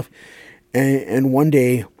this stuff. And one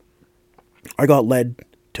day I got led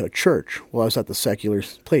to a church while I was at the secular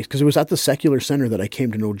place, because it was at the secular center that I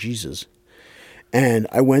came to know Jesus. And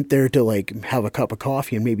I went there to, like, have a cup of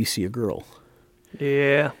coffee and maybe see a girl.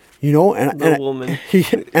 Yeah. You know, and woman.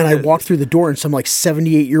 and I walked through the door, and some like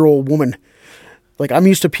 78-year-old woman. Like, I'm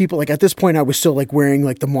used to people, like, at this point, I was still, like, wearing,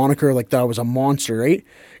 like, the moniker, like, that I was a monster, right?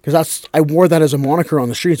 Because I wore that as a moniker on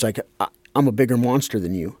the streets, like, I'm a bigger monster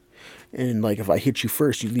than you. And, like, if I hit you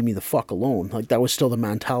first, you leave me the fuck alone. Like, that was still the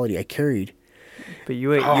mentality I carried. But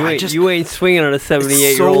you ain't swinging on a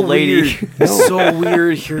 78-year-old lady. It's so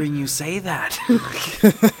weird hearing you say that.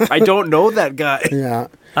 I don't know that guy. Yeah.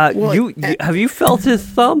 Have you felt his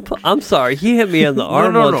thump? I'm sorry, he hit me on the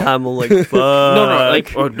arm one time. I'm like,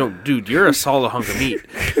 fuck. No, dude, you're a solid hunk of meat.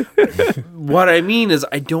 What I mean is,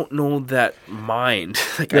 I don't know that mind.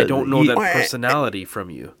 Like, I don't know that personality from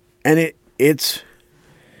you. And it's,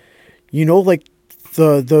 you know, like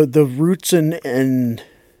the roots and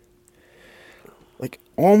like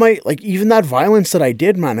all my, like, even that violence that I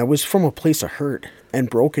did, man, it was from a place of hurt and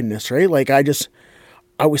brokenness, right? Like, I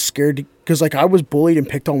was scared because, like, I was bullied and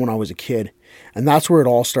picked on when I was a kid. And that's where it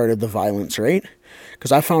all started, the violence, right?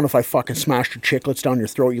 Because I found if I fucking smashed your chiclets down your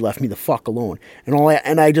throat, you left me the fuck alone.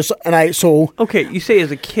 Okay, you say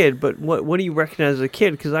as a kid, but what do you recognize as a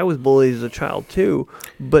kid? Because I was bullied as a child too.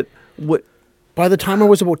 But what? By the time I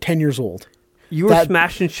was about 10 years old. You were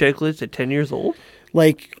smashing chiclets at 10 years old?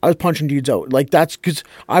 Like, I was punching dudes out. Like, that's because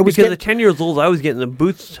I was... Because at 10 years old, I was getting the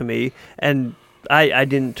boots to me, and I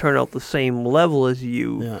didn't turn out the same level as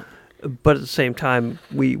you. Yeah. But at the same time,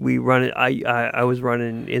 we run it. I was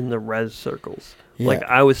running in the res circles. Yeah. Like,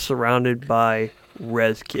 I was surrounded by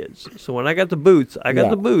res kids. So when I got the boots, I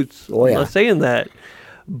got the boots. Oh, yeah. I'm not saying that,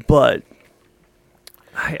 but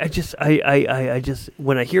I just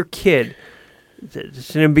when I hear kid,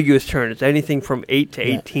 it's an ambiguous term. It's anything from 8 to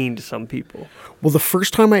 18 to some people. Well, the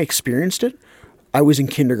first time I experienced it, I was in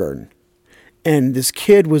kindergarten. And this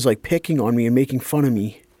kid was, like, picking on me and making fun of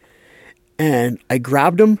me. And I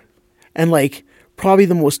grabbed him, and, like, probably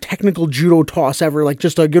the most technical judo toss ever, like,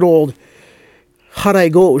 just a good old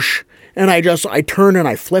harai gosh. And I turned and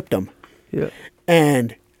I flipped him. Yeah.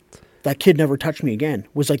 And that kid never touched me again.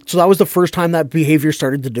 So that was the first time that behavior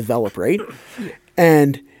started to develop, right?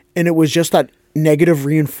 And it was just that negative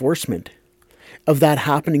reinforcement of that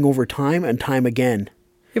happening over time and time again.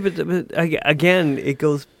 Yeah, but again, it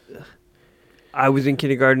goes... I was in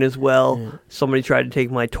kindergarten as well. Yeah. Somebody tried to take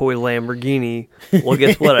my toy Lamborghini. Well,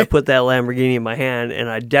 guess what? I put that Lamborghini in my hand and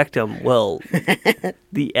I decked him. Well,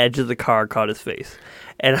 the edge of the car caught his face.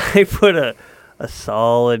 And I put a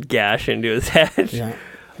solid gash into his head. Yeah.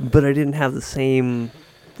 But I didn't have the same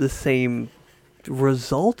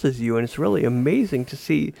result as you. And it's really amazing to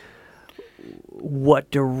see what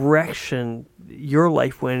direction your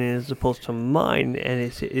life went in as opposed to mine, and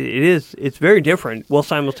it's very different, while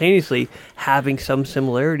simultaneously having some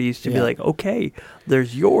similarities to be like, okay,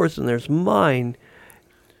 there's yours and there's mine,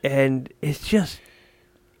 and it's just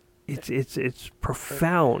it's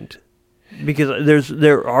profound because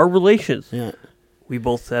there are relations. Yeah. We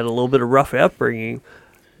both had a little bit of rough upbringing,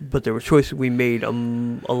 but there were choices we made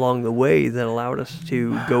along the way that allowed us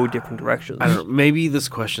to go different directions. I don't know. Maybe this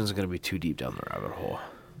question is going to be too deep down the rabbit hole.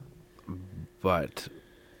 But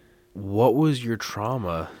what was your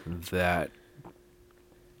trauma that?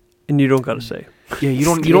 And you don't got to say. Yeah,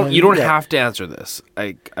 you don't have to answer this.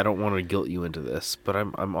 I don't want to guilt you into this, but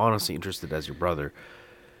I'm honestly interested as your brother.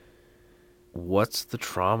 What's the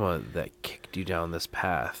trauma that kicked you down this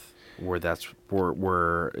path where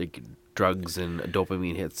like, drugs and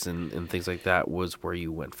dopamine hits and things like that was where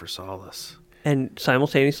you went for solace? And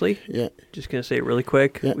simultaneously, just going to say it really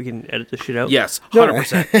quick, we can edit this shit out. Yes,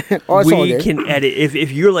 100%. We can edit.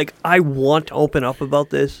 If you're like, I want to open up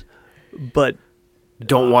about this, but...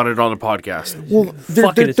 don't want it on the podcast. Well,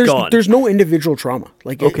 it's gone. There's no individual trauma.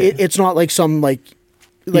 Like, it's not like some, like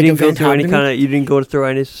you didn't go through you didn't go through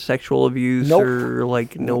any sexual abuse or,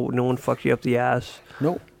 like, no one fucked you up the ass?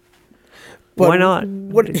 Nope. Why not?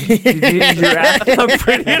 What? Your ass not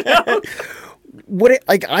pretty enough?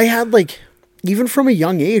 I had, like... Even from a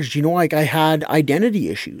young age, you know, like, I had identity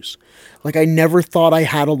issues. Like, I never thought I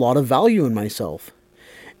had a lot of value in myself.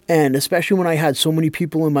 And especially when I had so many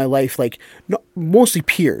people in my life, like, mostly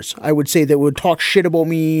peers, I would say, that would talk shit about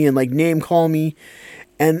me and, like, name call me.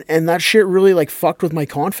 And that shit really, like, fucked with my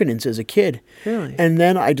confidence as a kid. Really? And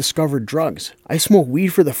then I discovered drugs. I smoked weed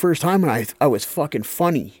for the first time, and I was fucking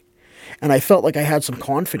funny. And I felt like I had some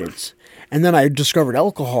confidence. And then I discovered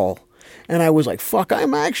alcohol. And I was like, fuck,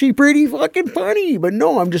 I'm actually pretty fucking funny. But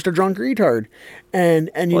no, I'm just a drunk retard. And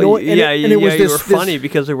you know what? You were funny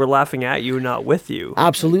because they were laughing at you, not with you.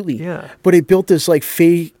 Absolutely. Yeah. But it built this, like,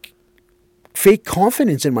 fake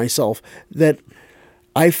confidence in myself that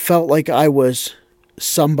I felt like I was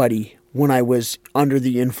somebody when I was under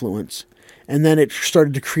the influence. And then it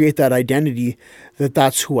started to create that identity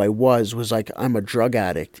that's who I was like, I'm a drug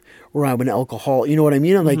addict or I'm an alcoholic. You know what I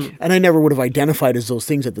mean? And like, and I never would have identified as those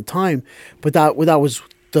things at the time, but that was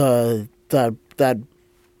that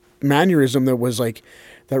mannerism that was like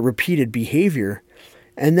that repeated behavior.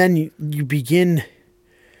 And then you begin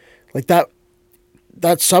like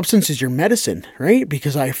that substance is your medicine, right?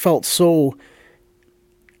 Because I felt so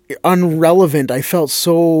unrelevant. I felt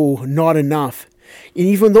so not enough. And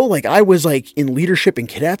even though like I was like in leadership in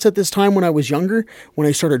cadets at this time when I was younger, when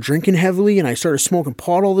I started drinking heavily and I started smoking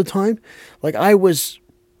pot all the time, like I was,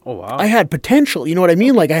 Oh, wow. I had potential. You know what I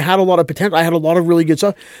mean? Like I had a lot of potential. I had a lot of really good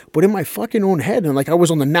stuff, but in my fucking own head. And like I was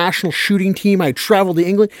on the national shooting team. I traveled to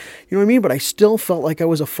England. You know what I mean? But I still felt like I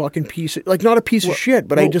was a fucking piece of, like not a piece of shit,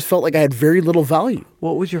 but I just felt like I had very little value.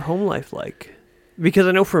 What was your home life like? Because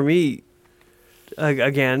I know for me,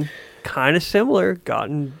 again, kind of similar.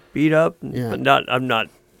 Gotten beat up, but I'm not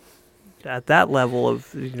at that level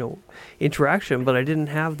of interaction. But I didn't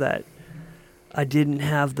have that.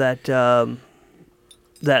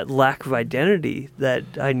 That lack of identity that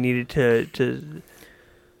I needed to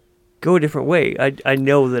go a different way. I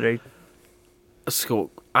know that I.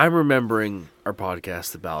 So I'm remembering our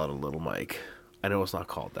podcast, The Ballad of Little Mike. I know it's not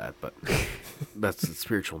called that, but that's the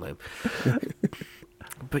spiritual name.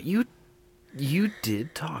 But you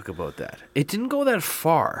did talk about that. It didn't go that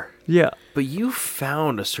far. Yeah. But you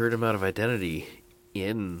found a certain amount of identity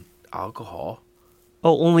in alcohol.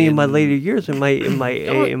 Oh, only in my later years, in my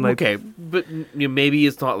okay, but maybe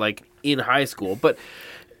it's not like in high school, but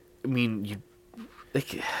I mean, you,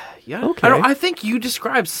 like, yeah. Okay. I think you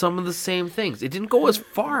described some of the same things. It didn't go as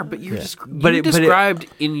far, but you described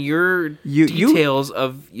in your details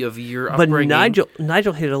of your upbringing. But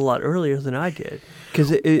Nigel hit it a lot earlier than I did, because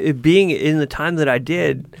it being in the time that I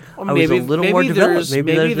did, I was a little more developed.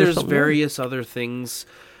 Maybe there's various other things.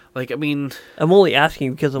 Like, I mean, I'm only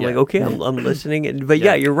asking because I'm like, okay, I'm listening. But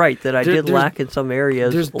yeah, you're right that I did lack in some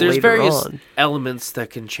areas. There's later various on. elements that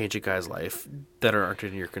can change a guy's life that aren't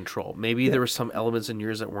in your control. Maybe there were some elements in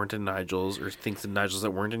yours that weren't in Nigel's, or things in Nigel's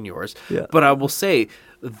that weren't in yours. Yeah. But I will say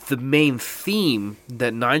the main theme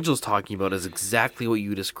that Nigel's talking about is exactly what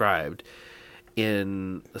you described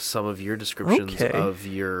in some of your descriptions of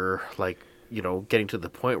your, like, getting to the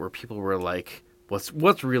point where people were like,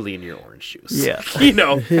 What's really in your orange juice? Yeah.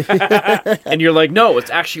 And you're like, no, it's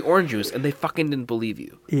actually orange juice, and they fucking didn't believe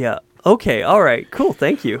you. Yeah. Okay. All right. Cool.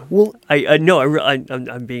 Thank you. Well,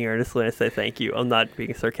 I'm being earnest when I say thank you. I'm not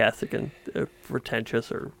being sarcastic and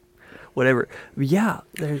pretentious or whatever. But yeah.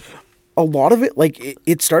 There's a lot of it, like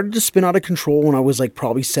it started to spin out of control when I was like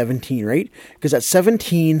probably 17, right? Because at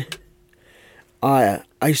 17,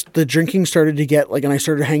 the drinking started to get like, and I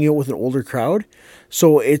started hanging out with an older crowd.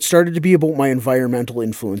 So it started to be about my environmental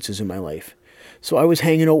influences in my life. So I was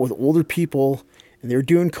hanging out with older people and they were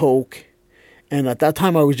doing coke. And at that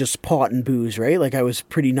time I was just pot and booze, right? Like I was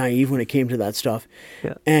pretty naive when it came to that stuff.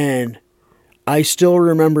 Yeah. And I still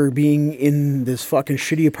remember being in this fucking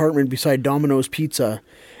shitty apartment beside Domino's Pizza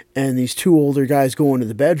and these two older guys go into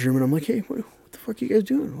the bedroom and I'm like, hey, what the fuck are you guys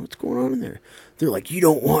doing? What's going on in there? They're like, you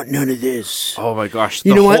don't want none of this. Oh my gosh.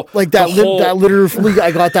 You know what? Like that literally, I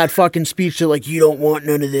got that fucking speech to like, you don't want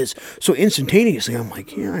none of this. So instantaneously, I'm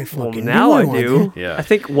like, yeah, I fucking now I want do. Yeah. I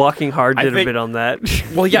think Walking Hard did a bit on that.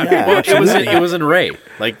 Well, yeah. It was in Ray.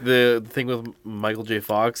 Like the thing with Michael J.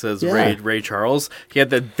 Fox as Ray Charles. He had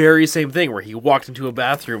that very same thing where he walked into a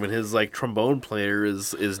bathroom and his like trombone player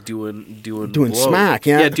is doing smack.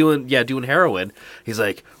 Yeah. Doing heroin. He's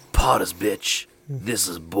like, pot is bitch. This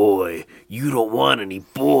is boy. You don't want any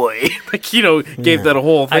boy. Like, gave that a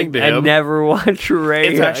whole thing to him. I never watched Ray.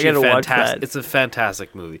 It's actually I gotta watch that. It's a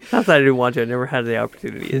fantastic movie. Not that I didn't watch it. I never had the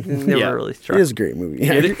opportunity. It never really struck. It is a great movie.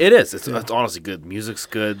 Yeah. It is. It's honestly good. Music's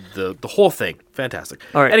good. The whole thing, fantastic.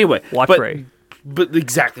 All right. Anyway, watch Ray. But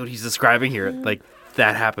exactly what he's describing here, like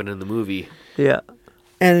that happened in the movie. Yeah.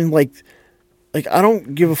 And like I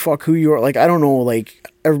don't give a fuck who you are. Like I don't know. Like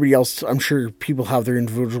everybody else, I'm sure people have their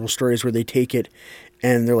individual stories where they take it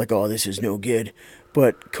and they're like, oh, this is no good.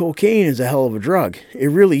 But cocaine is a hell of a drug. It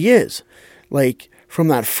really is. Like from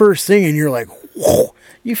that first thing and you're like, whoa,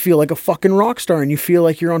 you feel like a fucking rock star and you feel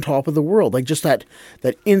like you're on top of the world. Like just that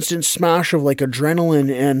instant smash of like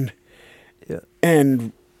adrenaline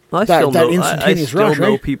and I that instantaneous rush. I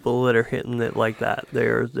still know people that are hitting it like that.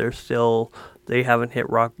 They're still, they haven't hit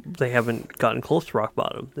rock. They haven't gotten close to rock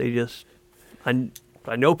bottom. They just,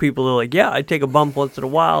 I know people that are like, yeah, I take a bump once in a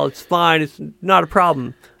while. It's fine. It's not a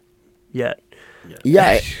problem yet.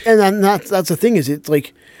 Yeah. And then that's the thing is it's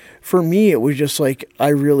like, for me, it was just like, I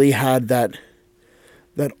really had that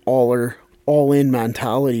all in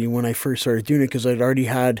mentality when I first started doing it. Cause I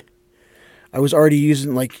I was already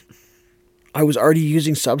using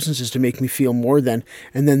substances to make me feel more than,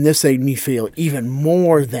 and then this made me feel even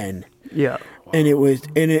more than. Yeah. And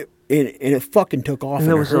it fucking took off And in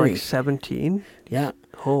that a was hurry. like 17? Yeah.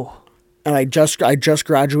 Oh. And I just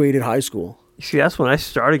graduated high school. See, that's when I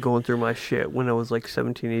started going through my shit, when I was like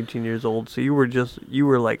 17, 18 years old. So you were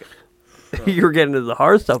like, you were getting into the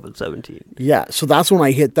hard stuff at 17. Yeah, so that's when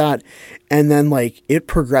I hit that. And then, like, it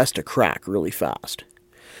progressed to crack really fast.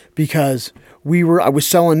 Because I was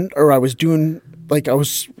delivering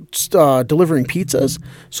pizzas.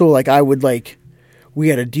 So, like, we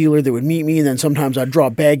had a dealer that would meet me, and then sometimes I'd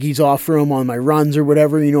drop baggies off for him on my runs or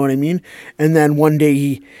whatever, you know what I mean? And then one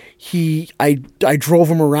day I drove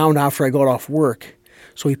him around after I got off work.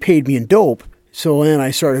 So he paid me in dope. So then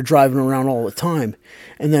I started driving around all the time.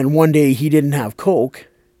 And then one day he didn't have Coke.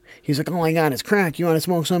 He's like, "Oh my God, it's crack. You want to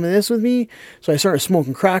smoke some of this with me?" So I started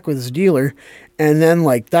smoking crack with this dealer. And then,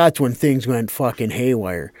 like, that's when things went fucking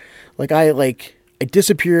haywire. I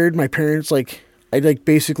disappeared. My parents,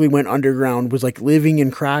 basically went underground, was, living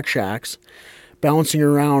in crack shacks, bouncing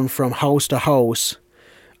around from house to house,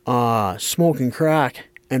 smoking crack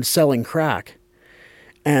and selling crack.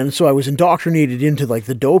 And so I was indoctrinated into,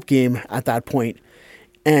 the dope game at that point.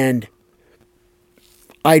 And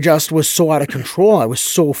I just was so out of control. I was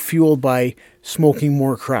so fueled by smoking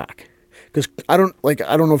more crack. Because I don't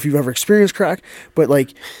know if you've ever experienced crack, but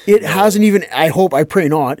it hasn't even, I pray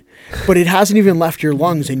not, but it hasn't even left your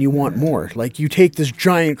lungs and you want more. You take this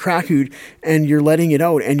giant crack hood and you're letting it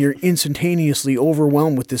out and you're instantaneously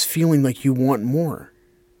overwhelmed with this feeling like you want more.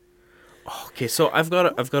 Okay, so I've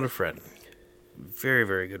got a friend, very,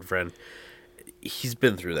 very good friend. He's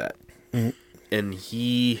been through that. Mm-hmm. And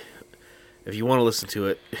if you want to listen to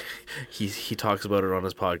it, he talks about it on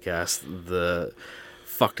his podcast, the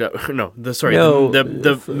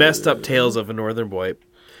messed up tales of a northern boy.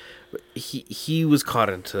 He was caught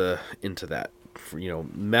into that.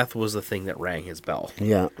 Meth was the thing that rang his bell.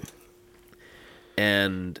 Yeah.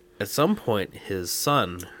 And at some point, his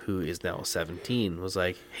son, who is now 17, was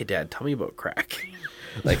like, "Hey, Dad, tell me about crack."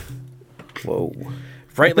 Whoa.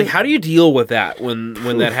 Right? How do you deal with that when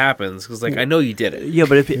that happens? Because, I know you did it. Yeah,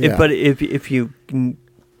 but if you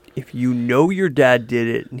know your dad did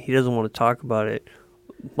it and he doesn't want to talk about it,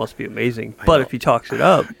 must be amazing. But if he talks it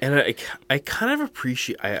up, and I kind of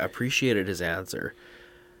appreciated his answer.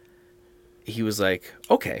 He was like,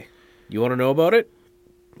 "Okay, you want to know about it?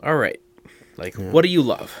 All right. What do you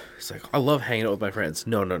love?" It's like, "I love hanging out with my friends."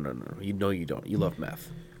 No. You know you don't. You love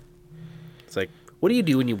meth. It's like, "What do you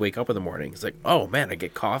do when you wake up in the morning?" It's like, "Oh man, I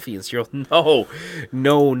get coffee and cereal." No.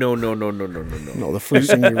 No, the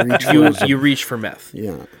first thing you reach for you reach for meth.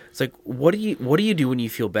 Yeah. It's like, what do you do when you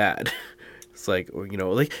feel bad? It's like,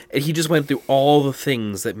 and he just went through all the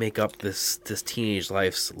things that make up this teenager's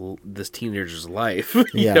life.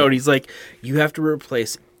 Yeah. And he's like, you have to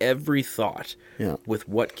replace every thought with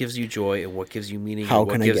what gives you joy and what gives you meaning and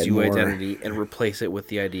what gives you identity, and replace it with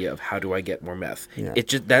the idea of how do I get more meth. Yeah. It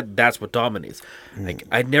just that's what dominates.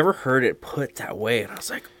 I'd never heard it put that way, and I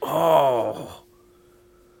was like, oh,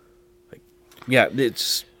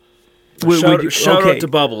 it's. Shout out to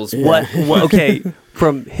Bubbles. Yeah. What? Okay,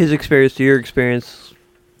 from his experience to your experience,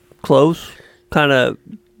 close, kind of.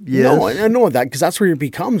 Yes. No, I know that, because that's where it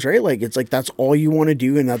becomes, right? It's that's all you want to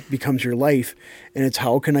do, and that becomes your life. And it's,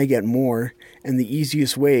 how can I get more? And the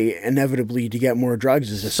easiest way, inevitably, to get more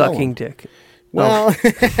drugs is to sucking dick. Well,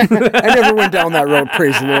 I never went down that road,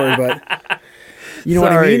 praise the Lord, but you know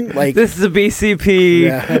what I mean? This is a BCP.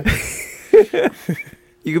 Yeah.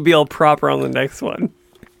 You could be all proper on the next one.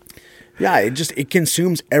 Yeah, it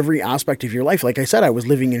consumes every aspect of your life. Like I said, I was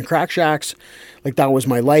living in crack shacks. That was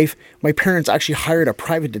my life. My parents actually hired a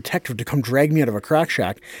private detective to come drag me out of a crack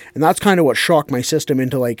shack. And that's kind of what shocked my system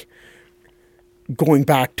into going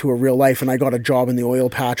back to a real life. And I got a job in the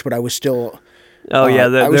oil patch, but I was still...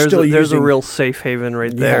 there's a real safe haven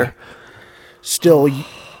right there. Still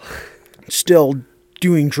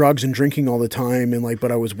doing drugs and drinking all the time, and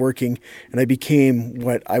but I was working, and I became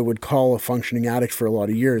what I would call a functioning addict for a lot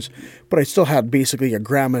of years. But I still had basically a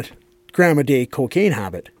gram a day cocaine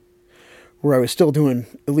habit, where I was still doing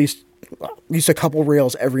at least a couple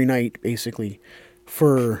rails every night, basically,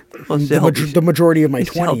 for the majority of my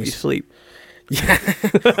 20s. Help you sleep. Yeah.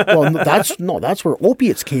 Well, that's where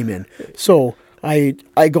opiates came in. So I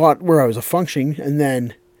got where I was functioning, and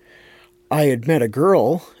then I had met a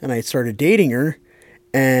girl, and I started dating her.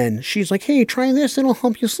 And she's like, "Hey, try this. It'll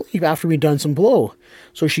help you sleep," after we'd done some blow.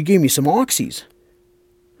 So she gave me some oxys.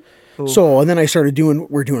 Ooh. So, and then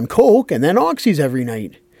we're doing coke and then oxys every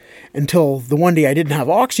night. Until the one day I didn't have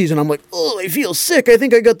oxys, and I'm like, "Oh, I feel sick. I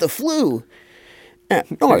think I got the flu." Yeah,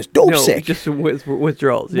 no, I was dope No, sick. just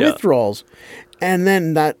withdrawals. Yeah. Withdrawals. And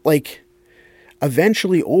then that, like,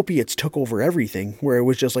 eventually opiates took over everything, where it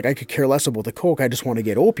was just like, I could care less about the coke. I just want to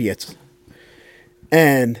get opiates.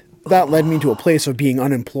 And that led me to a place of being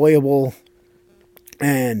unemployable.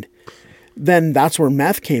 And then that's where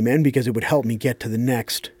meth came in, because it would help me get to the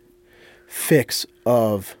next fix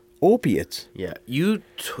of opiates. Yeah, you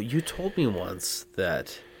told me once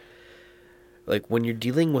that, like, when you're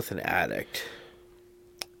dealing with an addict,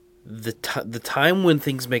 the time when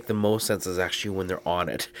things make the most sense is actually when they're on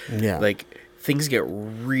it. Yeah. Like, things get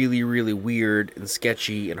really, really weird and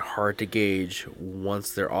sketchy and hard to gauge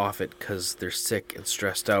once they're off it because they're sick and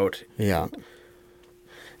stressed out. Yeah.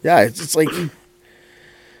 Yeah, it's like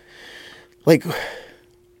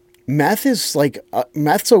meth is like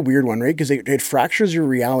meth's a weird one, right? Because it fractures your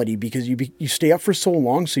reality, because you stay up for so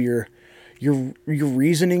long, so your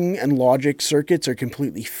reasoning and logic circuits are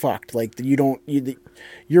completely fucked. Like,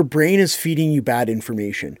 your brain is feeding you bad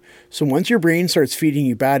information. So once your brain starts feeding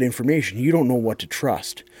you bad information, you don't know what to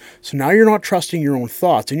trust. So now you're not trusting your own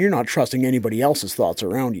thoughts, and you're not trusting anybody else's thoughts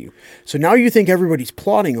around you. So now you think everybody's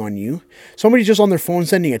plotting on you. Somebody's just on their phone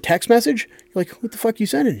sending a text message. You're like, what the fuck you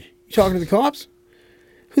sending? You talking to the cops?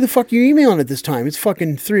 Who the fuck you emailing at this time? It's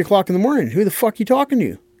fucking 3 o'clock in the morning. Who the fuck you talking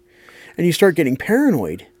to? And you start getting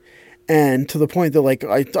paranoid. And to the point that, like,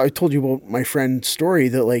 I told you about my friend's story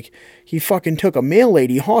that, like, he fucking took a mail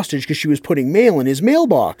lady hostage because she was putting mail in his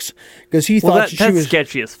mailbox because he thought she that's was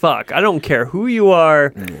sketchy as fuck. I don't care who you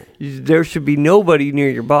are. There should be nobody near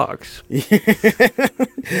your box.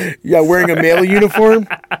 yeah, wearing a mail uniform.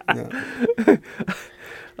 Yeah.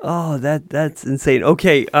 Oh, that's insane.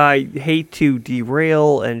 Okay, I hate to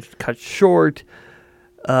derail and cut short,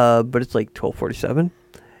 but it's like 12:47.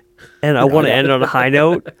 And I want to end on a high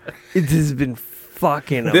note. It has been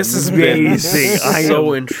fucking This has amazing. been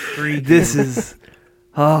so intriguing. This is...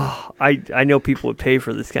 Oh, I know people would pay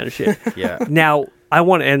for this kind of shit. Yeah. Now, I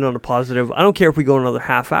want to end on a positive. I don't care if we go another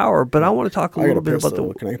half hour, but I want to talk a little bit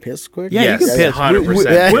about Can I piss quick? Yeah, Yes, you can piss.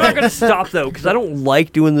 100%. We're not going to stop, though, because I don't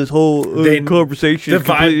like doing this whole conversation. The vibe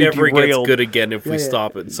completely never derailed. gets good again if we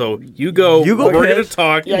stop it. So you go. You go We're going piss. to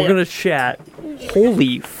talk. We're going to chat.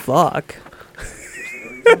 Holy fuck.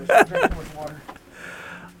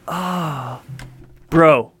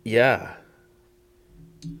 Bro. Yeah.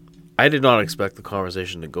 I did not expect the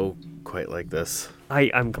conversation to go quite like this.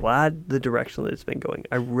 I'm glad the direction that it's been going.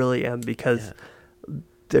 I really am, because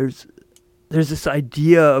there's this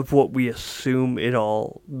idea of what we assume it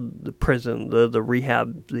all, the prison, the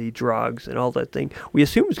rehab, the drugs, and all that thing. We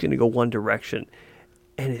assume it's going to go one direction,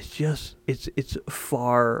 and it's just it's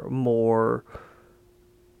far more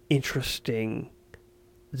interesting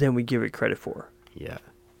than we give it credit for. Yeah.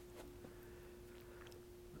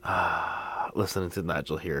 Listening to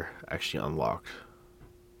Nigel here actually unlocked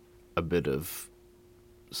a bit of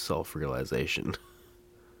self-realization.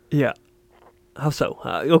 Yeah. How so?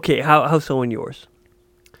 Okay, how so in yours?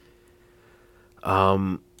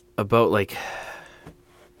 About, like,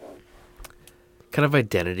 kind of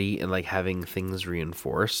identity and, like, having things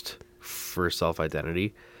reinforced for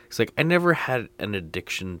self-identity. It's like, I never had an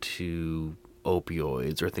addiction to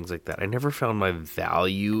opioids or things like that. I never found my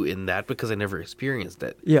value in that because I never experienced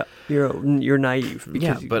it. Yeah, you're naive.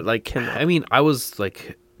 Yeah, but, like, cannot. I mean, I was,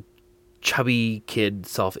 like, chubby kid,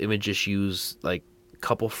 self-image issues, like,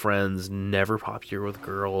 couple friends, never popular with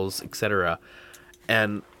girls, etc.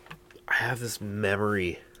 And I have this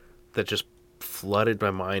memory that just flooded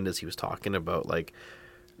my mind as he was talking about, like,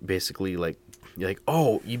 basically, like, you're like,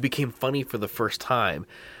 oh, you became funny for the first time,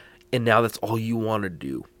 and now that's all you want to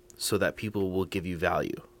do so that people will give you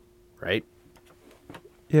value, right?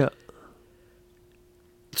 Yeah.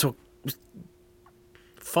 So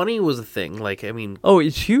funny was a thing, like, I mean, Oh,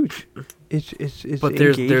 it's huge. It's but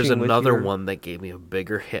there's engaging with another your- one that gave me a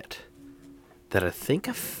bigger hit that I think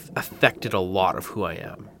affected a lot of who I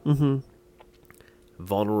am. Mm-hmm.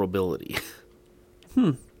 Vulnerability.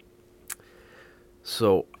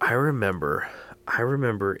 So I remember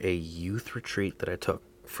a youth retreat that I took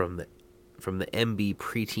from the MB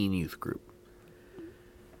preteen youth group,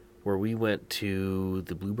 where we went to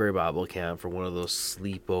the Blueberry Bible Camp for one of those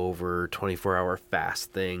sleepover 24-hour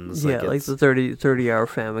fast things. Yeah, like the 30-hour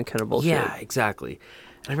famine kind of bullshit. Yeah, exactly.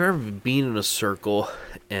 And I remember being in a circle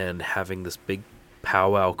and having this big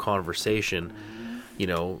powwow conversation, you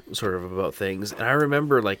know, sort of about things. And I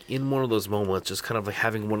remember, like, in one of those moments, just kind of like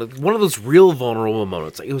having one of those real vulnerable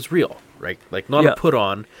moments. Like, it was real, right? Like, not a put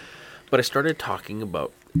on, but I started talking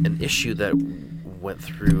about an issue that went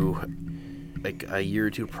through, like, a year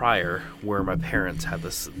or two prior, where my parents had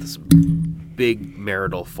this big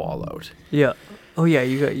marital fallout. Yeah. Oh yeah,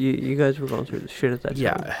 you guys were going through the shit at that time.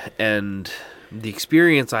 Yeah, and the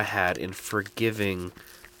experience I had in forgiving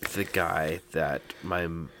the guy that my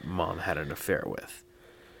mom had an affair with,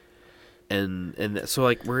 and so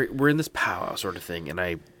like we're in this powwow sort of thing, and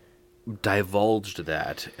I divulged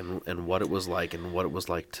that and what it was like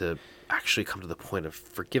to actually come to the point of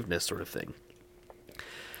forgiveness sort of thing.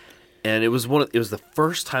 And it was the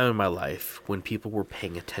first time in my life when people were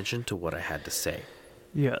paying attention to what I had to say.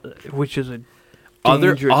 Yeah, which is a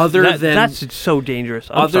Other dangerous. than That's so dangerous.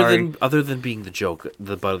 I'm sorry. other than being the joke,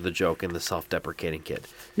 the butt of the joke, and the self-deprecating kid,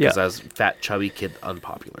 Yeah. because I was fat, chubby kid,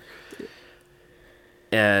 unpopular,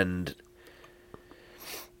 and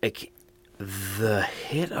like the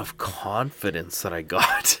hit of confidence that I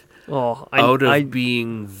got out of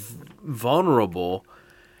being vulnerable,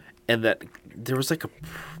 and that there was like a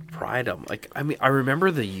pride. I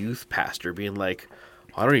remember the youth pastor being like,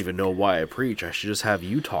 I don't even know why I preach. I should just have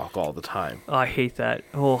you talk all the time. I hate that.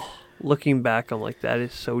 Oh, looking back, I'm like, that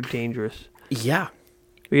is so dangerous. Yeah.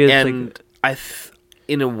 Because And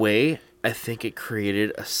in a way, I think it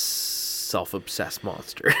created a self-obsessed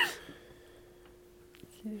monster.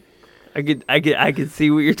 I could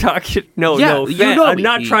see what you're talking. No, Yeah, no, you know I'm me.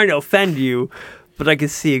 not trying to offend you, but I can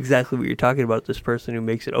see exactly what you're talking about. This person who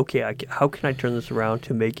makes it okay. How can I turn this around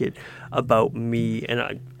to make it about me,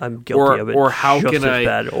 and I'm guilty of it, or how just can as I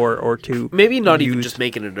bad, or to maybe not even just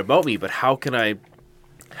making it about me, but how can I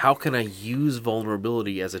use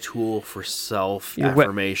vulnerability as a tool for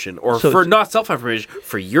self-affirmation, or so for not self-affirmation,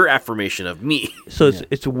 for your affirmation of me, So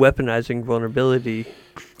it's weaponizing vulnerability.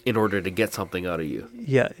 in order to get something out of you.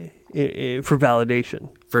 Yeah, for validation.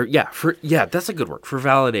 That's a good word, for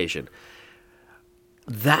validation.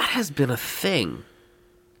 That has been a thing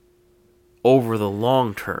over the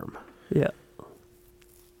long term. Yeah.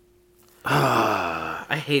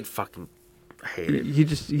 I hate it. You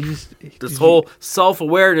just This whole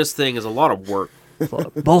self-awareness thing is a lot of work.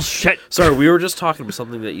 bullshit. Sorry, we were just talking about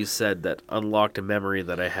something that you said that unlocked a memory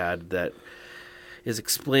that I had that is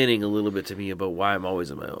explaining a little bit to me about why I'm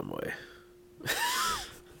always in my own way.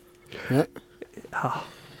 Yeah.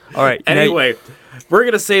 All right. Anyway, we're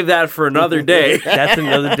going to save that for another day. That's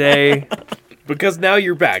another day. Because now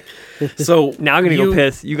you're back. So Now I'm gonna go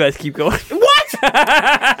piss. You guys keep going. What?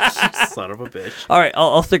 Son of a bitch. All right,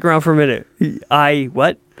 I'll stick around for a minute. I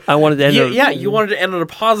wanted to end. You wanted to end on a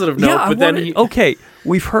positive note, but then okay.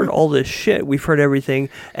 We've heard all this shit. We've heard everything,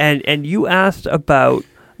 and you asked about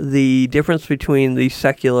the difference between the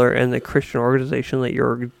secular and the Christian organization that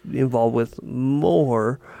you're involved with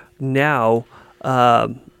more now.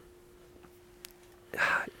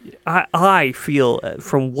 I feel,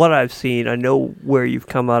 from what I've seen, I know where you've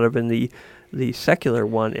come out of in the secular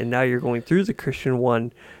one, and now you're going through the Christian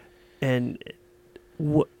one. And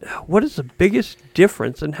what is the biggest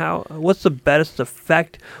difference, and what's the best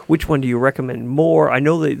effect? Which one do you recommend more? I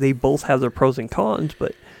know they both have their pros and cons,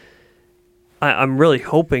 but I'm really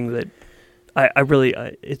hoping that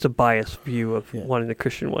it's a biased view of wanting the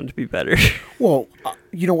Christian one to be better. Well,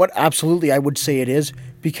 you know what? Absolutely, I would say it is,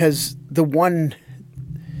 because the one,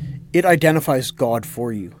 it identifies God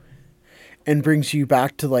for you and brings you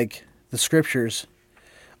back to like the scriptures,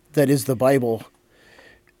 that is the Bible,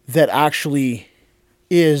 that actually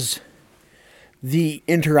is the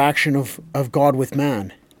interaction of God with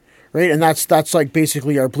man, right? And that's like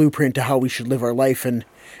basically our blueprint to how we should live our life, and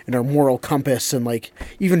our moral compass. And like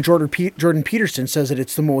even Jordan Peterson says that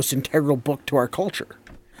it's the most integral book to our culture.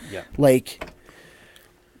 Yeah. Like,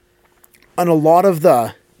 on a lot of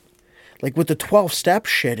the, like with the 12-step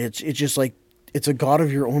shit, it's just like, it's a God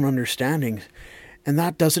of your own understanding. And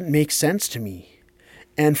that doesn't make sense to me.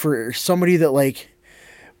 And for somebody that like,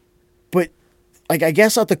 but like, I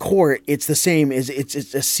guess at the core, it's the same, is it's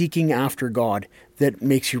a seeking after God that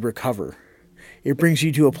makes you recover. It brings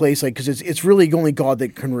you to a place like, because it's really only God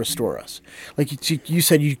that can restore us. Like you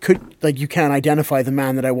said, you can't identify the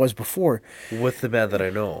man that I was before with the man that I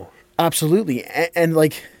know. Absolutely. And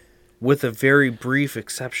like, with a very brief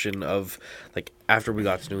exception of, like, after we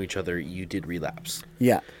got to know each other, you did relapse.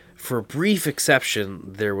 Yeah. For a brief exception,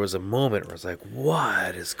 there was a moment where I was like,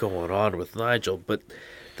 what is going on with Nigel? But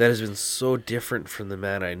that has been so different from the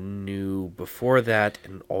man I knew before that,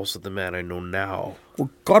 and also the man I know now. Well,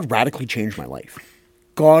 God radically changed my life.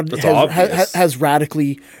 God has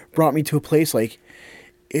radically brought me to a place like,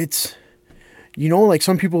 it's, like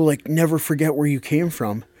some people like never forget where you came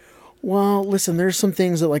from. Well, listen, there's some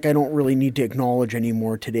things that like I don't really need to acknowledge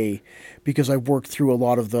anymore today, because I've worked through a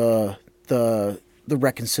lot of the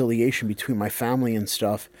reconciliation between my family and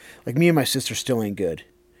stuff. Like, me and my sister still ain't good.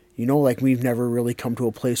 Like, we've never really come to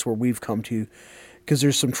a place where we've come to because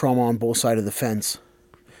there's some trauma on both sides of the fence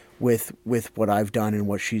with what I've done and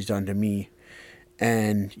what she's done to me.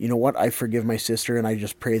 And you know what? I forgive my sister, and I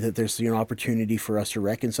just pray that there's an opportunity for us to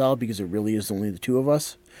reconcile, because it really is only the two of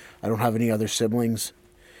us. I don't have any other siblings,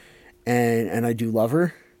 and I do love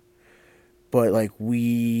her, but like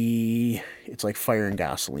it's like fire and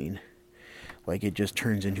gasoline. Like it just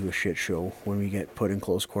turns into a shit show when we get put in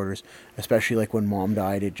close quarters, especially like when Mom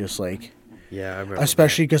died. It just like, yeah, I remember.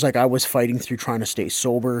 Especially because like I was fighting through trying to stay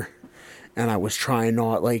sober, and I was trying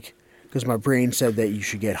not like, because my brain said that you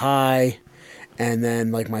should get high. And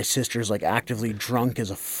then, like, my sister's, like, actively drunk as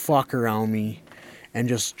a fuck around me. And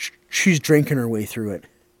just, she's drinking her way through it.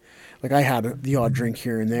 Like, I had the odd drink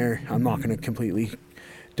here and there. I'm not going to completely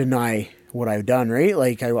deny what I've done, right?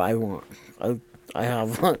 Like, I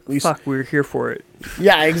have at least... Fuck, we're here for it.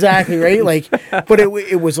 Yeah, exactly, right? Like, but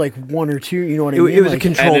it was, like, one or two, you know what I mean? It was like, a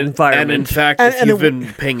controlled environment. And in fact, And if you've it-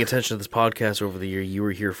 been paying attention to this podcast over the year, you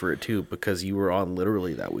were here for it, too, because you were on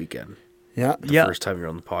literally that weekend. Yeah. The first time you were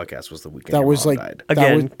on the podcast was the weekend That your was mom like... died.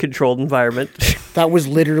 Again, controlled environment. That was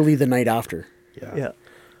literally the night after. Yeah.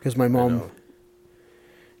 Because my mom... know.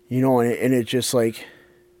 You know, and it's just like...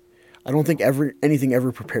 I don't think anything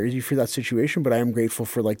ever prepares you for that situation, but I am grateful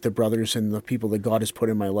for like the brothers and the people that God has put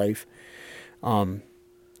in my life. And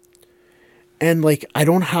like, I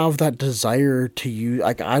don't have that desire to use,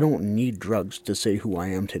 like, I don't need drugs to say who I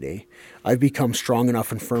am today. I've become strong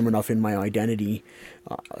enough and firm enough in my identity,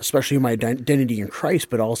 especially my identity in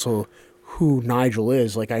Christ, but also who Nigel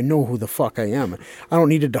is. Like, I know who the fuck I am. I don't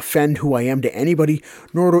need to defend who I am to anybody,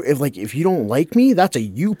 nor do, if you don't like me, that's a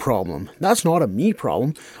you problem. That's not a me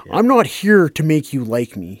problem. Yeah. I'm not here to make you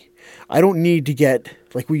like me. I don't need to get,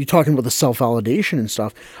 like, when you're talking about the self-validation and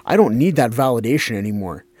stuff, I don't need that validation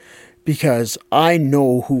anymore. Because I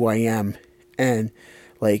know who I am, and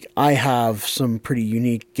like I have some pretty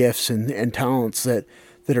unique gifts and talents that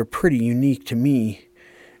are pretty unique to me,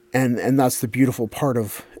 and that's the beautiful part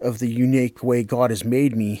of the unique way God has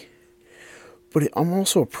made me. But I'm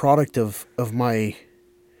also a product of my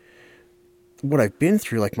what I've been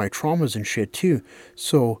through, like my traumas and shit too.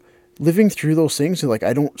 So living through those things, like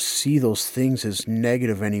I don't see those things as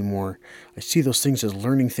negative anymore. I see those things as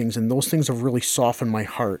learning things, and those things have really softened my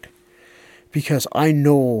heart. Because I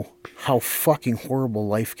know how fucking horrible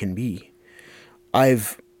life can be.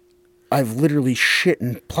 I've literally shit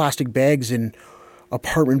in plastic bags in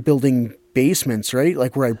apartment building basements, right?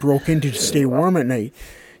 Like where I broke into to stay warm at night.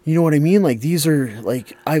 You know what I mean? Like these are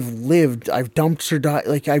like I've dumpster died.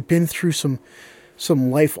 Like I've been through some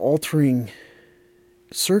life altering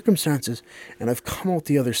circumstances, and I've come out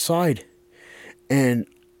the other side, and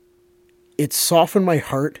it's softened my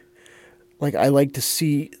heart. Like, I like to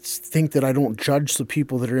think that I don't judge the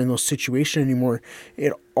people that are in those situations anymore.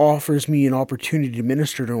 It offers me an opportunity to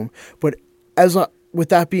minister to them. But with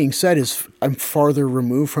that being said, is I'm farther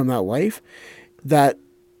removed from that life, that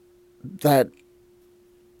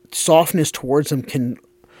softness towards them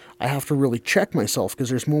I have to really check myself, because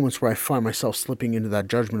there's moments where I find myself slipping into that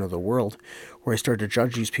judgment of the world, where I start to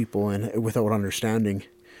judge these people and without understanding.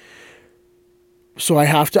 So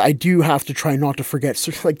I do have to try not to forget.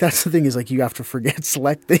 Like, that's the thing, is like you have to forget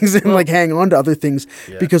select things and like hang on to other things,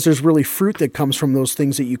 because there's really fruit that comes from those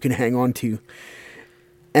things that you can hang on to.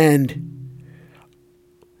 And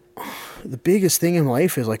the biggest thing in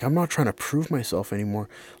life is like, I'm not trying to prove myself anymore.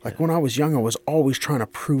 Like when I was young, I was always trying to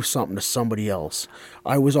prove something to somebody else.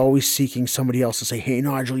 I was always seeking somebody else to say, hey,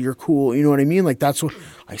 Nigel, you're cool. You know what I mean? Like that's what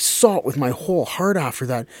I sought with my whole heart after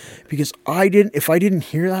that, because if I didn't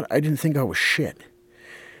hear that, I didn't think I was shit.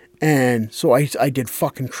 And so I did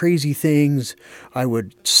fucking crazy things. I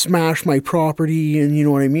would smash my property, and you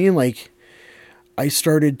know what I mean? Like I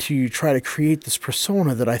started to try to create this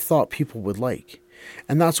persona that I thought people would like.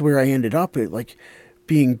 And that's where I ended up at, like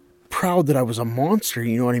being proud that I was a monster,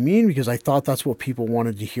 you know what I mean? Because I thought that's what people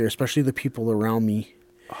wanted to hear, especially the people around me.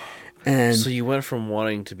 And so you went from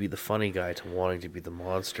wanting to be the funny guy to wanting to be the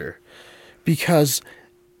monster. Because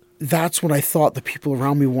that's what I thought the people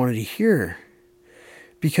around me wanted to hear.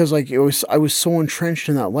 Because like I was so entrenched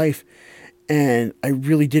in that life, and I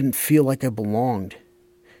really didn't feel like I belonged.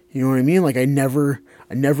 You know what I mean? Like I never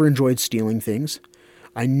enjoyed stealing things.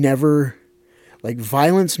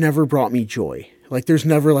 Violence never brought me joy. Like there's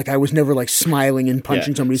never I was never like smiling and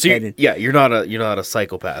punching somebody's head in. Yeah, you're not a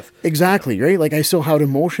psychopath. Exactly, right? Like I still had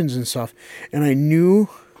emotions and stuff, and I knew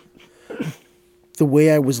the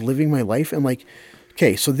way I was living my life. And like,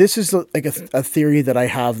 okay, so this is like a theory that I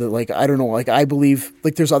have that like, I don't know, like I believe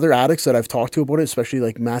like there's other addicts that I've talked to about it, especially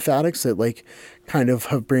like meth addicts that like kind of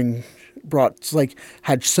have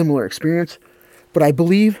had similar experience. But I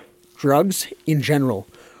believe drugs in general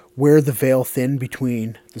wear the veil thin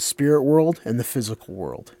between the spirit world and the physical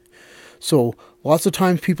world. So lots of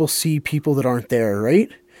times people see people that aren't there,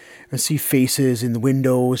 right? And see faces in the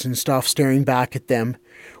windows and stuff staring back at them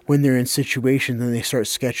when they're in situations, and they start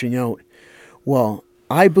sketching out. Well,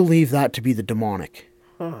 I believe that to be the demonic.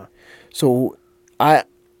 So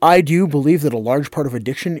I do believe that a large part of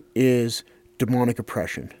addiction is demonic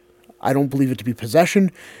oppression. I don't believe it to be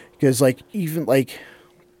possession, because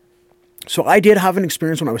so I did have an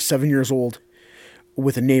experience when I was 7 years old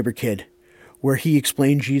with a neighbor kid where he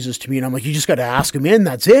explained Jesus to me, and I'm like, you just got to ask him in,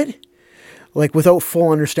 that's it? Like, without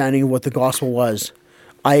full understanding of what the gospel was,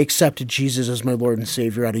 I accepted Jesus as my Lord and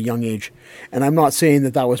Savior at a young age. And I'm not saying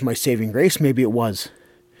that that was my saving grace. Maybe it was.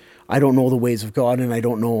 I don't know the ways of God, and I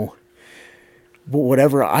don't know. But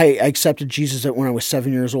whatever, I accepted Jesus when I was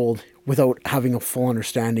 7 years old without having a full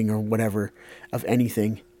understanding or whatever of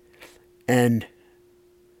anything. And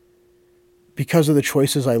because of the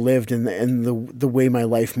choices I lived and the way my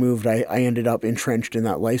life moved, I ended up entrenched in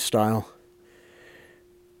that lifestyle.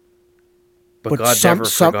 But God never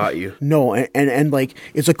forgot you. No, and like,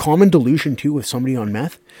 it's a common delusion too with somebody on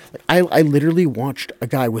meth. Like, I literally watched a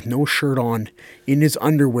guy with no shirt on, in his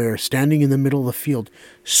underwear, standing in the middle of the field,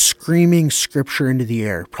 screaming scripture into the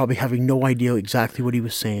air, probably having no idea exactly what he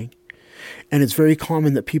was saying. And it's very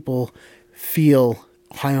common that people feel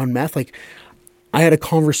high on meth. Like, I had a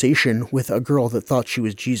conversation with a girl that thought she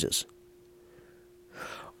was Jesus.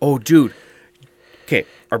 Oh, dude. Okay,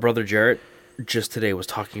 our brother Jarrett just today was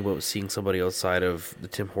talking about seeing somebody outside of the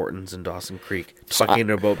Tim Hortons in Dawson Creek,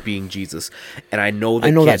 talking about being Jesus. And I know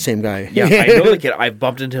that same guy. Yeah, I know the kid. I've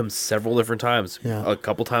bumped into him several different times. Yeah. A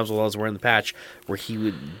couple times while I was wearing the patch, where he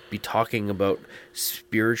would be talking about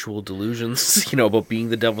spiritual delusions, about being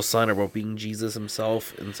the devil's son, or about being Jesus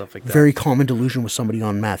himself and stuff like that. Very common delusion with somebody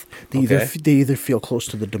on meth. They Okay. either feel close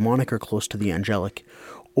to the demonic or close to the angelic.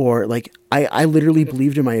 Or, like, I literally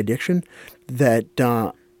believed in my addiction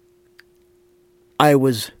that I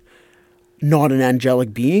was not an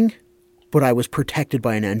angelic being, but I was protected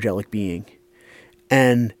by an angelic being.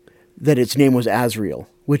 And that its name was Azrael,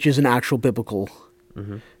 which is an actual biblical...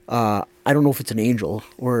 I don't know if it's an angel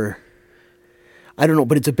or... I don't know,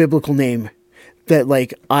 but it's a biblical name that,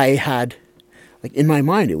 like, I had... Like, in my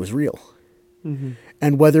mind, it was real.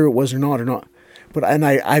 And whether it was or not... But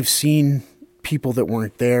I've seen people that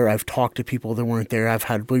weren't there. I've talked to people that weren't there. I've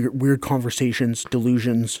had weird conversations,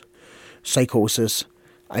 delusions, psychosis.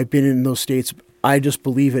 I've been in those states. I just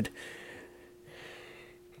believe it.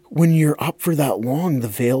 When you're up for that long, the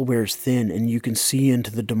veil wears thin, and you can see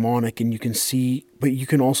into the demonic, and but you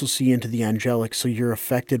can also see into the angelic. So you're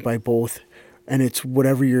affected by both, and it's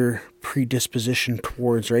whatever your predisposition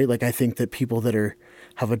towards, right? Like, I think that people that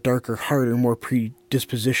have a darker heart are more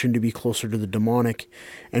predispositioned to be closer to the demonic,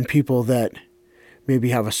 and people that maybe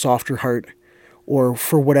have a softer heart, or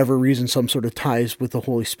for whatever reason, some sort of ties with the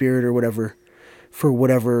Holy Spirit or whatever, for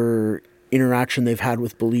whatever interaction they've had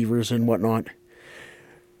with believers and whatnot,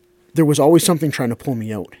 there was always something trying to pull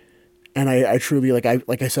me out. And I truly, like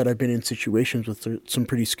I said, I've been in situations with some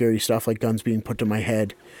pretty scary stuff, like guns being put to my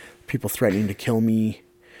head, people threatening to kill me,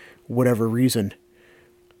 whatever reason.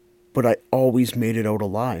 But I always made it out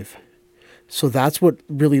alive. So that's what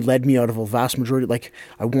really led me out of a vast majority. Like,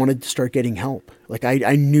 I wanted to start getting help. Like,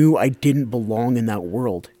 I knew I didn't belong in that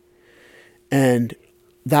world. And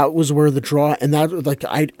that was where the draw, and that, like,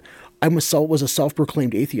 I was a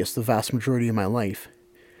self-proclaimed atheist the vast majority of my life.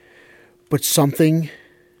 But something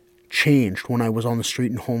changed when I was on the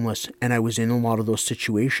street and homeless, and I was in a lot of those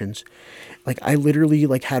situations. Like, I literally,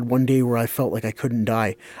 like, had one day where I felt like I couldn't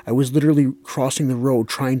die. I was literally crossing the road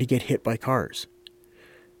trying to get hit by cars.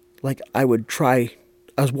 Like, I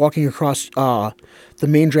was walking across the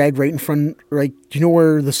main drag right in front, right? Do you know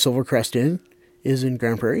where the Silvercrest Inn is in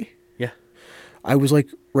Grand Prairie? Yeah. I was, like,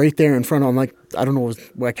 right there in front on, like, I don't know,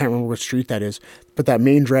 I can't remember what street that is, but that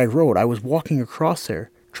main drag road, I was walking across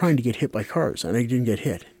there trying to get hit by cars, and I didn't get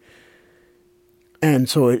hit. And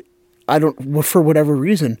so for whatever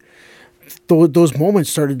reason, those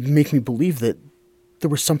moments started to make me believe that there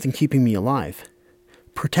was something keeping me alive,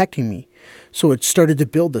 protecting me. So it started to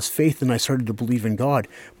build this faith, and I started to believe in God.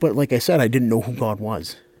 But like I said, I didn't know who God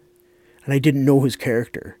was, and I didn't know his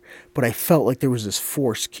character, but I felt like there was this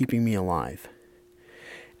force keeping me alive.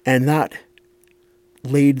 And that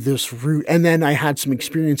laid this root. And then I had some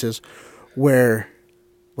experiences where,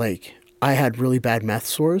 like, I had really bad meth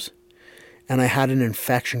sores, and I had an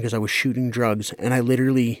infection because I was shooting drugs, and I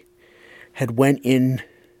literally had went in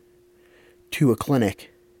to a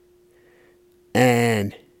clinic,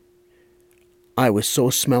 and I was so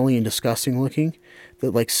smelly and disgusting looking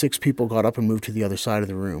that, like, 6 people got up and moved to the other side of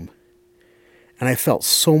the room. And I felt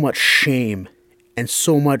so much shame and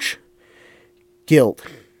so much guilt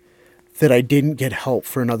that I didn't get help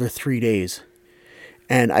for another 3 days.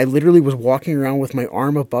 And I literally was walking around with my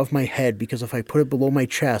arm above my head because if I put it below my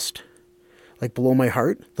chest, like below my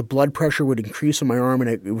heart, the blood pressure would increase in my arm and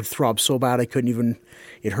it would throb so bad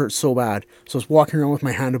it hurt so bad. So I was walking around with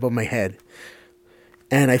my hand above my head.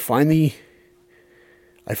 And I finally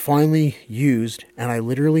used, and I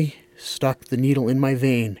literally stuck the needle in my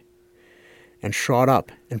vein and shot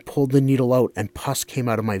up and pulled the needle out and pus came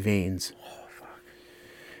out of my veins. Oh, fuck.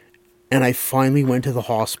 And I finally went to the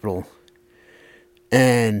hospital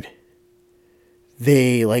and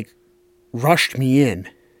they rushed me in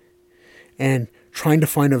and trying to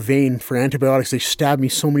find a vein for antibiotics. They stabbed me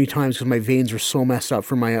so many times because my veins were so messed up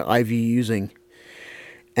from my IV using.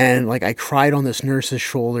 And I cried on this nurse's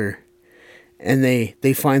shoulder. And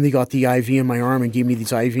they finally got the IV in my arm and gave me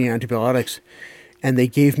these IV antibiotics. And they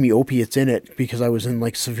gave me opiates in it because I was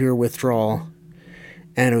in severe withdrawal.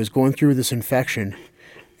 And I was going through this infection.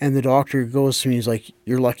 And the doctor goes to me, he's like,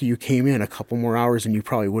 "You're lucky you came in a couple more hours and you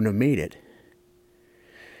probably wouldn't have made it."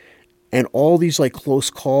 And all these close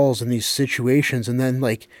calls and these situations. And then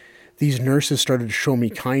these nurses started to show me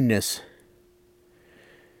kindness.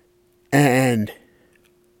 And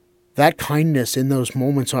that kindness in those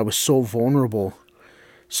moments I was so vulnerable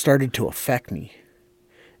started to affect me.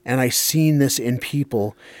 And I seen this in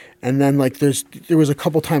people. And then there was a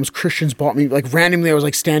couple times Christians bought me, randomly I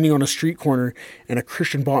was standing on a street corner and a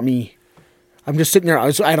Christian bought me, I'm just sitting there,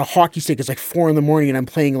 I had a hockey stick, it's 4 a.m. and I'm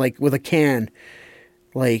playing with a can.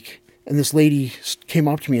 And this lady came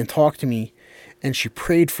up to me and talked to me and she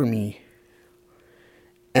prayed for me.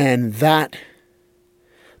 And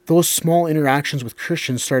those small interactions with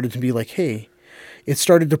Christians started to be hey, it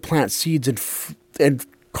started to plant seeds and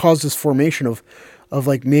cause this formation of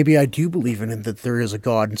maybe I do believe in it, that there is a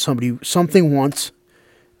God and something wants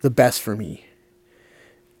the best for me.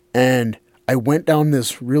 And I went down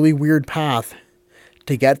this really weird path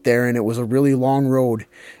to get there, and it was a really long road.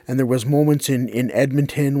 And there was moments in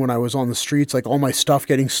Edmonton when I was on the streets, all my stuff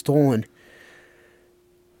getting stolen.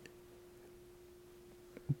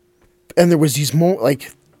 And there was these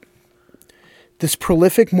this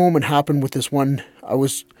prolific moment happened with this one.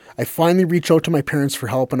 I finally reached out to my parents for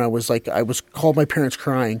help, and I was called my parents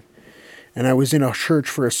crying. And I was in a church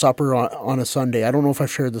for a supper on a Sunday. I don't know if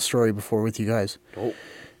I've shared the story before with you guys. Oh.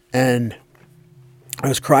 And I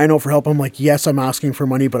was crying out for help. I'm like, yes, I'm asking for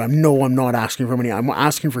money, but I'm not asking for money. I'm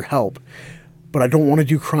asking for help, but I don't want to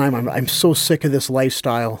do crime. I'm so sick of this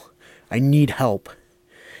lifestyle. I need help.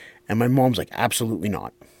 And my mom's like, absolutely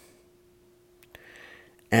not.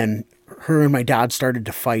 And her and my dad started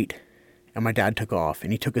to fight, and my dad took off,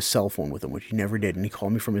 and he took his cell phone with him, which he never did. And he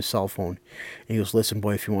called me from his cell phone, and he goes, "Listen,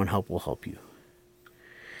 boy, if you want help, we'll help you."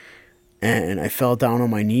 And I fell down on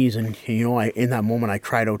my knees, and in that moment, I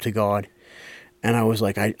cried out to God. And I was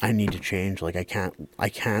like, I need to change. I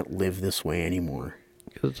can't live this way anymore.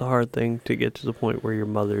 Because it's a hard thing to get to the point where your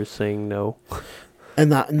mother is saying no.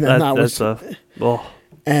 And that was oh.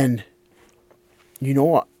 And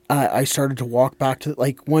I started to walk back to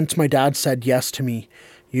once my dad said yes to me,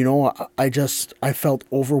 I felt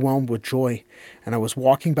overwhelmed with joy. And I was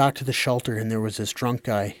walking back to the shelter, and there was this drunk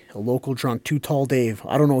guy, a local drunk, Too Tall Dave.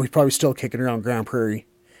 I don't know, he's probably still kicking around Grand Prairie.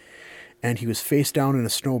 And he was face down in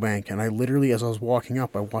a snowbank. And I literally, as I was walking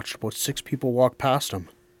up, I watched about 6 people walk past him.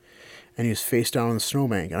 And he was face down in the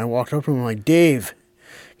snowbank. And I walked up to him, I'm like, "Dave,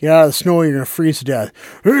 get out of the snow, you're going to freeze to death."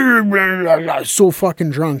 So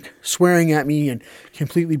fucking drunk, swearing at me and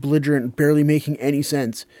completely belligerent, barely making any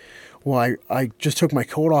sense. Well, I just took my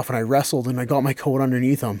coat off and I wrestled, and I got my coat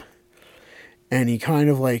underneath him. And he kind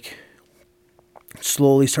of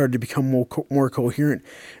slowly started to become more coherent.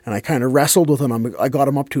 And I kind of wrestled with him. I got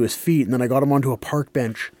him up to his feet, and then I got him onto a park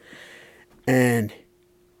bench. And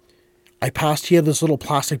he had this little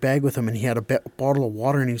plastic bag with him, and he had a bottle of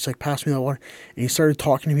water, and he's like, "Pass me that water." And he started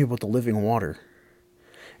talking to me about the living water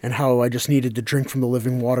and how I just needed to drink from the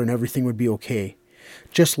living water and everything would be okay.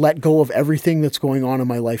 Just let go of everything that's going on in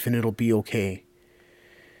my life and it'll be okay.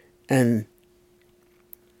 And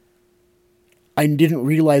I didn't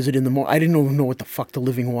realize it in the moment. I didn't even know what the fuck the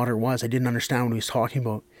living water was. I didn't understand what he was talking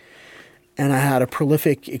about. And I had a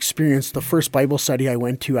prolific experience. The first Bible study I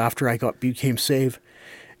went to after I became saved,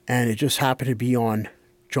 and it just happened to be on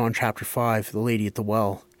John chapter 5, the lady at the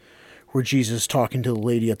well, where Jesus is talking to the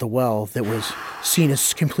lady at the well that was seen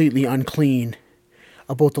as completely unclean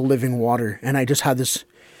about the living water. And I just had this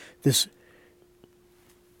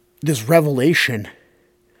revelation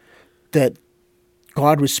that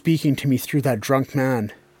God was speaking to me through that drunk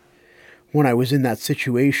man when I was in that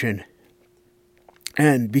situation.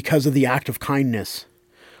 And because of the act of kindness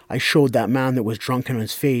I showed that man that was drunk in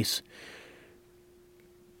his face,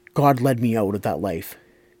 God led me out of that life.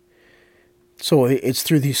 So it's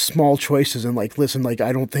through these small choices, and like, listen, like,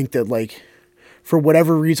 I don't think that, like, for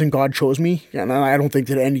whatever reason God chose me, and I don't think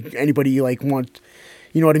that anybody like want,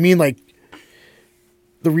 you know what I mean? Like,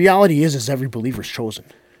 the reality is every believer's chosen.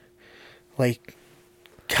 Like,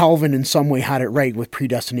 Calvin in some way had it right with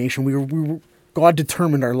predestination. We were God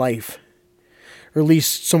determined our life, or at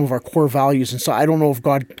least some of our core values. And so I don't know if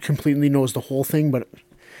God completely knows the whole thing, but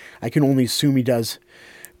I can only assume he does.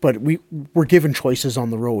 But we're given choices on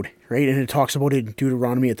the road, right? And it talks about it in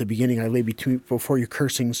Deuteronomy at the beginning. I lay before you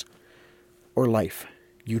cursings or life.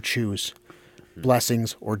 You choose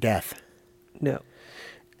blessings or death. No.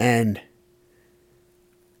 And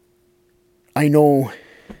I know,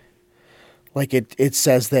 like, it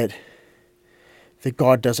says that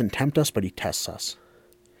God doesn't tempt us, but he tests us.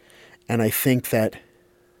 And I think that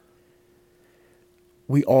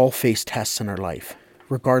we all face tests in our life.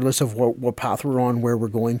 Regardless of what path we're on, where we're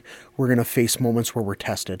going, we're going to face moments where we're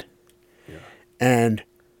tested. Yeah. And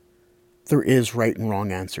there is right and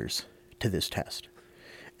wrong answers to this test.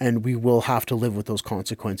 And we will have to live with those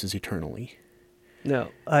consequences eternally. No,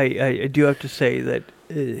 I do have to say that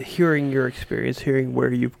hearing your experience, hearing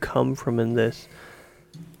where you've come from in this,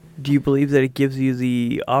 do you believe that it gives you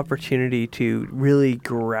the opportunity to really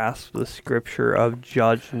grasp the scripture of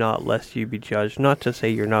judge not lest you be judged? Not to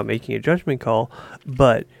say you're not making a judgment call,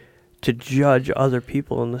 but to judge other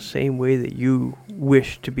people in the same way that you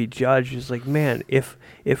wish to be judged. Is like, man, if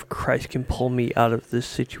Christ can pull me out of this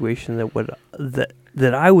situation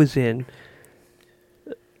that I was in,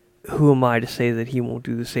 who am I to say that he won't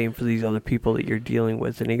do the same for these other people that you're dealing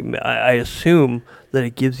with? And I assume that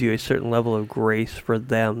it gives you a certain level of grace for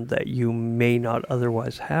them that you may not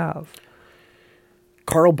otherwise have.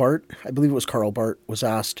 Karl Barth, I believe it was Karl Barth, was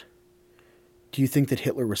asked, do you think that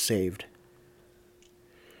Hitler was saved?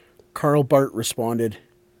 Karl Barth responded,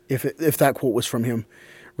 if that quote was from him,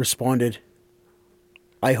 responded,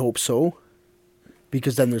 I hope so,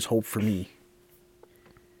 because then there's hope for me.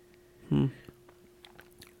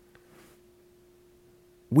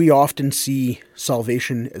 We often see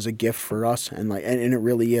salvation as a gift for us, and it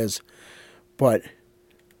really is. But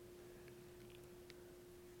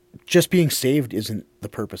just being saved isn't the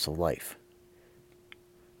purpose of life.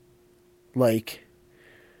 Like,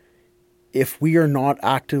 if we are not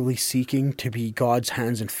actively seeking to be God's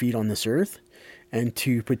hands and feet on this earth and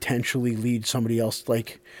to potentially lead somebody else,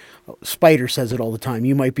 like Spider says it all the time,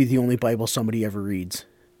 you might be the only Bible somebody ever reads.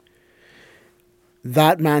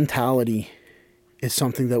 That mentality is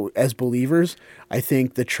something that, as believers, I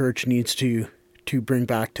think the church needs to bring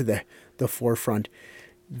back to the forefront,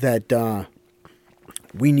 that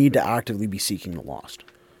we need to actively be seeking the lost.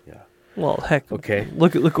 Yeah. Well, heck. Okay.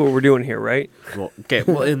 Look what we're doing here, right? Well, okay.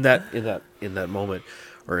 Well, in that moment,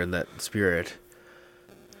 or in that spirit,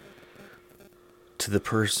 to the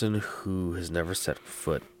person who has never set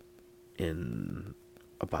foot in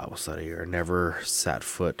a Bible study or never sat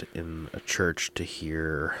foot in a church to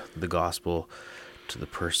hear the gospel, to the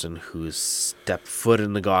person who's stepped foot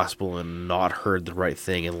in the gospel and not heard the right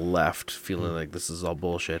thing and left feeling like this is all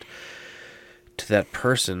bullshit, to that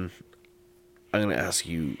person, I'm going to ask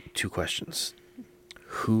you two questions.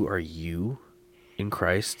 Who are you in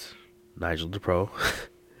Christ, Nigel Drapeau?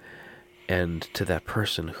 And to that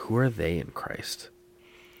person, who are they in Christ?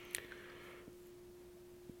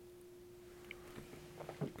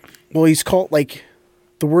 Well, he's called, like,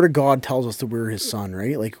 the Word of God tells us that we're his son,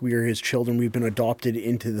 right? Like, we are his children. We've been adopted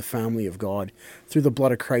into the family of God. Through the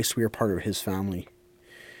blood of Christ, we are part of his family.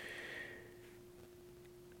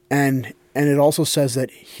 And it also says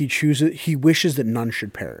that he wishes that none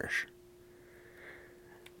should perish.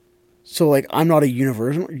 So, like, I'm not a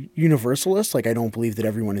universalist. Like, I don't believe that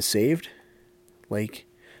everyone is saved. Like,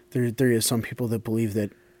 there is some people that believe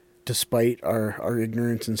that despite our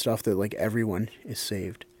ignorance and stuff, that, like, everyone is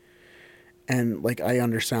saved. And, like, I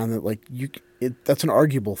understand that, like, that's an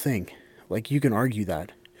arguable thing. Like, you can argue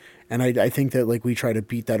that. And I think that, like, we try to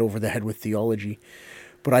beat that over the head with theology.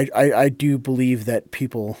 But I do believe that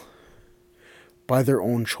people, by their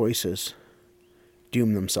own choices,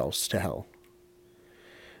 doom themselves to hell.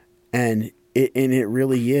 And it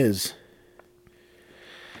really is,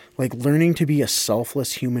 like, learning to be a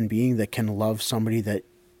selfless human being that can love somebody that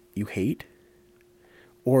you hate,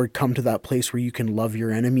 or come to that place where you can love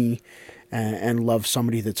your enemy and love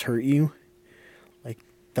somebody that's hurt you. Like,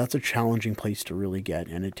 that's a challenging place to really get.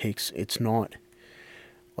 And it's not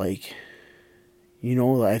like, you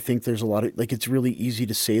know, I think there's a lot of, like, it's really easy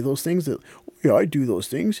to say those things that, yeah, I do those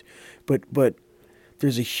things, but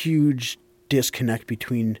there's a huge disconnect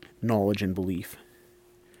between knowledge and belief.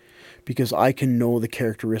 Because I can know the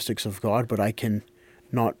characteristics of God, but I can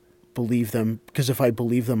not believe them, because if I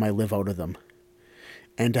believe them, I live out of them.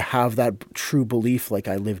 And to have that true belief, like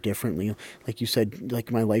I live differently, like you said,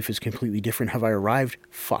 like my life is completely different. Have I arrived?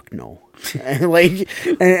 Fuck no.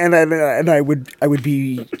 and I would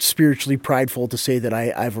be spiritually prideful to say that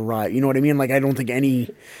I've arrived. You know what I mean? Like I don't think any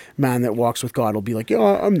man that walks with God will be like,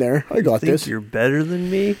 yeah, I'm there. I got this. You're better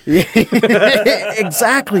than me.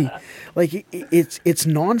 Exactly. Like it's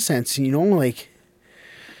nonsense, you know, like.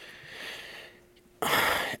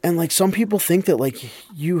 And like some people think that like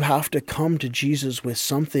you have to come to Jesus with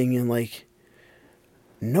something, and like,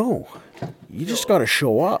 no, you just got to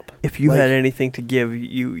show up. If you had anything to give,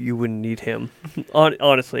 you wouldn't need him.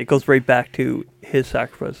 Honestly, it goes right back to his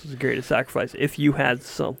sacrifice was the greatest sacrifice. If you had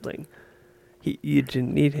something, you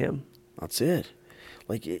didn't need him. That's it.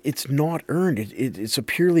 Like it's not earned. It's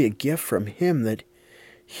purely a gift from him that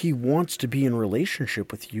he wants to be in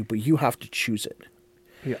relationship with you, but you have to choose it.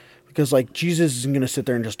 Yeah. Because, like, Jesus isn't going to sit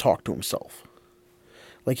there and just talk to himself.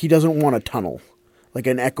 Like, he doesn't want a tunnel. Like,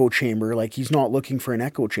 an echo chamber. Like, he's not looking for an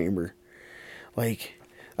echo chamber. Like,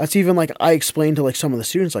 that's even, like, I explain to, like, some of the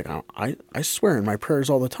students, like, I swear in my prayers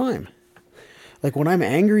all the time. Like, when I'm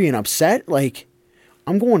angry and upset, like,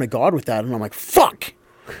 I'm going to God with that, and I'm like, fuck!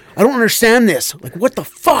 I don't understand this. Like, what the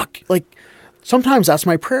fuck? Like, sometimes that's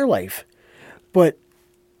my prayer life. But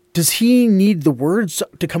does he need the words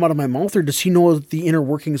to come out of my mouth, or does he know the inner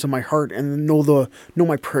workings of my heart and know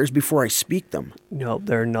my prayers before I speak them? No,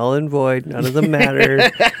 they're null and void. None of them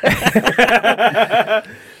matter.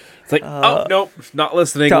 It's like, oh, nope, not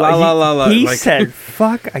listening. La, la, la, la. He like, said,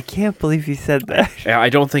 fuck, I can't believe he said that. I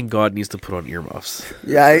don't think God needs to put on earmuffs.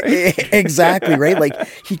 Yeah, exactly, right? Like,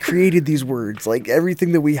 he created these words. Like,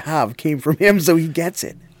 everything that we have came from him, so he gets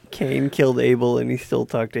it. Cain killed Abel, and he still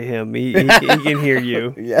talked to him. He can hear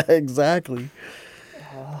you. Yeah, exactly.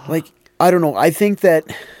 Like, I don't know. I think that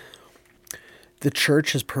the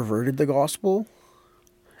church has perverted the gospel,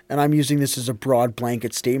 and I'm using this as a broad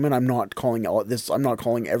blanket statement. I'm not calling out this. I'm not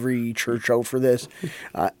calling every church out for this.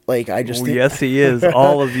 Like, I just think... Yes, he is.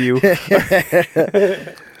 All of you.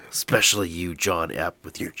 Especially you, John Epp,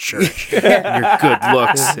 with your church, and your good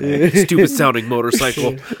looks, and your stupid-sounding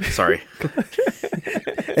motorcycle. Sorry.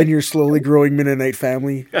 And your slowly growing Mennonite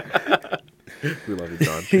family. We love you,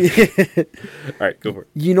 John. All right, go for it.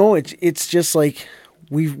 You know, it's just like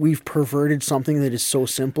we've perverted something that is so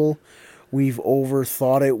simple. We've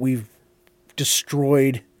overthought it. We've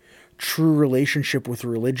destroyed true relationship with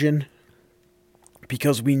religion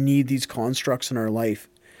because we need these constructs in our life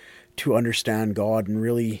to understand God, and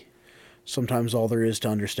really sometimes all there is to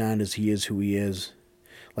understand is he is who he is.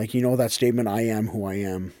 Like, you know that statement, I am who I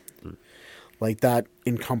am. Like, that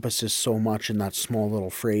encompasses so much in that small little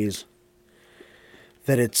phrase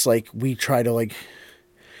that it's like we try to, like,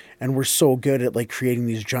 and we're so good at like creating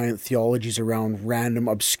these giant theologies around random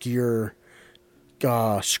obscure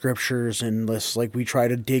scriptures, and this, like, we try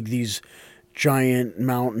to dig these giant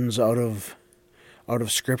mountains out of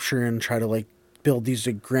scripture and try to like build these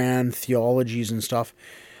grand theologies and stuff.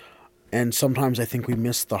 And sometimes I think we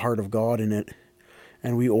miss the heart of God in it,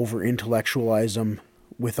 and we over intellectualize them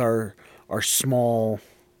with our small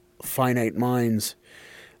finite minds,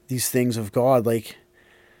 these things of God. Like,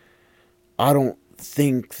 I don't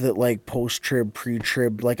think that like post-trib,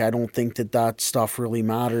 pre-trib, like, I don't think that stuff really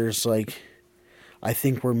matters. Like, I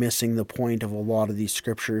think we're missing the point of a lot of these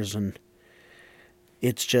scriptures, and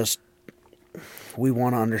it's just, we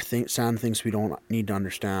want to understand things we don't need to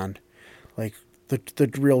understand. Like, the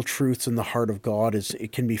real truths in the heart of God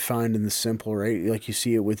it can be found in the simple, right? Like, you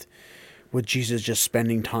see it with Jesus just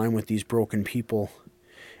spending time with these broken people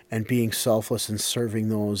and being selfless and serving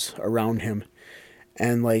those around him.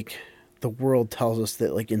 And like, the world tells us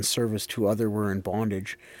that like in service to other we're in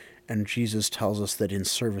bondage, and Jesus tells us that in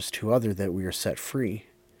service to other that we are set free.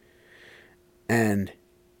 And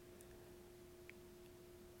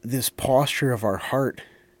this posture of our heart,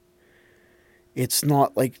 it's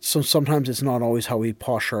not like, so sometimes it's not always how we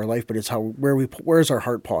posture our life, but it's where's our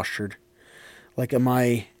heart postured? Like, am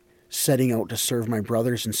I setting out to serve my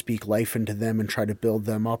brothers and speak life into them and try to build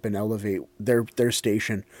them up and elevate their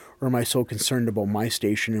station? Or am I so concerned about my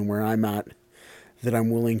station and where I'm at that I'm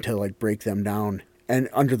willing to like break them down, and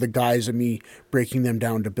under the guise of me breaking them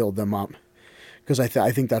down to build them up? Because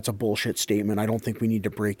I think that's a bullshit statement. I don't think we need to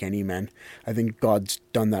break any men. I think God's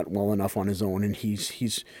done that well enough on his own, and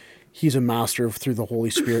he's a master of, through the Holy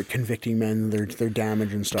Spirit, convicting men, their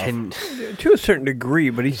damage and stuff. To a certain degree,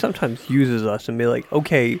 but he sometimes uses us and be like,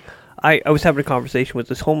 okay, I was having a conversation with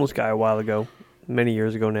this homeless guy a while ago, many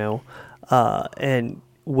years ago now, and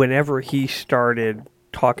whenever he started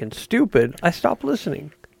talking stupid, I stopped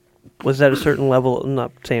listening. Was at a certain level. I'm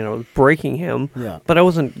not saying I was breaking him, but I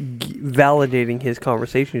wasn't validating his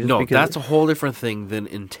conversation. Just No, because that's a whole different thing than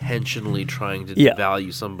intentionally trying to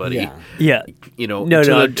devalue somebody. Yeah. You know,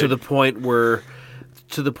 No, to the point where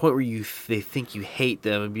they think you hate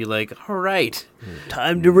them and be like, all right,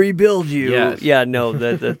 time to rebuild you. Yes. Yeah, no,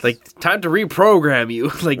 that's like time to reprogram you.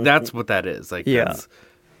 Like that's what that is. Like yeah.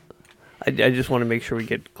 I just want to make sure we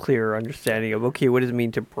get clear understanding of okay, what does it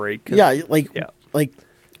mean to break? Like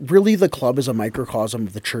really, the club is a microcosm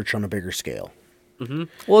of the church on a bigger scale. Mm-hmm.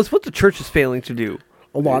 Well, it's what the church is failing to do.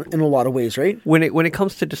 In a lot of ways, right? When it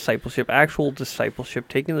comes to discipleship, actual discipleship,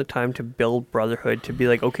 taking the time to build brotherhood, to be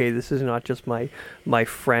like, okay, this is not just my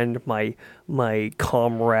friend, my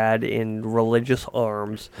comrade in religious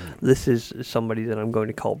arms. This is somebody that I'm going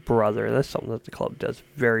to call brother. And that's something that the club does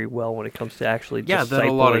very well when it comes to actually discipling. that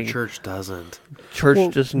a lot of church doesn't.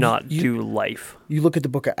 Church does not do life. You look at the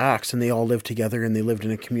book of Acts, and they all lived together, and they lived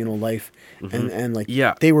in a communal life, and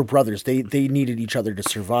they were brothers. They needed each other to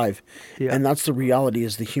survive, and that's the reality.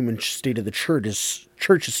 Is the human state of the church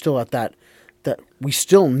is still at that we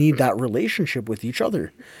still need that relationship with each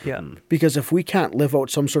other. Yeah. Because if we can't live out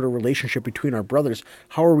some sort of relationship between our brothers,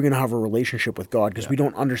 how are we going to have a relationship with God? Because we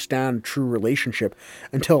don't understand true relationship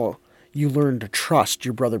until you learn to trust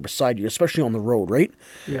your brother beside you, especially on the road, right?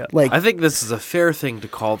 Yeah. Like, I think this is a fair thing to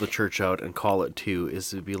call the church out and call it too, is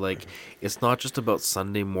to be like, it's not just about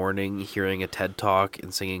Sunday morning hearing a TED Talk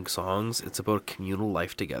and singing songs. It's about communal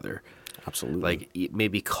life together. Absolutely. Like, it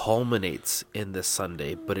maybe culminates in this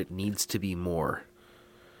Sunday, but it needs to be more.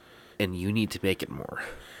 And you need to make it more.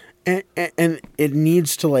 And it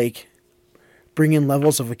needs to, like, bring in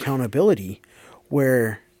levels of accountability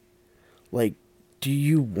where, like, do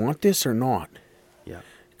you want this or not? Yeah.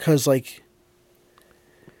 Because, like,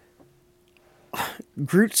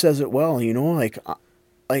 Groot says it well, you know, like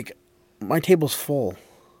my table's full.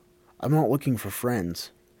 I'm not looking for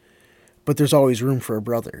friends, but there's always room for a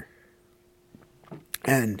brother.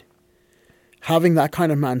 And having that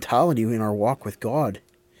kind of mentality in our walk with God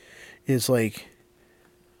is like,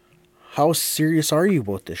 how serious are you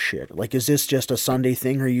about this shit? Like, is this just a Sunday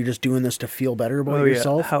thing, or are you just doing this to feel better about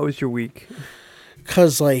yourself? How was your week?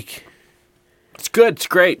 Because, like, it's good. It's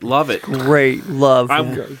great. Love it. Great. Love.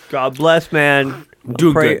 God bless, man.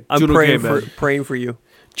 Doing good. I'm praying for you.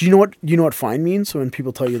 Do you know what fine means? So when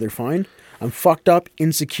people tell you they're fine, I'm fucked up,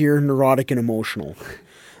 insecure, neurotic, and emotional.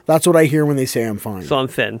 That's what I hear when they say I'm fine. So I'm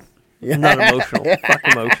thin. Yeah. I'm not emotional. Fuck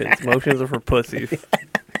emotions. Emotions are for pussies.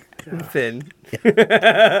 I'm thin.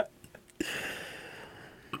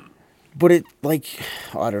 But it, like,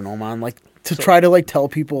 I don't know, man. Like, try to, like, tell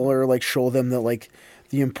people or, like, show them that, like,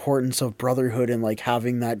 the importance of brotherhood and, like,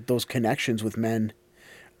 having those connections with men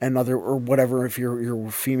and other, or whatever, if you're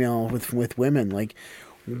female with women, like,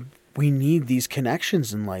 we need these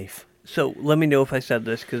connections in life. So let me know if I said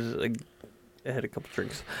this, because I had a couple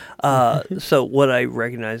drinks. So what I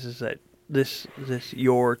recognize is that this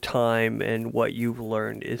your time and what you've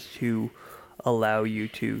learned is to allow you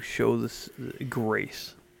to show this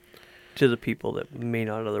grace to the people that may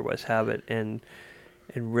not otherwise have it, and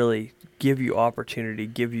really give you opportunity,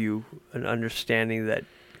 give you an understanding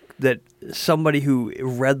that somebody who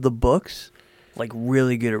read the books, like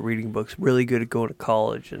really good at reading books, really good at going to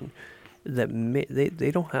college, and that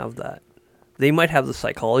they don't have that. They might have the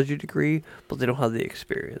psychology degree, but they don't have the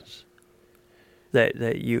experience.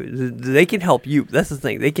 They can help you. That's the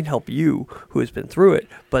thing. They can help you who has been through it,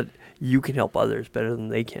 but you can help others better than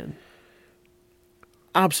they can.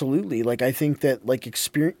 Absolutely. Like, I think that, like,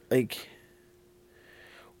 experience, like,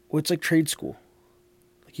 it's like trade school.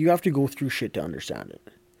 Like, you have to go through shit to understand it.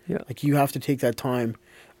 Yeah. Like, you have to take that time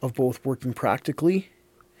of both working practically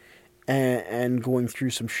and going through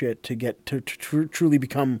some shit to get to truly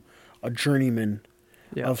become a journeyman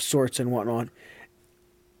of sorts and whatnot.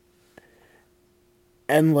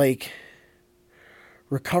 And, like,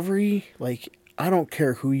 recovery, like, I don't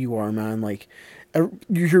care who you are, man. Like,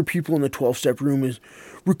 you hear people in the 12-step room is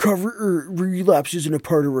recovery or relapse isn't a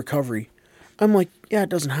part of recovery. I'm like, yeah, it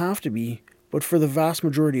doesn't have to be. But for the vast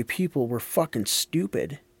majority of people, we're fucking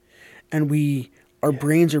stupid. And our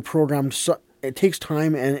brains are programmed. It takes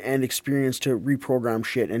time and experience to reprogram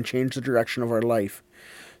shit and change the direction of our life.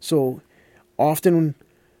 So often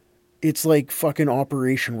it's like fucking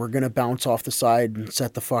Operation. We're going to bounce off the side and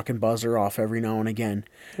set the fucking buzzer off every now and again.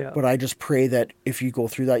 Yeah. But I just pray that if you go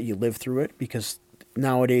through that, you live through it, because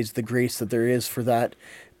nowadays the grace that there is for that,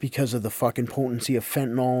 because of the fucking potency of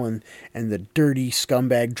fentanyl and the dirty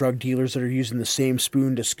scumbag drug dealers that are using the same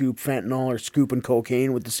spoon to scoop fentanyl or scooping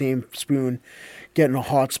cocaine with the same spoon, getting a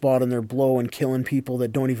hot spot in their blow and killing people that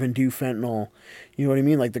don't even do fentanyl. You know what I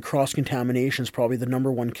mean? Like the cross-contamination is probably the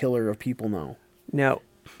number one killer of people now. Now,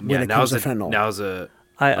 when it comes to fentanyl. Now's a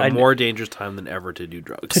I more dangerous time than ever to do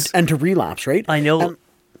drugs. And to relapse, right? I know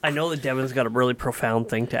that Devin's got a really profound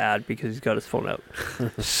thing to add because he's got his phone out.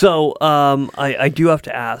 So I do have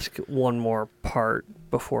to ask one more part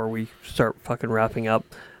before we start fucking wrapping up.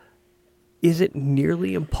 Is it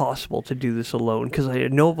nearly impossible to do this alone? Because I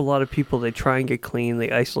know of a lot of people, they try and get clean, they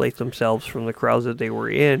isolate themselves from the crowds that they were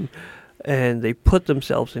in, and they put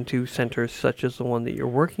themselves into centers such as the one that you're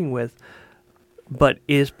working with. But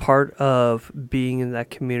is part of being in that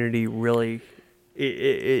community really,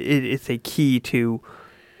 it's a key to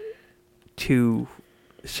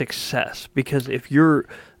success? Because if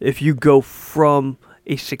you go from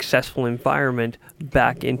a successful environment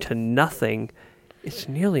back into nothing, it's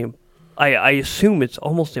nearly I assume it's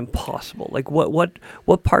almost impossible. Like what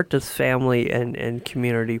part does family and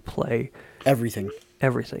community play? Everything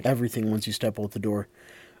once you step out the door.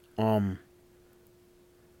 So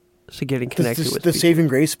getting connected with the people. saving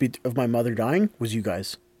grace of my mother dying was you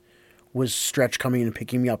guys. Was Stretch coming and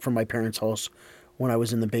picking me up from my parents' house when I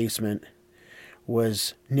was in the basement.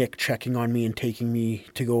 Was Nick checking on me and taking me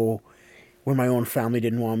to go when my own family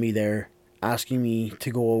didn't want me there, asking me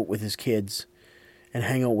to go out with his kids and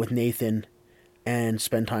hang out with Nathan and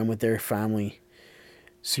spend time with their family.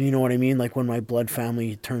 So you know what I mean? Like when my blood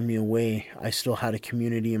family turned me away, I still had a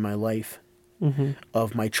community in my life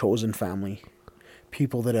of my chosen family.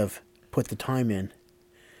 People that have put the time in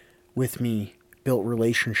with me, built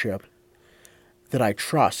relationship that I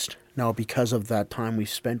trust now because of that time we've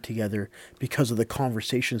spent together, because of the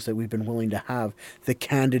conversations that we've been willing to have, the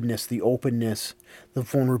candidness, the openness, the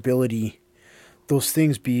vulnerability. Those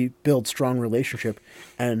things build strong relationship,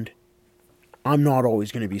 and I'm not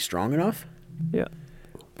always going to be strong enough. Yeah.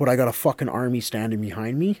 But I got a fucking army standing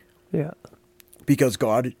behind me. Yeah. Because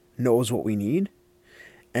God knows what we need,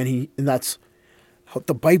 and that's how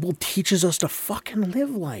the Bible teaches us to fucking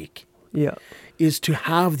live like. Yeah. Is to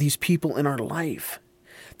have these people in our life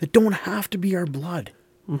that don't have to be our blood,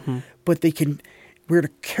 but we're to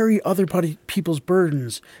carry other people's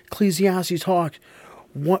burdens. Ecclesiastes talks.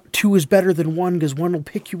 Two is better than one because one will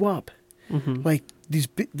pick you up. Like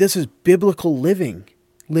this is biblical living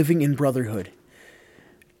in brotherhood.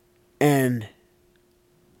 And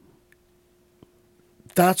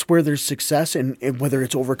that's where there's success, and whether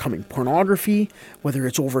it's overcoming pornography, whether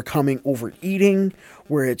it's overcoming overeating,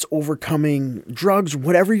 where it's overcoming drugs,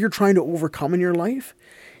 whatever you're trying to overcome in your life,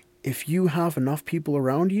 if you have enough people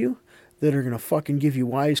around you that are going to fucking give you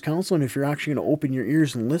wise counsel, and if you're actually going to open your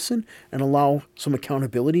ears and listen and allow some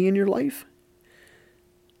accountability in your life,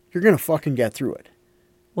 you're going to fucking get through it.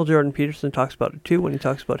 Well, Jordan Peterson talks about it too when he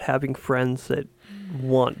talks about having friends that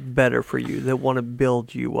want better for you, that want to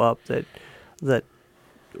build you up, that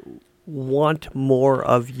want more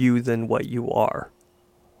of you than what you are.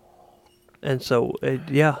 And so,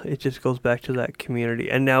 it just goes back to that community.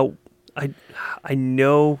 And now, I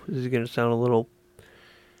know this is going to sound a little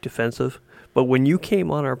defensive, but when you came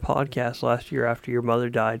on our podcast last year after your mother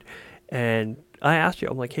died, and I asked you,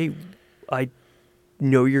 I'm like, hey, I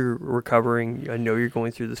know you're recovering, I know you're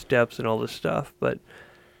going through the steps and all this stuff, but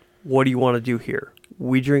what do you want to do here?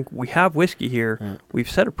 We have whiskey here, we've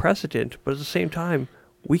set a precedent, but at the same time,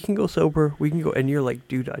 we can go sober, we can go, and you're like,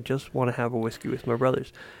 dude, I just want to have a whiskey with my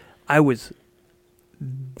brothers. I was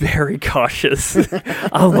very cautious.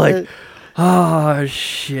 I'm like, oh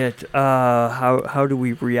shit. How do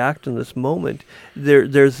we react in this moment?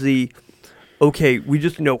 There's the, okay, we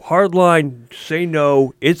just know hardline, say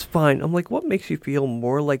no, it's fine. I'm like, what makes you feel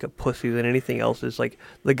more like a pussy than anything else is like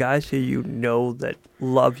the guys who you know that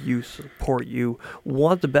love you, support you,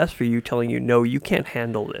 want the best for you, telling you, no, you can't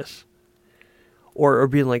handle this. Or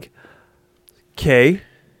being like, okay,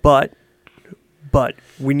 but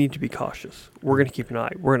we need to be cautious. We're going to keep an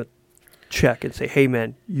eye. We're going to check and say, hey,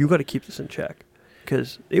 man, you got to keep this in check.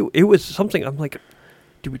 Because it was something, I'm like,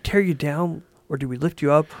 do we tear you down? Or do we lift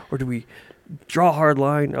you up? Or do we draw a hard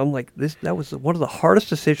line? I'm like, that was one of the hardest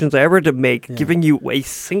decisions I ever had to make, giving you a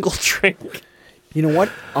single drink. You know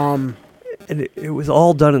what? And it was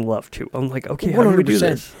all done in love, too. I'm like, okay, how do we do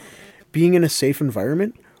this? Being in a safe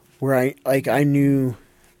environment where I knew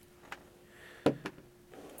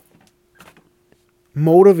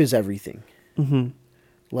motive is everything.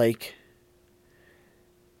 Like,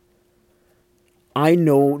 I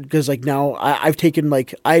know, because like now I've taken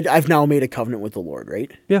like, I've now made a covenant with the Lord,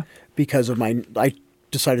 right? Yeah. Because of I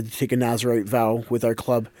decided to take a Nazirite vow with our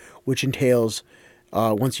club, which entails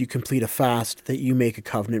once you complete a fast, that you make a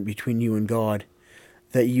covenant between you and God,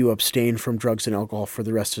 that you abstain from drugs and alcohol for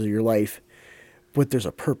the rest of your life. but there's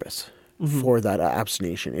a purpose for that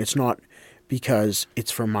abstination. It's not because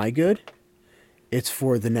it's for my good. It's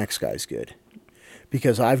for the next guy's good.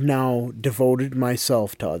 Because I've now devoted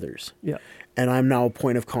myself to others. Yeah. And I'm now a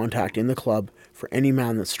point of contact in the club for any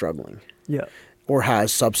man that's struggling. Yeah. Or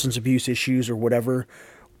has substance abuse issues or whatever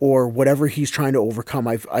he's trying to overcome.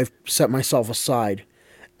 I've set myself aside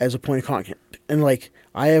as a point of contact. And like,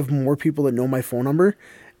 I have more people that know my phone number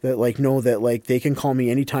that like know that like they can call me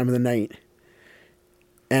any time of the night.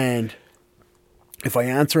 And if I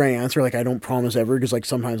answer, I answer. Like, I don't promise ever, because like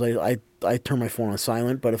sometimes I turn my phone on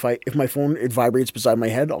silent. But if my phone, it vibrates beside my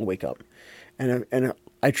head, I'll wake up. And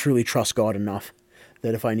I truly trust God enough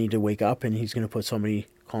that if I need to wake up and he's going to put somebody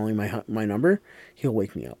calling my number, he'll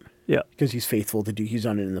wake me up. Yeah. Because he's faithful to do. He's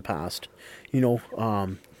done it in the past. You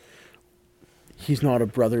know, he's not a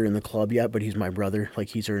brother in the club yet, but he's my brother. Like,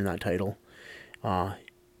 he's earned that title.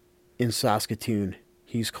 In Saskatoon,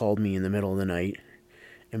 he's called me in the middle of the night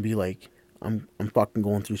and be like, I'm fucking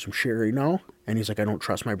going through some shit right now. And he's like, I don't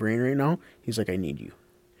trust my brain right now. He's like, I need you.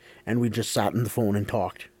 And we just sat on the phone and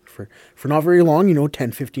talked for not very long, you know,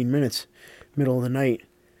 10, 15 minutes, middle of the night.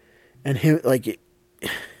 And him, like,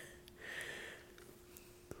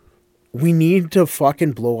 we need to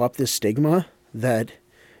fucking blow up this stigma that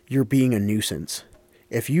you're being a nuisance.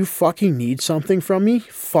 If you fucking need something from me,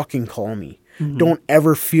 fucking call me. Mm-hmm. Don't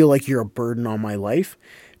ever feel like you're a burden on my life,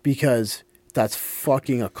 because that's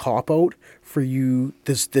fucking a cop-out for you.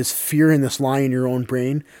 This fear and this lie in your own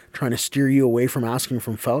brain trying to steer you away from asking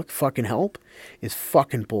for fucking help is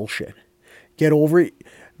fucking bullshit. Get over it.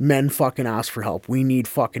 Men fucking ask for help. We need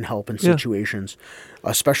fucking help in situations.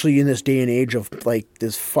 Especially in this day and age of like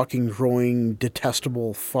this fucking growing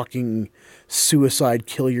detestable fucking suicide,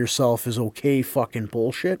 kill yourself is okay fucking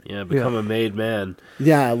bullshit. Yeah, become a made man.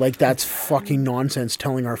 Yeah, like that's fucking nonsense,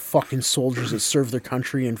 telling our fucking soldiers that serve their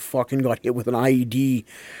country and fucking got hit with an IED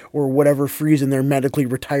or whatever reason they're medically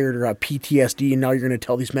retired or have PTSD, and now you're going to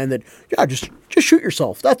tell these men that, yeah, just shoot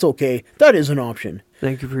yourself. That's okay. That is an option.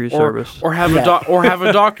 Thank you for your service. Or have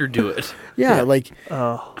a doctor do it. Yeah, like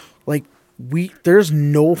there's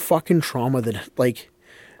no fucking trauma that, like,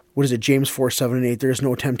 what is it, James 4:7-8, there's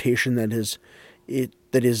no temptation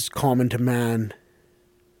that is common to man.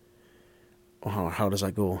 Oh, how does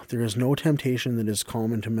that go? There is no temptation that is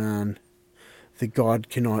common to man that God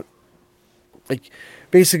cannot, like,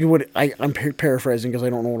 basically what I'm paraphrasing because I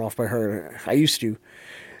don't know it off by heart. I used to.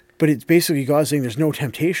 But it's basically God saying there's no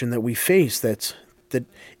temptation that we face that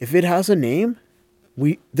if it has a name,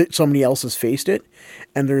 that somebody else has faced it,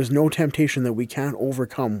 and there is no temptation that we can't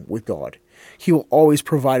overcome with God. He will always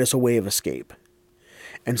provide us a way of escape.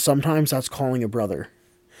 And sometimes that's calling a brother.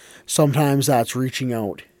 Sometimes that's reaching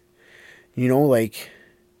out. You know, like,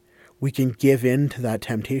 we can give in to that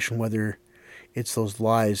temptation, whether it's those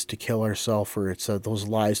lies to kill ourselves or it's those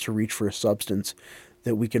lies to reach for a substance,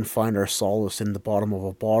 that we can find our solace in the bottom of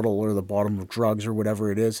a bottle or the bottom of drugs or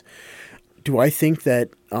whatever it is. Do I think that,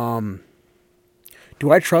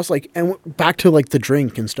 do I trust, like, and back to like the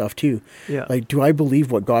drink and stuff too. Yeah. Like, do I believe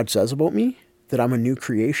what God says about me? That I'm a new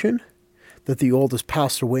creation? That the old has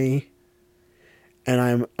passed away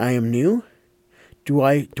and I am new? Do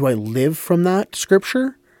I live from that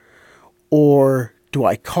scripture? Or do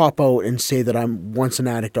I cop out and say that I'm once an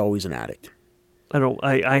addict, always an addict?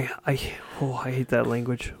 I hate that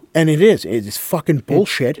language. And it is fucking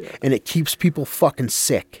bullshit, and it keeps people fucking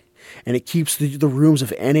sick. And it keeps the rooms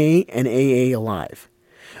of NA and AA alive.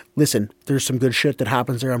 Listen, there's some good shit that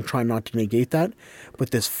happens there. I'm trying not to negate that.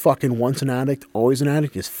 But this fucking once an addict, always an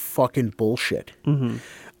addict is fucking bullshit.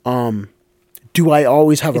 Mm-hmm. Do I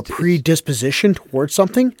always have a predisposition towards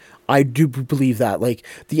something? I do believe that. Like,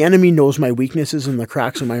 the enemy knows my weaknesses and the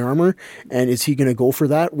cracks in my armor, and is he going to go for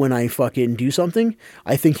that when I fucking do something?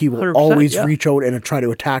 I think he will always reach out and try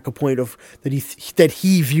to attack a point of that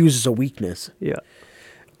he views as a weakness. Yeah.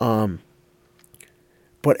 But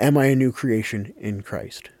am I a new creation in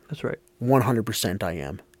Christ? That's right. 100% I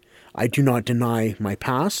am. I do not deny my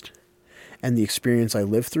past and the experience I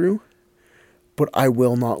lived through, but I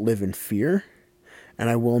will not live in fear, and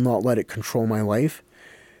I will not let it control my life.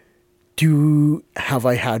 Have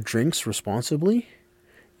I had drinks responsibly?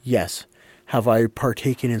 Yes. Have I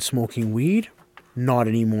partaken in smoking weed? Not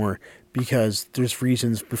anymore, because there's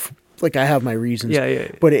reasons. Like, I have my reasons. Yeah.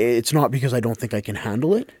 But it's not because I don't think I can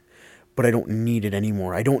handle it, but I don't need it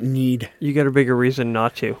anymore. I don't need... You got a bigger reason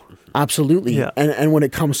not to. Absolutely. Yeah. And when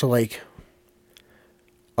it comes to, like,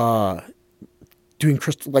 doing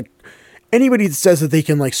crystal... Like, anybody that says that they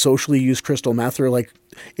can, like, socially use crystal meth, or, like,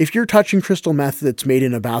 if you're touching crystal meth that's made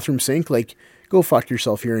in a bathroom sink, like, go fuck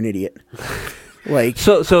yourself. You're an idiot. Like,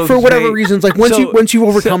 So for whatever wait, reasons, like once you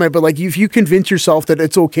overcome it, but like if you convince yourself that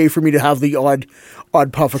it's okay for me to have the odd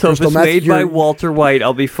puff of So if crystal it's meth, made by you're- Walter White,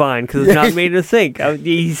 I'll be fine because it's not made to think.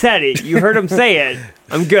 He said it. You heard him say it.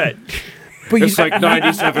 I'm good. but you, It's like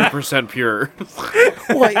 97% pure.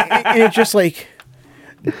 well, and it's just like,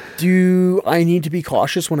 do I need to be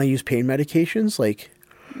cautious when I use pain medications? Like,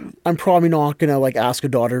 I'm probably not gonna like ask a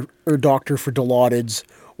doctor for Dilaudids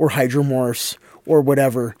or Hydromorphs or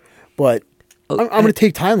whatever, but I'm gonna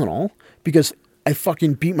take Tylenol because I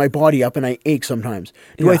fucking beat my body up and I ache sometimes.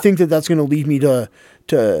 Do I Yeah. think that that's gonna lead me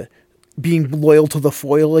to being loyal to the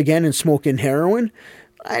foil again and smoking heroin?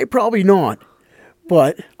 I probably not,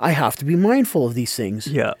 but I have to be mindful of these things.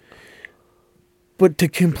 Yeah. But to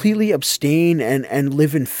completely abstain and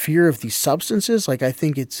live in fear of these substances, like I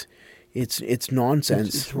think it's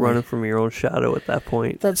nonsense. It's running from your own shadow at that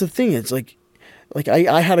point. That's the thing. It's like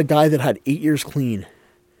I had a guy that had 8 years clean.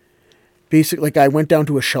 Basically, like I went down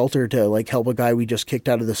to a shelter to like help a guy we just kicked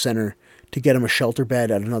out of the center to get him a shelter bed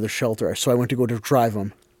at another shelter. So I went to go to drive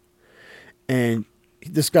him. And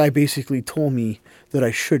this guy basically told me that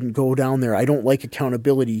I shouldn't go down there. I don't like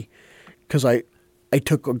accountability because I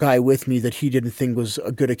took a guy with me that he didn't think was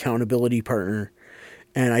a good accountability partner.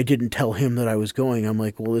 And I didn't tell him that I was going. I'm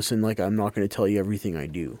like, well, listen, like, I'm not going to tell you everything I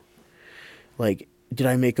do. Like, did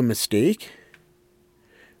I make a mistake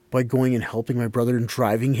by going and helping my brother and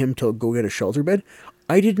driving him to go get a shelter bed?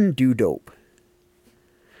 I didn't do dope.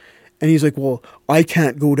 And he's like, well, I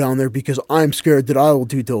can't go down there because I'm scared that I will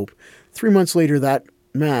do dope. 3 months later, that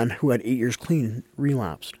man who had 8 years clean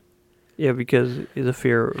relapsed. Yeah, because the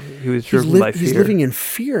fear. He was driven by fear. He's living in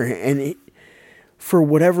fear. And for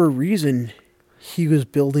whatever reason, he was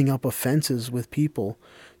building up offenses with people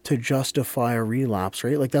to justify a relapse,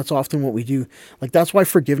 right? Like that's often what we do. Like that's why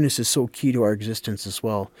forgiveness is so key to our existence as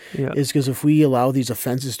well. Yeah. Is because if we allow these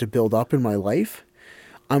offenses to build up in my life,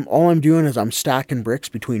 all I'm doing is I'm stacking bricks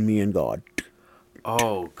between me and God.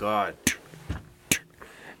 Oh, God.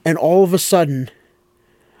 And all of a sudden,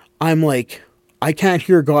 I'm like, I can't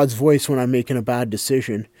hear God's voice when I'm making a bad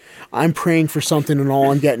decision. I'm praying for something and all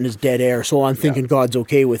I'm getting is dead air. So I'm thinking God's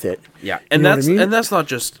okay with it. Yeah, You and know what I that's mean? and that's not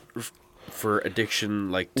just for addiction,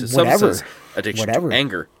 like to Whatever. substance addiction, Whatever. to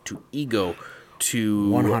anger, to ego, to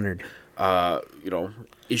 100.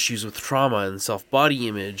 Issues with trauma and self-body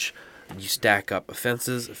image. You stack up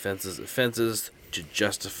offenses to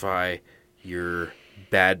justify your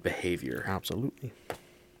bad behavior. Absolutely.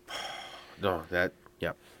 No, that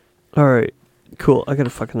yeah. All right. Cool. I gotta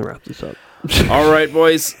fucking wrap this up. All right,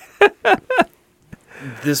 boys.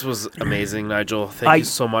 This was amazing, Nigel. Thank you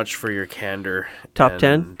so much for your candor. Top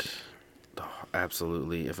 10?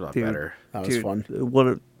 Absolutely, if not Dude. better. That was fun.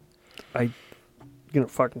 I'm gonna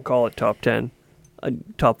fucking call it top 10,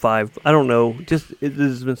 top 5. I don't know. Just this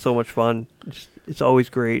has been so much fun. It's always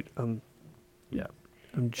great. Yeah.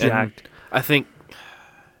 I'm jacked. And I think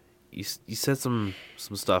you said some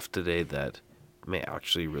stuff today that may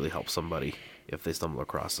actually really help somebody if they stumble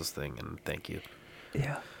across this thing, and thank you.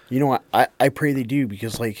 Yeah. You know what? I pray they do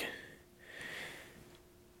because, like,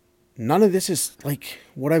 none of this is, like,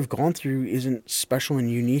 what I've gone through isn't special and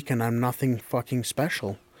unique, and I'm nothing fucking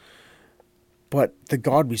special. But the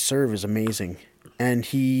God we serve is amazing. And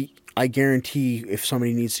I guarantee if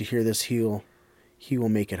somebody needs to hear this, he will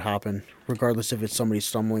make it happen, regardless if it's somebody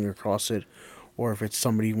stumbling across it or if it's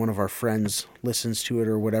somebody, one of our friends, listens to it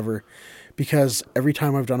or whatever. Because every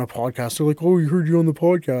time I've done a podcast, they're like, oh, we heard you on the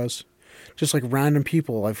podcast. Just like random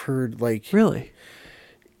people I've heard, like... Really?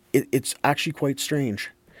 It's actually quite strange.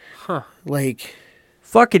 Huh. Like...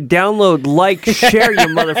 Fucking download, like, share, you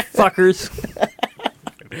motherfuckers.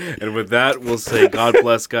 And with that, we'll say God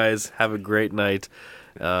bless, guys. Have a great night.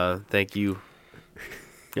 Thank you.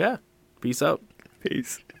 Yeah. Peace out.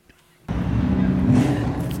 Peace.